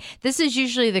everything going. This is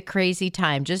usually the crazy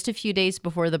time, just a few days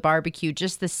before the barbecue,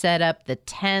 just the setup, the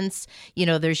tents. You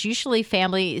know, there's usually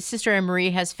family. Sister Anne Marie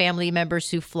has family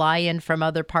members who fly in from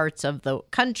other parts of the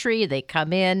country. They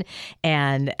come in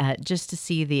and just to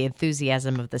see the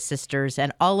enthusiasm of the sisters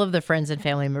and all of the friends and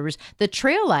family members. The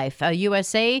Trail Life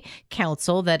USA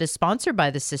Council that is sponsored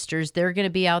by the sisters, they're going to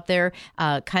be out there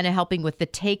kind of helping with the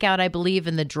takeout, I believe,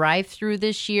 and the drive-through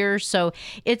this year. So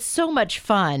it's so much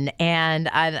fun, and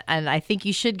I think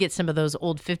you should get some of those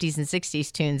old 50s and 60s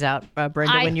tunes out,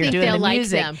 Brenda, when you're doing the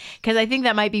music, because I think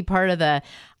that might be part of the.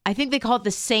 I think they call it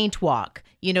the Saint Walk.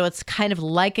 You know, it's kind of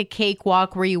like a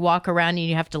cakewalk where you walk around and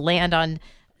you have to land on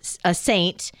a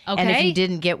saint. Okay. And if you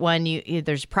didn't get one,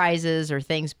 there's prizes or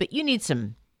things, but you need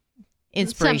some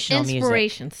Inspirational some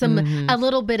inspiration, music. a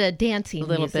little bit of dancing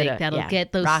music that'll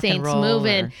get those saints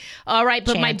moving. All right,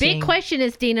 but my big question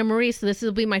is, Dina Marie, so this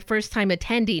will be my first time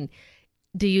attending.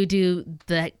 Do you do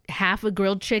the half a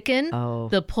grilled chicken,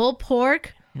 the pulled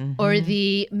pork, or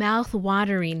the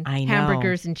mouth-watering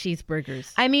hamburgers and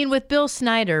cheeseburgers? I mean, with Bill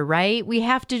Snyder, right? We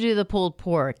have to do the pulled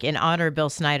pork in honor of Bill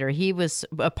Snyder. He was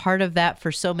a part of that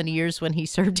for so many years when he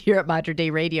served here at Mater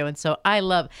Dei Radio. And so I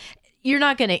love, you're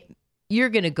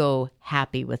going to go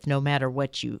happy with no matter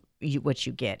what you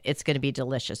get. It's going to be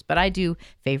delicious. But I do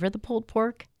favor the pulled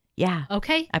pork. Yeah.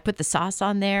 Okay. I put the sauce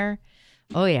on there.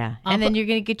 Oh, yeah. And then you're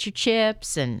going to get your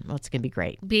chips, and it's going to be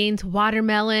great. Beans,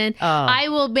 watermelon. I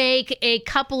will make a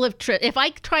couple of trips. If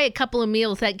I try a couple of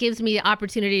meals, that gives me the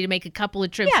opportunity to make a couple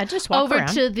of trips just walk over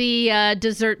around to the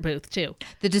dessert booth, too.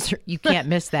 The dessert, you can't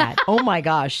miss that. Oh, my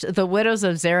gosh. The Widows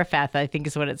of Zarephath, I think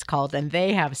is what it's called, and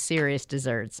they have serious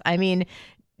desserts. I mean,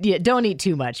 yeah, don't eat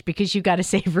too much because you've got to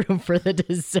save room for the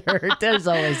dessert. There's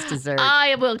always dessert.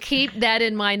 I will keep that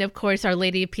in mind. Of course, Our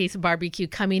Lady of Peace barbecue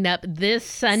coming up this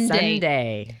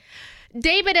Sunday.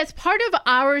 David, as part of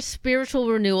our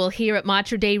spiritual renewal here at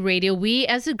Mater Dei Radio, we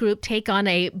as a group take on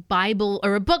a Bible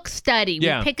or a book study.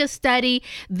 We pick a study.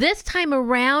 This time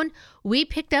around, we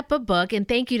picked up a book, and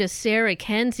thank you to Sarah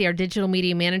Kenzie, our digital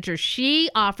media manager. She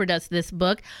offered us this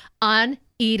book on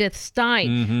Edith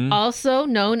Stein, also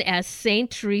known as Saint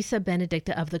Teresa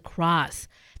Benedicta of the Cross.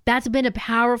 That's been a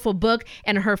powerful book,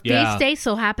 and her feast day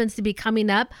so happens to be coming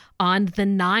up on the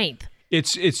 9th.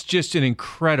 It's just an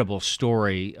incredible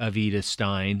story of Edith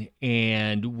Stein,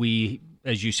 and we,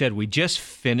 as you said, we just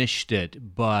finished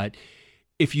it. But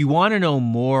if you want to know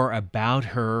more about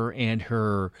her and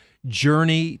her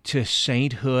journey to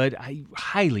sainthood, I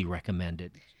highly recommend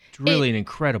it. It's really an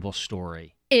incredible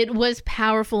story. It was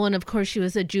powerful, and of course, she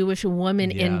was a Jewish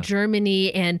woman in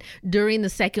Germany and during the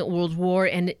Second World War,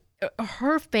 and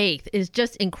her faith is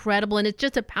just incredible, and it's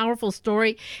just a powerful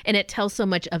story, and it tells so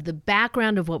much of the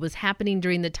background of what was happening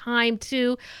during the time,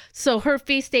 too. So her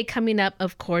feast day coming up,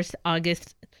 of course,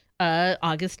 August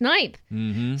 9th.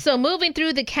 So moving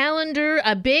through the calendar,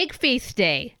 a big feast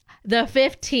day, the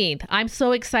 15th. I'm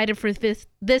so excited for this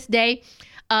day.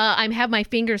 I have my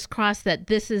fingers crossed that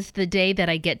this is the day that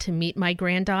I get to meet my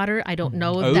granddaughter. I don't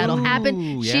know if that'll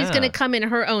happen. She's going to come in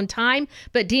her own time.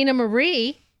 But Dina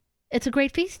Marie, it's a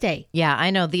great feast day. Yeah,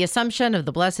 I know. The Assumption of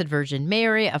the Blessed Virgin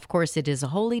Mary. Of course, it is a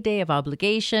holy day of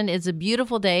obligation. It's a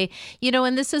beautiful day. You know,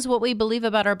 and this is what we believe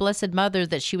about our Blessed Mother,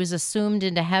 that she was assumed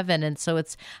into heaven. And so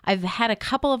I've had a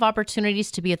couple of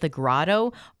opportunities to be at the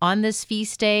Grotto on this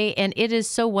feast day. And it is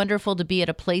so wonderful to be at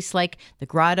a place like the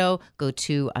Grotto, go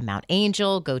to a Mount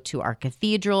Angel, go to our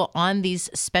cathedral on these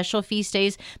special feast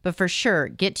days. But for sure,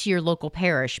 get to your local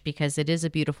parish because it is a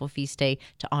beautiful feast day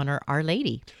to honor Our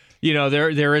Lady. You know,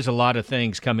 there is a lot of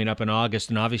things coming up in August,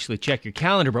 and obviously check your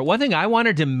calendar. But one thing I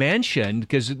wanted to mention,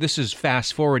 because this is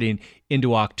fast forwarding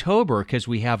into October, because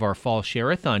we have our Fall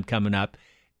Share-a-thon coming up.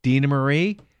 Dina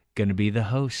Marie, going to be the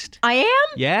host. I am?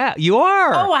 Yeah, you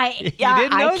are. Oh, you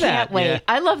didn't know I can't wait. Yeah.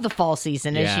 I love the fall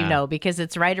season, as you know, because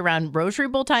it's right around Rosary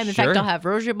Bowl time. In fact, I'll have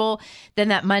Rosary Bowl. Then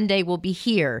that Monday will be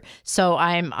here. So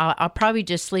I'll probably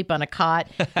just sleep on a cot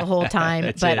the whole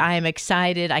time. But I am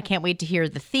excited. I can't wait to hear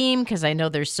the theme because I know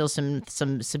there's still some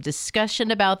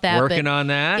discussion about that. Working on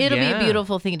that. It'll be a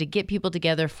beautiful thing to get people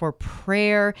together for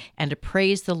prayer and to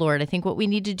praise the Lord. I think what we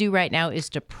need to do right now is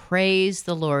to praise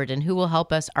the Lord, and who will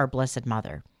help us? Our Blessed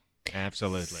Mother.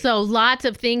 Absolutely. So lots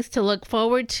of things to look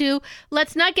forward to.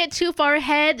 Let's not get too far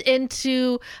ahead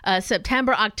into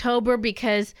September, October,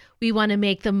 because we want to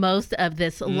make the most of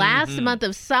this last month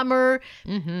of summer.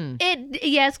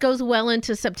 It, goes well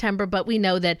into September, but we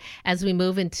know that as we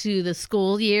move into the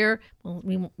school year,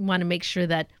 we want to make sure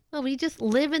that, we just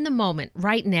live in the moment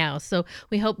right now. So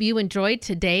we hope you enjoyed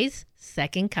today's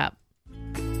Second Cup.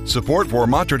 Support for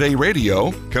Mater Dei Radio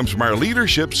comes from our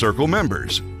Leadership Circle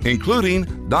members,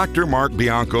 including Dr. Mark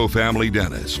Bianco, family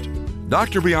dentist.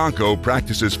 Dr. Bianco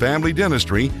practices family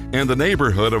dentistry in the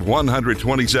neighborhood of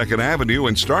 122nd Avenue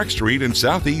and Stark Street in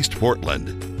Southeast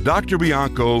Portland. Dr.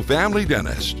 Bianco, family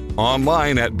dentist,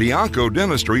 online at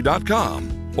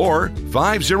biancodentistry.com or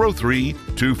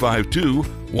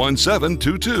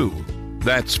 503-252-1722.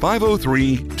 That's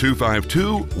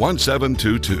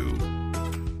 503-252-1722.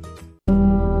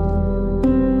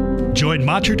 Join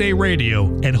Mater Dei Radio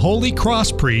and Holy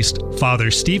Cross priest Father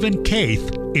Stephen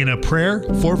Kaith in a prayer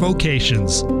for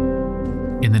vocations.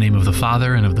 In the name of the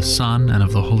Father, and of the Son, and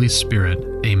of the Holy Spirit.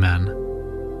 Amen.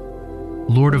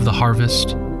 Lord of the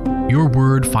harvest, your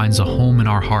word finds a home in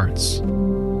our hearts,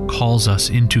 calls us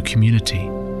into community,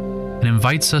 and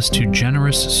invites us to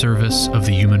generous service of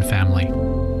the human family.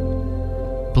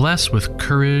 Bless with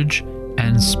courage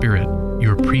and spirit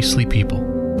your priestly people,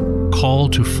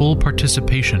 called to full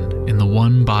participation in the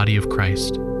one body of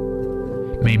Christ.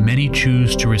 May many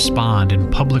choose to respond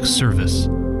in public service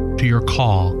to your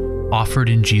call offered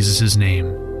in Jesus' name.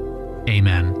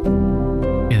 Amen.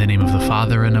 In the name of the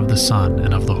Father, and of the Son,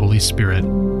 and of the Holy Spirit.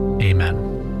 Amen.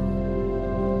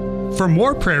 For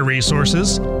more prayer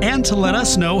resources and to let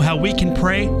us know how we can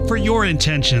pray for your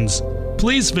intentions,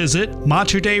 please visit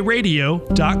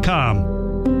materdeiradio.com.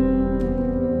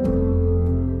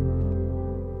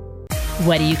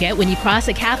 What do you get when you cross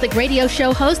a Catholic radio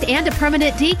show host and a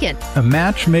permanent deacon? A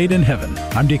match made in heaven.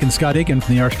 I'm Deacon Scott Aiken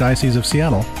from the Archdiocese of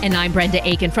Seattle. And I'm Brenda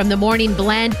Aiken from the Morning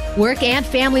Blend. Work and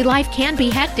family life can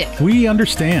be hectic. We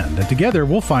understand, and together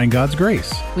we'll find God's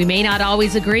grace. We may not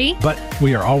always agree, but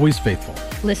we are always faithful.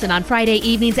 Listen on Friday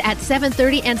evenings at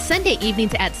 7:30 and Sunday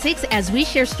evenings at 6 as we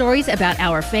share stories about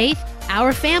our faith,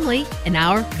 our family, and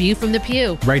our view from the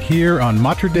pew. Right here on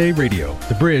Mater Dei Radio,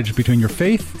 the bridge between your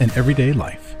faith and everyday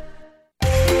life.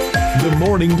 The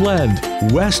Morning Blend,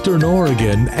 Western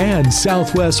Oregon and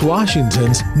Southwest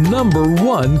Washington's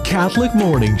 #1 Catholic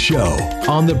morning show.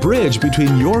 On the bridge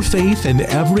between your faith and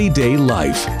everyday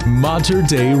life. Mater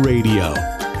Dei Radio.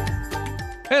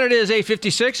 And it is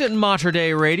 8:56 at Mater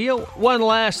Dei Radio. One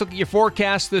last look at your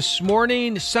forecast this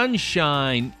morning.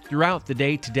 Sunshine throughout the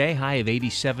day today, high of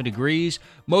 87 degrees.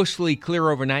 Mostly clear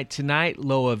overnight tonight,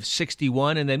 low of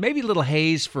 61. And then maybe a little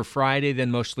haze for Friday, then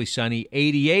mostly sunny,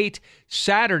 88.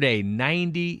 Saturday,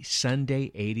 90.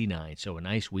 Sunday, 89. So a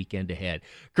nice weekend ahead.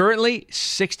 Currently,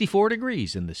 64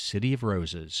 degrees in the City of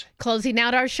Roses. Closing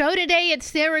out our show today,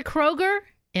 it's Sarah Kroger.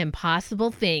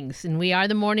 Impossible Things. And we are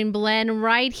the Morning Blend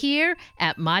right here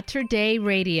at Mater Dei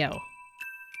Radio.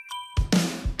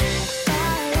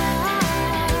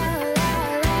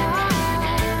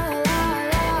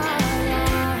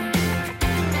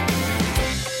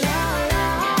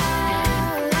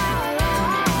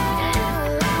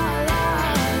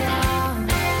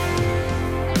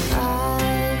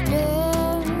 I've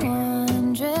been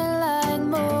wandering like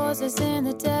Moses in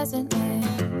the desert land.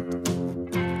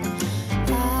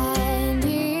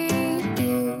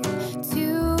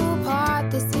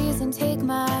 Take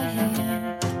my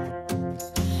hand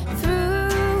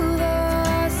through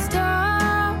the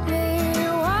stormy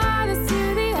waters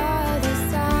to the other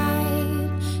side.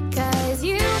 'Cause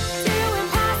you do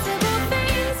impossible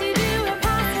things, you do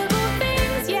impossible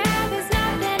things. Yeah, there's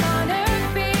nothing on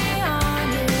earth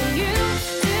beyond you. You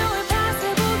do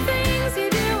impossible things, you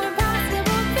do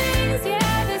impossible things.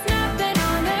 Yeah, there's nothing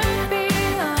on earth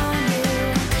beyond you.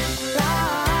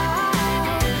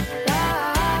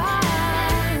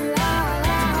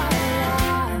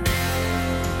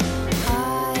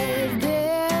 I've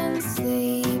been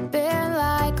sleeping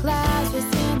like Lazarus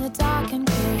in the darkened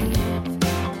grave.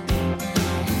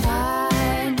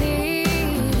 I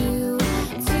need you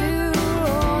to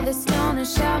roll the stone and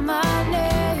shout my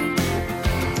name.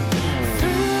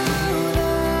 Through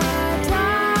the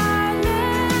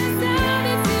darkness out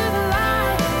into the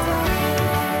light of day.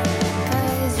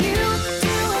 'Cause you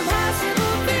do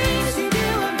impossible things, you do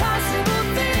impossible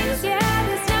things. Yeah,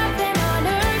 there's nothing on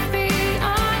earth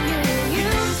beyond you. You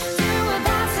do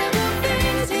impossible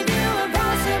things, you do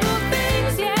impossible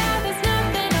things. Yeah, there's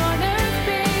nothing on earth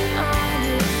beyond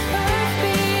you. Earth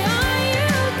beyond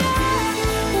you, God.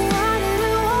 Water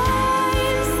to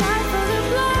wine, sight for the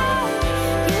blood.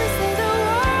 You say the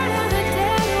word and the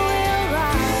dead will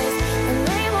rise. The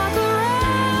lame walk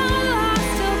around,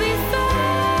 lost will be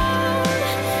found.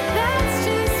 That's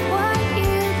just what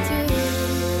you do.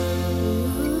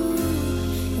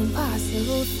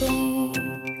 Impossible things.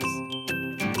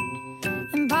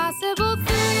 Impossible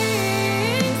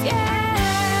things,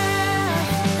 yeah.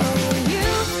 Oh, you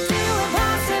do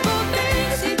impossible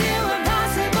things, you do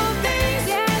impossible things.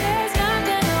 Yeah, there's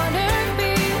nothing on earth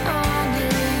beyond you.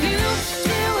 You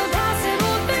do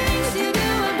impossible things, you do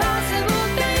impossible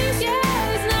things. Yeah,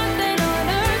 there's nothing on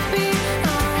earth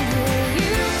beyond you.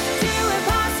 You do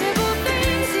impossible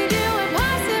things, you do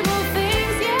impossible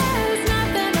things. Yeah, there's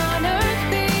nothing on earth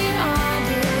beyond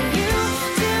you. You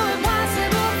do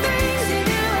impossible things, you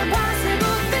do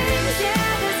impossible things. Yeah,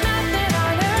 there's nothing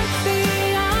on earth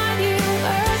beyond you.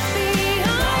 Earth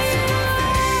beyond you.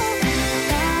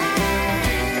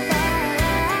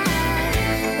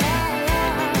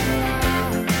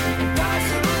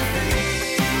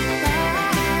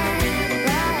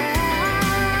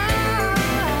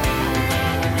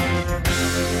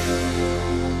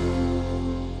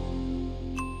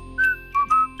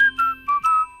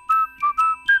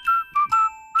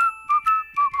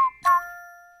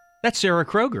 That's Sarah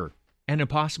Kroger and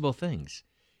Impossible Things.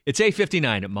 It's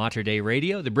 8:59 at Mater Dei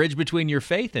Radio, the bridge between your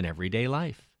faith and everyday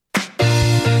life.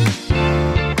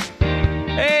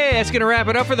 Hey, that's going to wrap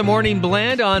it up for the Morning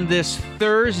Blend on this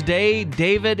Thursday.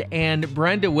 David and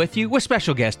Brenda with you, with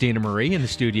special guest Dina Marie in the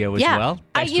studio as well.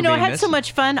 I had so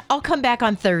much fun. I'll come back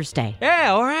on Thursday.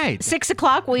 Yeah, all right. 6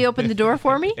 o'clock, will you open the door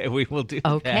for me? We will do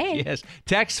Okay. that, yes.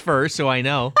 Text first so I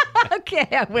know. Okay,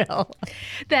 I will.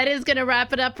 That is going to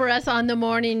wrap it up for us on the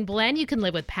Morning Blend. You can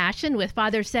live with passion with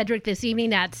Father Cedric this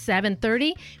evening at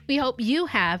 7:30. We hope you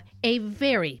have a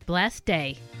very blessed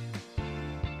day.